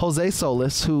Jose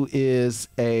Solis, who is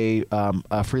a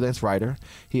freelance writer,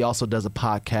 he also does a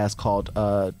podcast called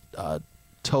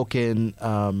Token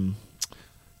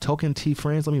T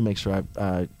Friends. Let me make sure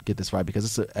I get this right,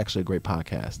 because it's actually a great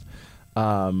podcast.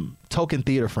 Token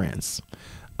Theater Friends.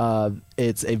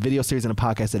 It's a video series and a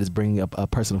podcast that is bringing up a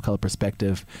person of color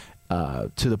perspective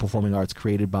to the performing arts,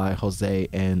 created by Jose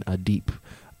and Deep,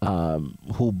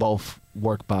 who both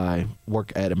work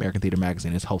at American Theater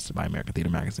Magazine. It's hosted by American Theater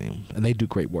Magazine, and they do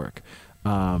great work.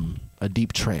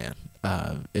 Adeep Tran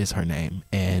is her name,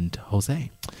 and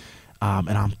Jose. And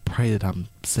I'm pray that I'm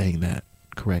saying that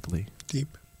correctly.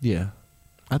 Deep. Yeah,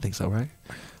 I think so, right?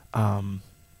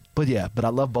 But I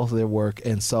love both of their work,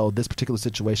 and so this particular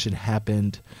situation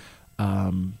happened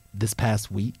this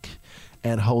past week,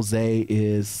 and Jose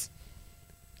is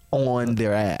on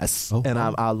their ass, and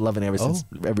I'm loving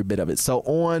every bit of it. So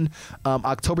on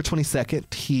October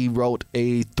 22nd, he wrote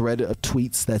a thread of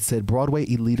tweets that said, "Broadway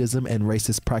elitism and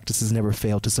racist practices never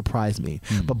fail to surprise me,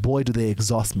 but boy do they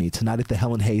exhaust me. Tonight at the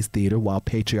Helen Hayes Theater, while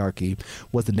patriarchy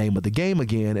was the name of the game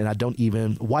again, and I don't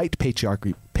even white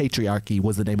patriarchy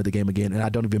was the name of the game again, and I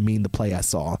don't even mean the play I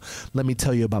saw. Let me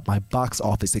tell you about my box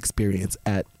office experience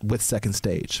with Second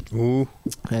Stage." Ooh.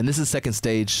 And this is Second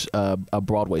Stage, a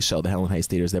Broadway show. The Helen Hayes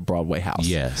Theater is their Broadway house.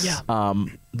 Yes. Yeah.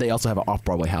 They also have an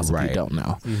off-Broadway house, if you don't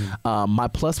know. My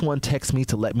 +1 texted me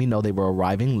to let me know they were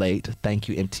arriving late. Thank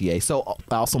you, MTA. So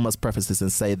I also must preface this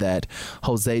and say that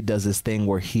Jose does this thing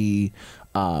where he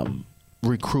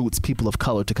recruits people of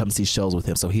color to come see shows with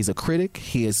him. So he's a critic.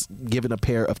 He is given a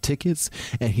pair of tickets,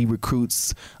 and he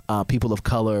recruits people of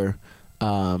color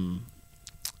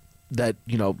that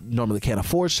normally can't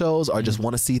afford shows or just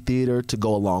want to see theater to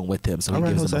go along with him. So he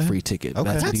gives them a free ticket. Okay.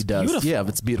 That's what he does. Beautiful. Yeah,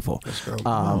 it's beautiful.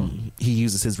 He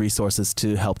uses his resources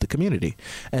to help the community,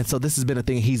 and so this has been a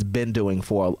thing he's been doing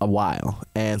for a while.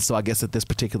 And so I guess at this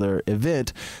particular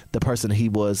event, the person he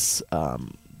was,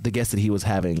 the guest that he was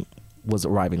having, was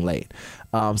arriving late.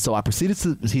 So I proceeded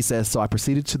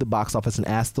to the box office and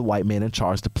asked the white man in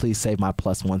charge to please save my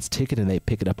 +1's ticket, and they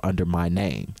pick it up under my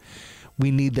name. We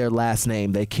need their last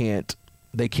name. They can't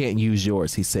use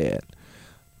yours, he said.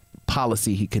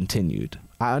 Policy, he continued.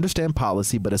 I understand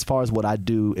policy, but as far as what I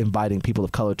do inviting people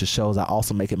of color to shows, I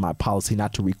also make it my policy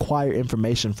not to require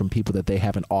information from people that they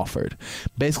haven't offered.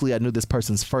 Basically, I knew this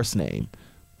person's first name.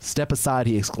 Step aside,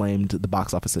 he exclaimed, the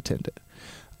box office attendant.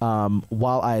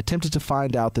 While I attempted to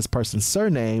find out this person's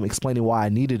surname, explaining why I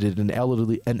needed it, an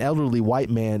elderly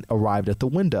white man arrived at the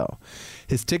window.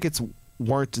 His tickets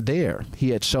weren't there.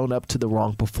 He had shown up to the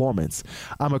wrong performance.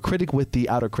 I'm a critic with the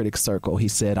Outer Critics Circle, he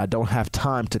said. I don't have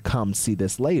time to come see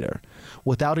this later.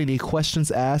 Without any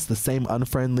questions asked, the same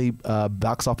unfriendly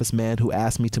box office man who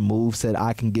asked me to move said,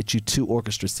 "I can get you 2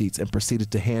 orchestra seats," and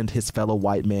proceeded to hand his fellow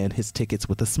white man his tickets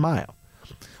with a smile.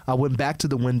 I went back to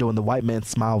the window, and the white man's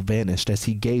smile vanished as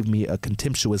he gave me a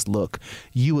contemptuous look.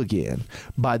 "You again."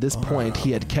 By this point,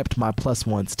 he had kept my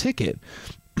 +1's ticket.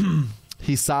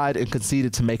 He sighed and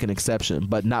conceded to make an exception,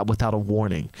 but not without a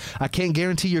warning. "I can't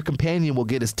guarantee your companion will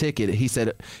get his ticket," he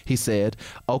said.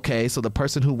 "Okay, so the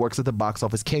person who works at the box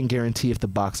office can't guarantee if the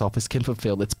box office can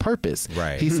fulfill its purpose."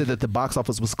 Right. He said that the box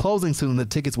office was closing soon and the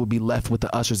tickets would be left with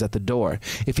the ushers at the door.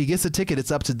 "If he gets a ticket,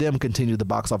 it's up to them," continued the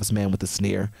box office man with a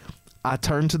sneer. I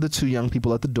turned to the 2 young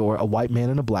people at the door, a white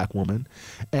man and a black woman,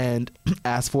 and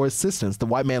asked for assistance. The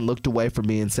white man looked away from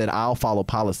me and said, "I'll follow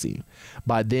policy."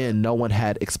 By then, no one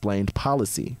had explained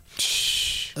policy.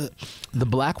 The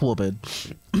black woman,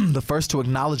 the first to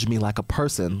acknowledge me like a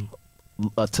person,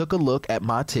 took a look at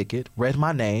my ticket, read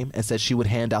my name, and said she would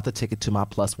hand out the ticket to my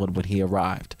 +1 when he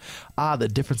arrived. The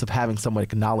difference of having someone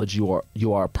acknowledge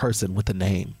you are a person with a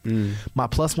name. My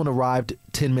 +1 arrived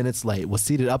 10 minutes late, was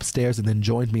seated upstairs, and then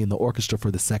joined me in the orchestra for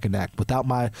the second act without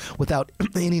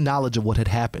any knowledge of what had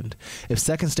happened. If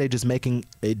Second Stage is making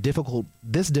it difficult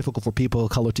for people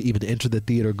of color to even enter the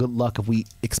theater, good luck if we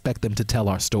expect them to tell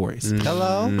our stories.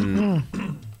 Hello?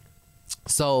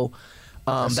 So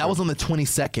that was on the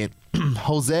 22nd.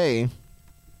 Jose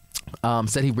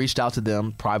said he reached out to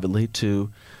them privately to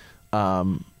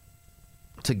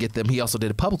get them. He also did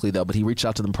it publicly, though, but he reached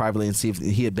out to them privately and see if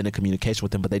he had been in communication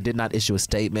with them, but they did not issue a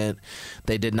statement.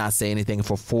 They did not say anything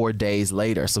for 4 days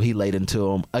later, so he laid into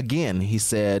them. Again, he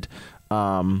said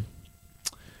after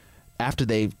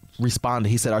they responded,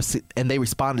 he said, and they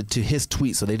responded to his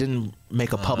tweet, so they didn't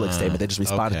make a public statement. They just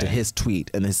responded to his tweet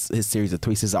and his series of tweets.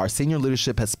 He says, "Our senior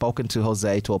leadership has spoken to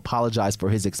Jose to apologize for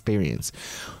his experience."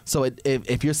 So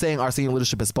if you're saying our senior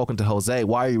leadership has spoken to Jose,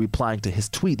 why are you replying to his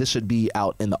tweet? This should be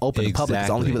out in the open in public.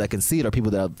 The only people that can see it are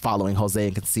people that are following Jose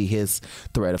and can see his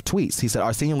thread of tweets. He said,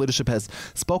 "Our senior leadership has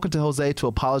spoken to Jose to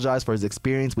apologize for his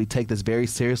experience. We take this very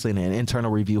seriously, and an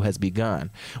internal review has begun.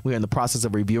 We are in the process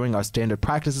of reviewing our standard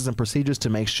practices and procedures to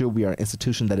make sure sure we are an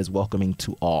institution that is welcoming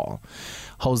to all.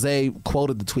 Jose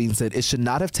quoted the tweet and said, "It should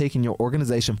not have taken your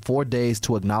organization 4 days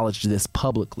to acknowledge this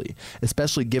publicly,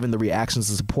 especially given the reactions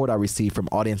and support I received from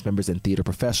audience members and theater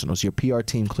professionals. Your PR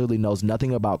team clearly knows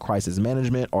nothing about crisis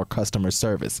management or customer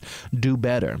service. Do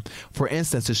better. For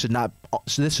instance, this should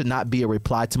not be a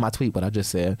reply to my tweet," what I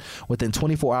just said. "Within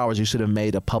 24 hours, you should have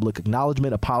made a public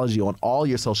acknowledgement, apology on all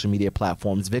your social media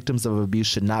platforms. Victims of abuse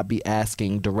should not be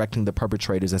directing the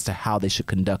perpetrators as to how they should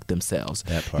conduct themselves.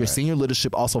 Your senior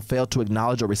leadership also failed to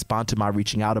acknowledge or respond to my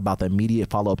reaching out about the immediate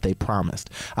follow-up they promised.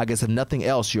 I guess if nothing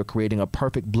else, you're creating a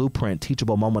perfect blueprint,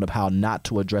 teachable moment of how not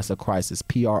to address a crisis.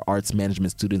 PR arts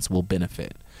management students will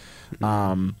benefit."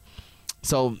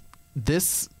 So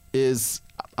this is,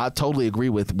 I totally agree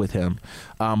with him,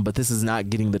 but this is not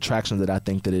getting the traction that I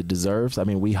think that it deserves. I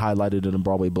mean, we highlighted it in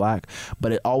Broadway Black,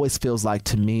 but it always feels like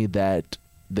to me that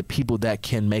the people that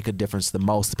can make a difference the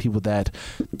most, the people that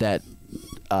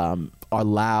are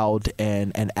loud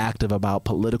and active about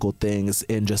political things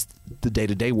in just the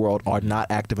day-to-day world are not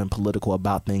active and political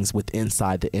about things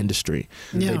inside the industry.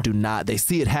 Yeah. They do not. They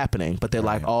see it happening, but they're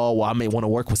like, "Oh, well, I may want to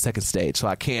work with Second Stage, so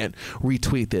I can't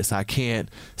retweet this. I can't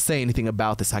say anything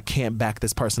about this. I can't back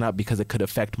this person up because it could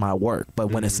affect my work."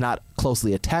 But when it's not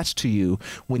closely attached to you,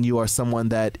 when you are someone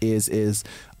that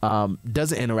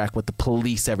doesn't interact with the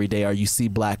police every day, or you see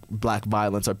black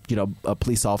violence, or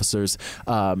police officers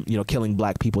killing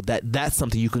black people, that's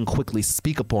something you can quickly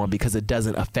speak upon because it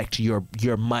doesn't affect your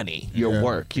money, your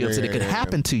work. So it could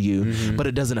happen to you, but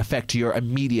it doesn't affect your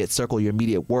immediate circle, your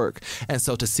immediate work. And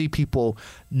so to see people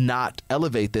not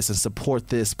elevate this and support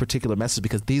this particular message,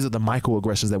 because these are the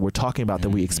microaggressions that we're talking about that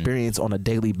we experience on a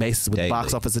daily basis with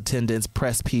box office attendants,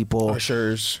 press people,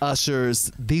 ushers.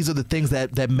 These are the things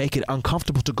that make it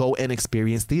uncomfortable to go and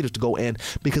experience theater, to go in,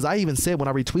 because I even said when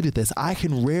I retweeted this, I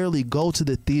can rarely go to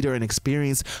the theater and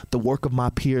experience the work of my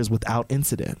peers without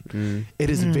incident. It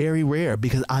is very rare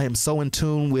because I am so in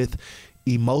tune with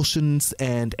emotions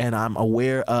and I'm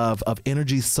aware of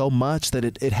energy so much that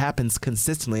it happens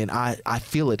consistently, and I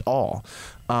feel it all,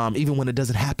 even when it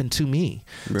doesn't happen to me.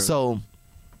 Right. So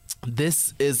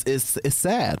this is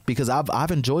sad because I've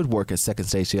enjoyed work at Second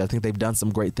Stage. I think they've done some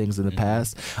great things in the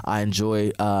past. I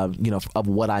enjoy of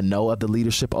what I know of the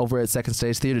leadership over at Second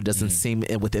Stage Theater. It doesn't seem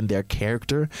within their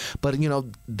character, but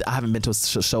I haven't been to a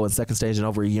show in Second Stage in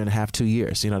over 1.5 years, 2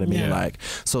 years. You know what I mean? Yeah.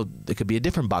 So it could be a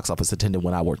different box office attendant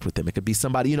when I worked with them. It could be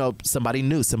somebody somebody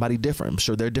new, somebody different. I'm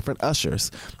sure they're different ushers.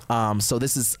 So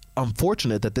this is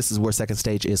unfortunate that this is where Second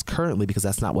Stage is currently, because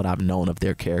that's not what I've known of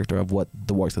their character, of what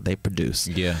the work that they produce.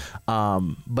 Yeah.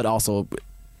 But also,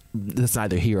 it's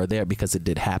neither here or there because it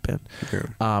did happen. Yeah.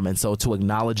 And so to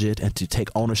acknowledge it and to take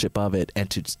ownership of it and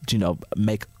to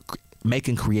make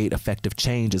and create effective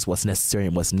change is what's necessary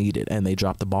and what's needed. And they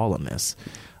dropped the ball on this.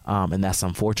 And that's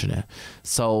unfortunate.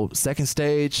 So Second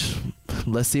Stage,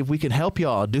 let's see if we can help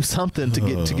y'all do something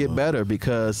to get better,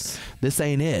 because this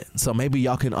ain't it. So maybe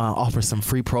y'all can offer some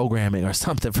free programming or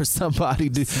something for somebody.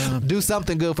 Do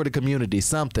something good for the community,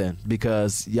 something,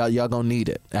 because y'all gonna need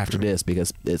it after this,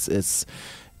 because it's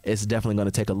definitely gonna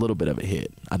take a little bit of a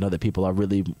hit. I know that people are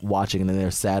really watching and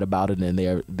they're sad about it, and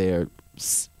they're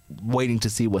waiting to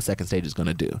see what Second Stage is going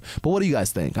to do. But what do you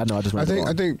guys think? I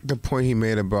think the point he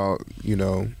made about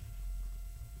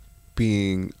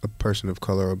being a person of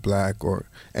color or black or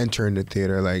entering the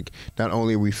theater, like, not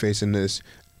only are we facing this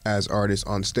as artists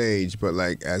on stage, but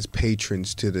like as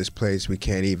patrons to this place, we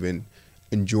can't even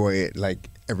enjoy it like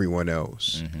everyone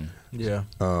else. Yeah.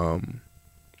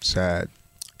 Sad.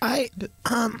 I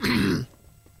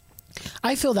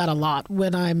feel that a lot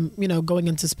when I'm, going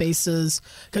into spaces,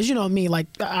 because me, like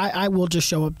I will just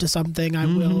show up to something. I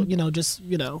will, just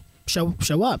show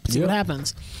up, see what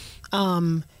happens.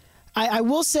 I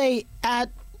will say at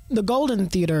the Golden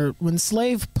Theater when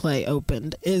Slave Play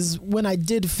opened is when I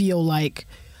did feel like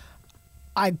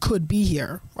I could be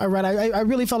here. I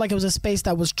really felt like it was a space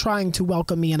that was trying to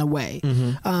welcome me in a way,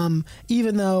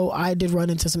 even though I did run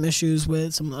into some issues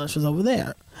with some ushers over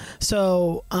there.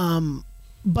 So.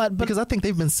 But because I think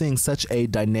they've been seeing such a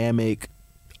dynamic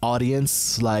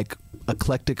audience, like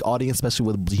eclectic audience, especially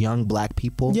with young black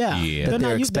people. Yeah. That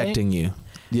they're expecting you.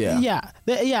 Yeah.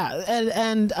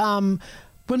 And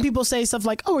when people say stuff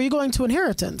like, "Oh, are you going to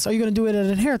Inheritance? Are you going to do it at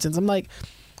Inheritance?" I'm like,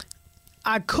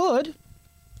 I could,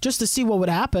 just to see what would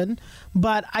happen,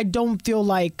 but I don't feel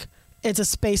like it's a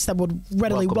space that would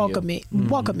readily welcome me,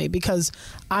 because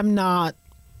I'm not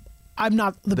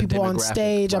the people on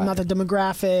stage. Right. I'm not the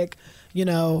demographic.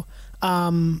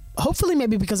 Hopefully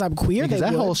maybe because I'm queer. Because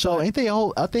that whole show, aren't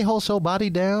they whole show body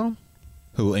down?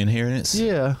 Who, Inheritance?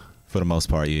 Yeah. For the most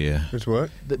part, yeah. It's what?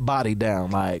 The body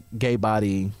down, like gay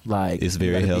body, like It's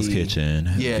very let it Hell's be. Kitchen.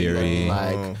 Yeah, very,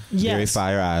 like very Yes.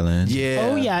 Fire Island. yeah.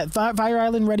 Oh yeah, Fire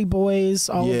Island, Ready Boys,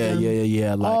 all yeah, of them.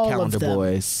 yeah, like All of Calendar them.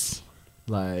 Boys,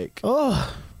 like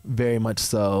Oh, very much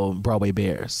so Broadway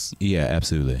Bears. Yeah,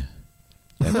 absolutely.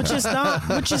 which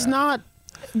is not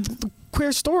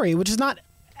Queer Story, which is not.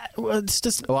 It's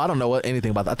just Oh, I don't know anything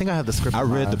about that. I think I have the script. I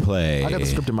in read my- the play. I got the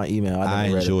script in my email. I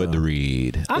never read enjoyed it, the though.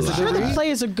 read. I'm Like, sure the play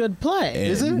is a good play.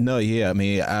 Is it? No, yeah. I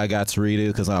mean, I got to read it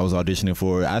because I was auditioning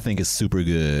for it. I think it's super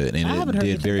good, and I haven't it heard did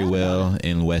anything very bad well about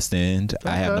in West End.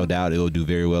 I have no doubt it will do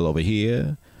very well over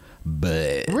here.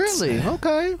 But Really?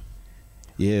 Okay.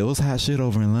 yeah, it was hot shit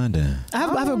over in London. I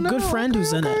have a good friend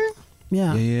who's in it.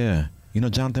 Yeah. Yeah. You know,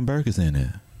 Jonathan Burke is in it.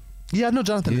 Yeah, I know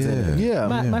Jonathan. is in it. Yeah.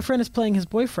 Yeah. My friend is playing his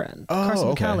boyfriend, Carson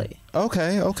okay. McCalley.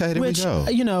 Okay, there Which we go.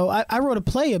 you know, I wrote a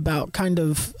play about kind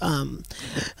of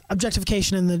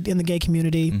objectification in the gay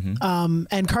community, Mm-hmm.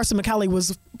 and Carson McCalley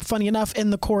was, funny enough,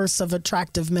 in the chorus of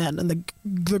Attractive Men, in the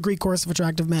Greek chorus of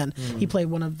Attractive Men. He played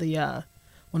one of the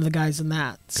guys in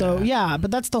that. So yeah,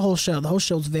 but that's the whole show. The whole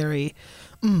show's very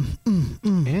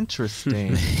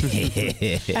Interesting.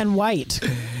 and white,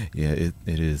 Yeah, it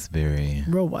is very.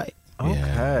 real white.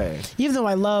 Okay. Even though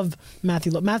I love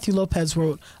Matthew Lopez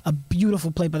wrote a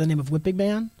beautiful play by the name of Whipping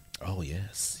Man. Oh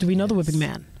yes. Do we know the Whipping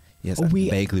Man? Yes, I'm We-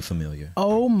 vaguely familiar.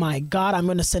 Oh my God, I'm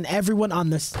going to send everyone on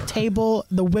this table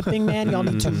The Whipping Man. Y'all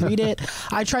need to read it.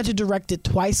 I tried to direct it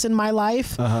twice in my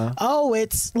life. Oh,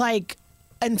 it's like,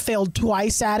 and failed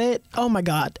twice at it. Oh my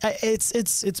God.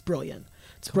 It's brilliant.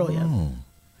 It's brilliant. Oh.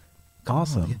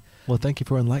 Awesome. Well, thank you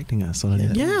for enlightening us on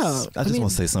it. Yeah. I just want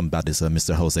to say something about this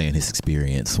Mr. Jose and his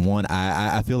experience. One,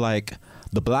 I feel like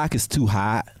the block is too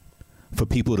hot for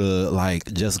people to like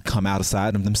just come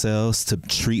outside of themselves to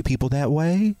treat people that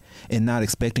way and not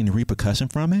expecting the repercussion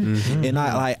from it. And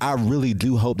I really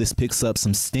do hope this picks up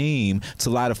some steam to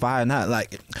light a fire. Not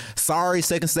like, sorry,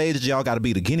 second stage, that y'all got to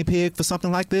be the guinea pig for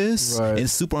something like this. Right.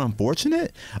 It's super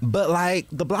unfortunate, but like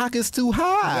the block is too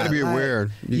hot. You gotta be Like, aware.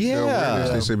 The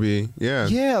awareness needs to be, yeah.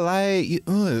 Yeah, like,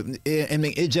 I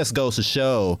mean, it just goes to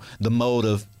show the mode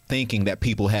of thinking that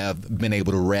people have been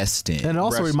able to rest in. And it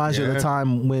also reminds you of the yeah.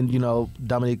 time when, you know,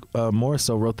 Dominique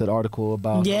Morisseau wrote that article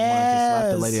about Yes. wanting to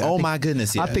slap the lady. I Oh think- my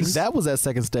goodness, I think yes. that was at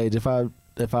second stage. If I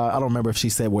don't remember if she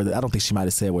said where I don't think she might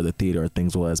have said where the theater of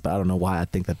things was, but I don't know why I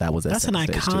think that was at That's an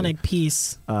second stage, too. iconic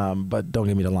piece. But don't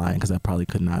give me the line because that probably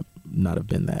could not have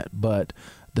been that. But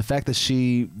the fact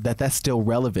that that's still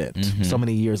relevant so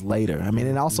many years later. I mean,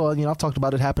 and also, you know, I've talked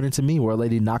about it happening to me where a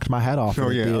lady knocked my hat off. Oh, in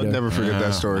the yeah. I'll theater. never forget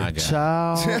that story. my God.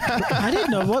 Child. I didn't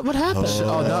know what happened. Oh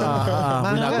no,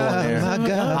 we're not going there. My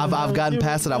God. I've gotten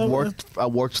past it. I've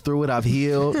worked through it. I've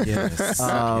healed. Yes.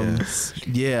 yes.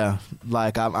 Yeah,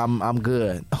 like I'm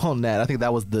good on that. I think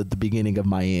that was the beginning of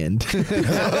my end.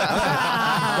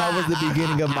 That was the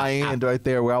beginning of my end right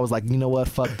there, where I was like, you know what,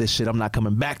 fuck this shit. I'm not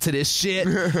coming back to this shit.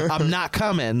 I'm not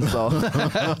coming. So,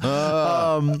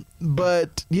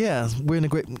 but yeah, we're in a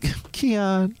great.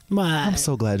 Keon, I'm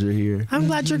so glad you're here. I'm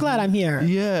glad you're glad I'm here.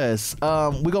 Yes.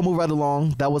 We're gonna move right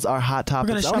along. That was our hot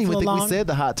topics. I don't even shuffle think we along. said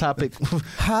the hot topic.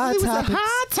 Hot topics.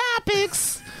 Hot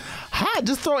topics. Hot.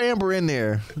 Just throw Amber in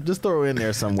there. Just throw her in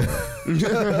there somewhere.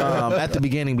 At the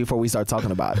beginning before we start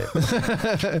talking about it.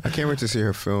 I can't wait to see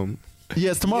her film.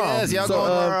 Yes, tomorrow. Yes, y'all going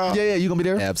tomorrow? Yeah, you gonna be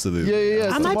there? Absolutely. Yeah.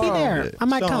 I might be tomorrow. there. I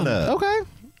might come. Okay.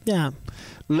 Yeah.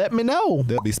 Let me know.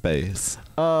 There'll be space.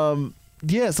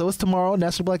 Yeah, so it's tomorrow.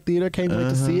 National Black Theater. Can't wait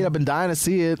to see it. I've been dying to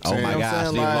see it. Oh You know my what I'm gosh,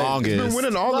 saying? the Like, longest. It's been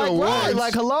winning all the Like, awards. right,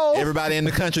 like, hello. Everybody in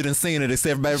the country done seen it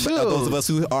except for Shoot. those of us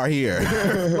who are here.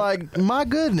 Like, my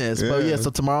goodness. But yeah, so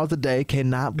tomorrow's the day.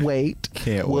 Cannot wait.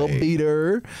 Can't we'll wait. beat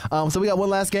her. So we got one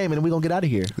last game and then we're going to get out of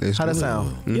here. Let's How that do it.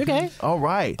 sound? You okay? All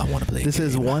right. I wanna play a This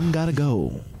is game. One Gotta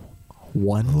Go.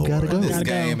 One Gotta Go. This Gotta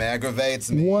go. game aggravates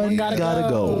me. One gotta Gotta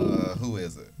Go. Who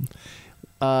is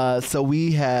it? So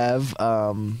we have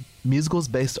musicals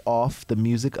based off the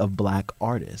music of black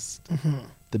artists.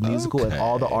 The musical and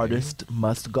all the Okay. artists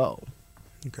must go.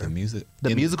 The music.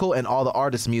 The musical and all the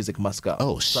artists' music must go.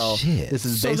 Oh, so shit. This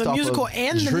is So based the off musical of,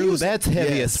 and the Drew, music. that's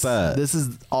heavy Yes. as fuck. This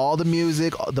is all the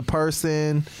music, the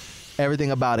person, everything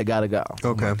about it gotta go. Oh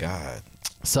Okay. my God.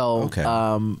 So Okay.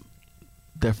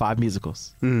 there are 5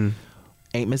 musicals. Mm.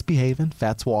 Ain't Misbehaving,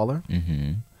 Fats Waller.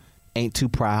 Mm-hmm. Ain't Too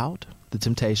Proud, The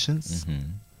Temptations.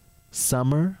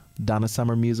 Summer, Donna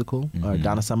Summer musical, or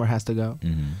Donna Summer has to go.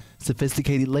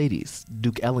 Sophisticated Ladies,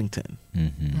 Duke Ellington.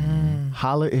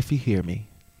 Holler If You Hear Me,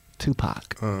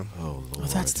 Tupac. Oh Lord. Oh,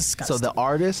 that's disgusting. So the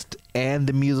artist and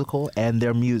the musical and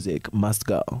their music must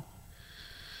go.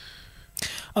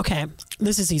 Okay,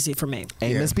 this is easy for me.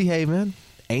 Ain't Yeah. Misbehaving,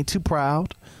 Ain't Too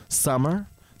Proud, Summer,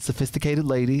 Sophisticated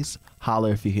ladies,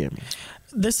 holler if you hear me.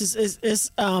 This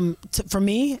is for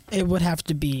me, it would have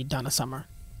to be Donna Summer.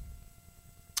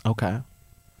 Okay.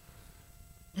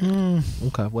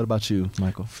 Okay. What about you,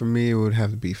 Michael? For me, it would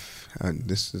have to be.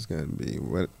 This is gonna be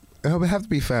what. It would have to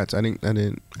be Fats. I didn't. I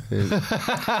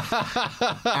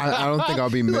don't think I'll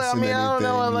be missing anything. I don't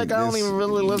know. Like, I don't even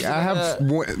really listen to I have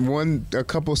a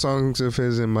couple songs of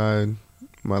his in my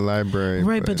library.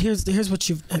 Right, but here's what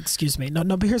you've. Excuse me. No.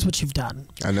 But here's what you've done.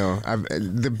 I know.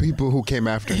 The people who came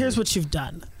after. Here's what you've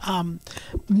done.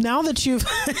 Now that you've.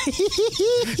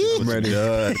 I'm ready.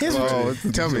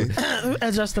 Tell me.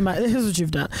 Adjust the mic. Here's what you've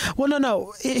done. Well,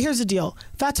 no. Here's the deal.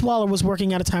 Fats Waller was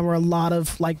working at a time where a lot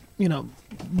of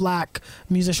black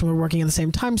musicians were working at the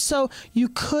same time, so you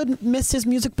could miss his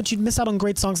music, but you'd miss out on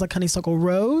great songs like Honeysuckle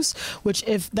Rose, which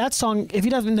if he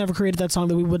never created that song,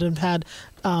 then we wouldn't have had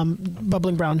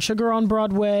Bubbling Brown Sugar on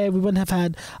Broadway. We wouldn't have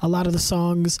had a lot of the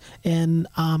songs in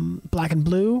Black and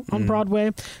Blue on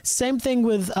Broadway. Same thing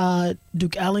with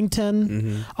Duke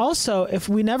Ellington. Also, if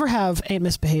we never have Ain't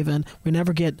Misbehavin', we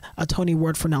never get a Tony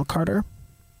Award for Nell Carter.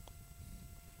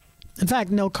 In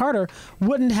fact, Nell Carter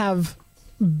wouldn't have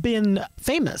been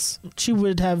famous. She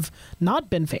would have not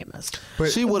been famous.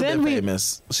 But she would have been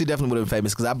famous. She definitely would have been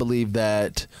famous because I believe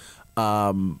that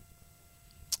I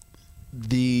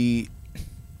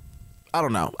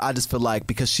don't know. I just feel like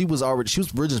because she was originally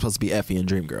supposed to be Effie in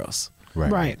Dreamgirls.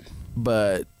 Right.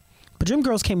 But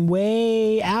Dreamgirls came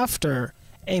way after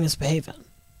Ain't Misbehavin'.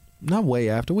 Not way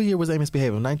after. What year was Ain't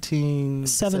Misbehavin'?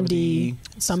 1970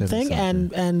 something.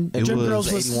 And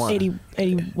Dreamgirls was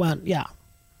 81. Yeah.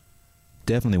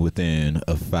 Definitely within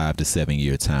a 5 to 7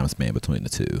 year time span between the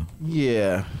two.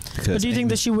 Yeah. But do you think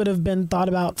that she would have been thought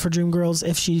about for Dreamgirls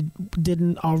if she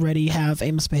didn't already have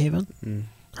Ain't Misbehavin'?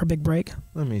 Her big break?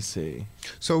 Let me see.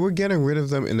 So we're getting rid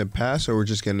of them in the past, or we're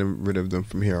just getting rid of them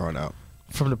from here on out?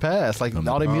 From the past, like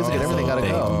all their music and everything gotta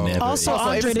go. Also,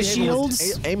 Andre the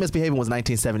Shields. Ain't Misbehavin' was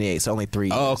 1978, so only 3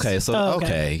 years. Oh, okay. So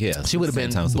okay, yeah. She would have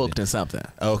been booked in something.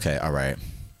 Okay, all right.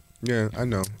 Yeah, I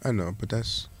know, but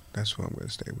that's what I'm gonna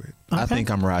stay with. I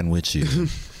think I'm riding with you.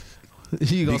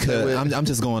 Because I'm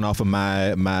just going off of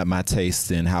my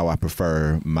taste and how I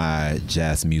prefer my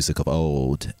jazz music of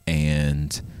old,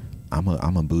 and I'm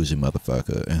a bougie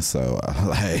motherfucker, and so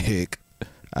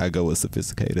I go with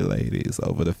Sophisticated Ladies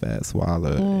over the Fats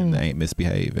Waller and Ain't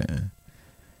Misbehavin'.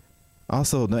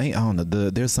 Also, I don't know,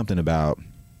 there's something about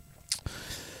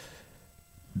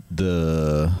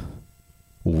the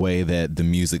way that the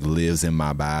music lives in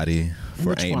my body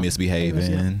for Ain't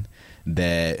Misbehavin'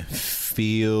 that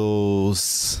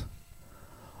feels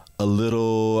a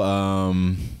little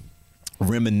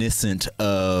reminiscent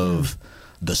of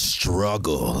the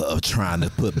struggle of trying to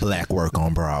put black work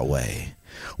on Broadway,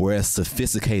 whereas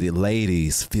Sophisticated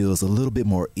Ladies feels a little bit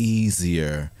more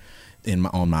easier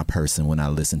on my person when I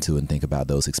listen to and think about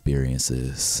those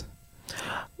experiences.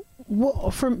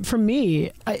 Well, for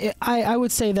me, I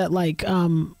would say that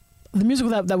the music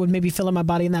that would maybe fill in my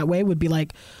body in that way would be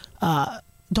like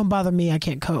Don't Bother Me, I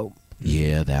Can't Cope.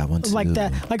 Yeah, that one too. Like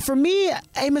that. Like for me,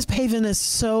 Ain't Misbehavin' is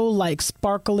so like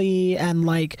sparkly and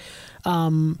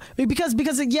because Ain't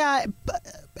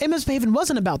Misbehavin'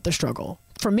 wasn't about the struggle.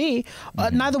 For me,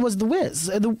 neither was The Wiz.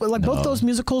 Both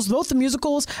the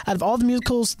musicals out of all the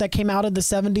musicals that came out of the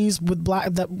 70s with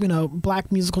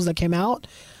black musicals that came out,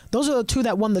 those are the two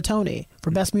that won the Tony for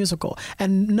Best Musical,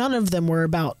 and none of them were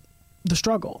about the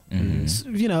struggle. It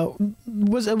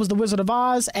was The Wizard of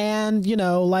Oz, and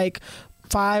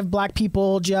 5 black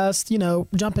people just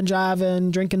jumping,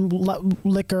 jiving, drinking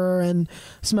liquor and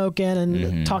smoking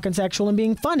and talking sexual and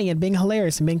being funny and being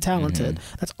hilarious and being talented.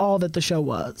 That's all that the show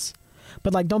was.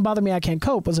 But Don't Bother Me, I Can't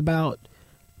Cope was about,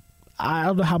 I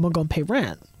don't know how I'm gonna pay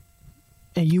rent,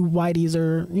 and you whiteys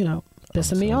are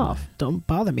pissing me off. Don't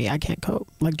bother me, I can't cope.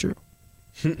 Like Drew.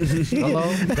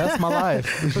 Hello, that's my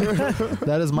life.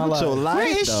 That is my life. Where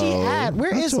is she at?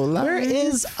 Where is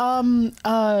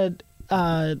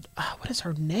what is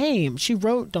her name? She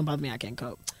wrote "Don't Bother Me, I Can't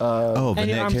Cope."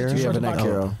 Vinette Carroll. Vinette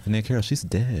Carroll. Vinette Carroll, she's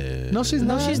dead. No, she's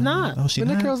not. Oh,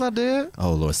 Vinette Carroll's not dead.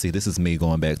 Oh Lord, see, this is me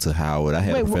going back to Howard. I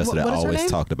had a professor that always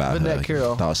talked about Vinette her.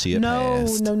 Carroll. Thought she had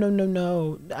passed.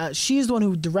 No. She's the one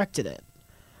who directed it.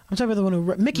 I'm talking about the one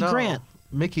who Mickey Grant.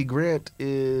 Mickey Grant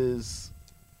is.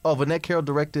 Oh, Vinette Carroll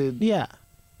directed. Yeah.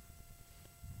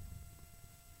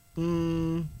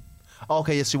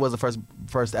 Okay, yes, she was the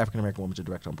first African American woman to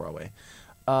direct on Broadway.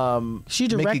 She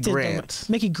directed. Mickey Grant.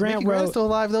 Mickey Grant wrote. Grant's still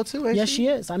alive though too, ain't yes, she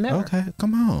is. I met her. Okay,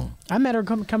 come on. I met her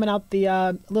coming out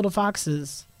the Little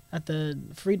Foxes at the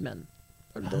Friedman.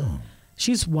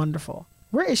 She's wonderful.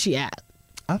 Where is she at?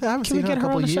 I haven't seen her in a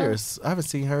couple of years. I haven't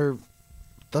seen her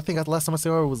think last time I saw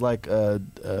her was like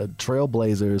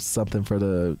Trailblazers something for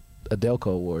the Adelco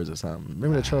Awards or something.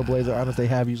 Remember the Trailblazer honors they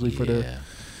have usually for the.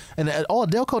 And all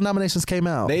Adelco nominations came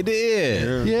out. They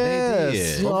did. Yes. They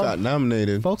did. Folks got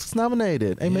nominated. Folks is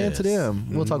nominated. Amen to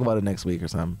them. We'll talk about it next week or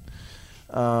something.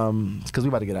 Because we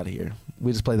about to get out of here.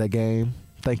 We just played that game.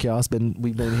 Thank y'all.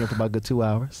 We've been here for about a good 2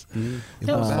 hours. It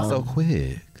was so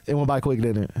quick. It went by quick,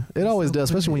 didn't it? It always does,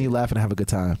 especially when you laugh and have a good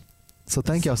time. So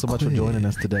thank y'all so much for joining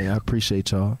us today. I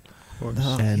appreciate y'all.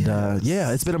 And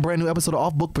it's been a brand new episode of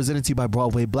Off Book presented to you by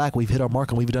Broadway Black. We've hit our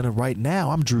mark and we've done it right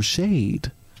now. I'm Drew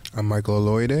Shade. I'm Michael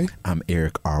Aloide. I'm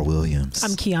Eric R. Williams.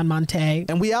 I'm Keon Monte.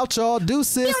 And we out, y'all.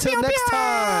 Deuces. Till next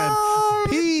time.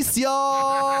 Peace,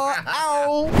 y'all.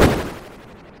 Ow.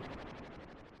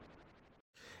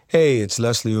 Hey, it's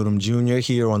Leslie Odom Jr.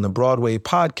 here on the Broadway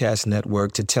Podcast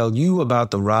Network to tell you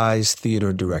about the Rise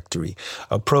Theater Directory,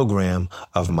 a program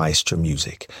of Maestro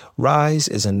Music. Rise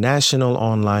is a national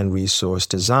online resource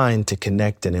designed to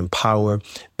connect and empower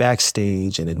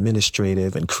backstage and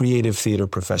administrative and creative theater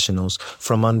professionals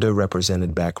from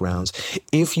underrepresented backgrounds.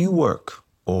 If you work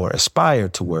or aspire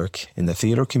to work in the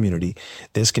theater community,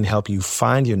 this can help you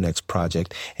find your next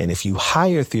project. And if you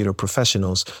hire theater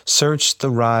professionals, search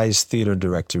the Rise Theater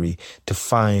Directory to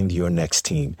find your next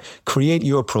team. Create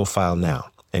your profile now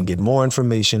and get more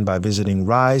information by visiting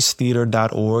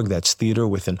risetheater.org. That's theater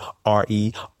with an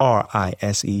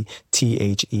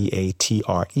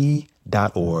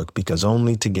RISETHEATRE.org, because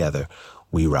only together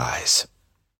we rise.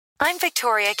 I'm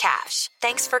Victoria Cash.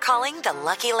 Thanks for calling the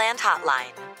Lucky Land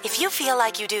Hotline. If you feel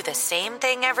like you do the same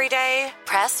thing every day,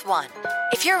 press 1.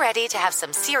 If you're ready to have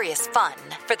some serious fun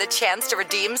for the chance to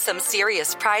redeem some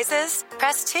serious prizes,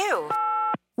 press 2.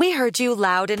 We heard you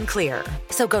loud and clear.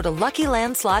 So go to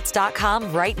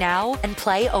LuckyLandSlots.com right now and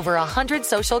play over 100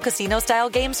 social casino-style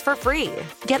games for free.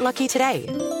 Get lucky today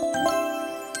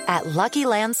at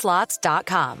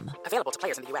LuckyLandSlots.com. Available to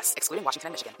players in the U.S., excluding Washington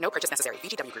and Michigan. No purchase necessary.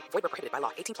 VGW Group. Void where prohibited by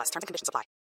law. 18+. Terms and conditions apply.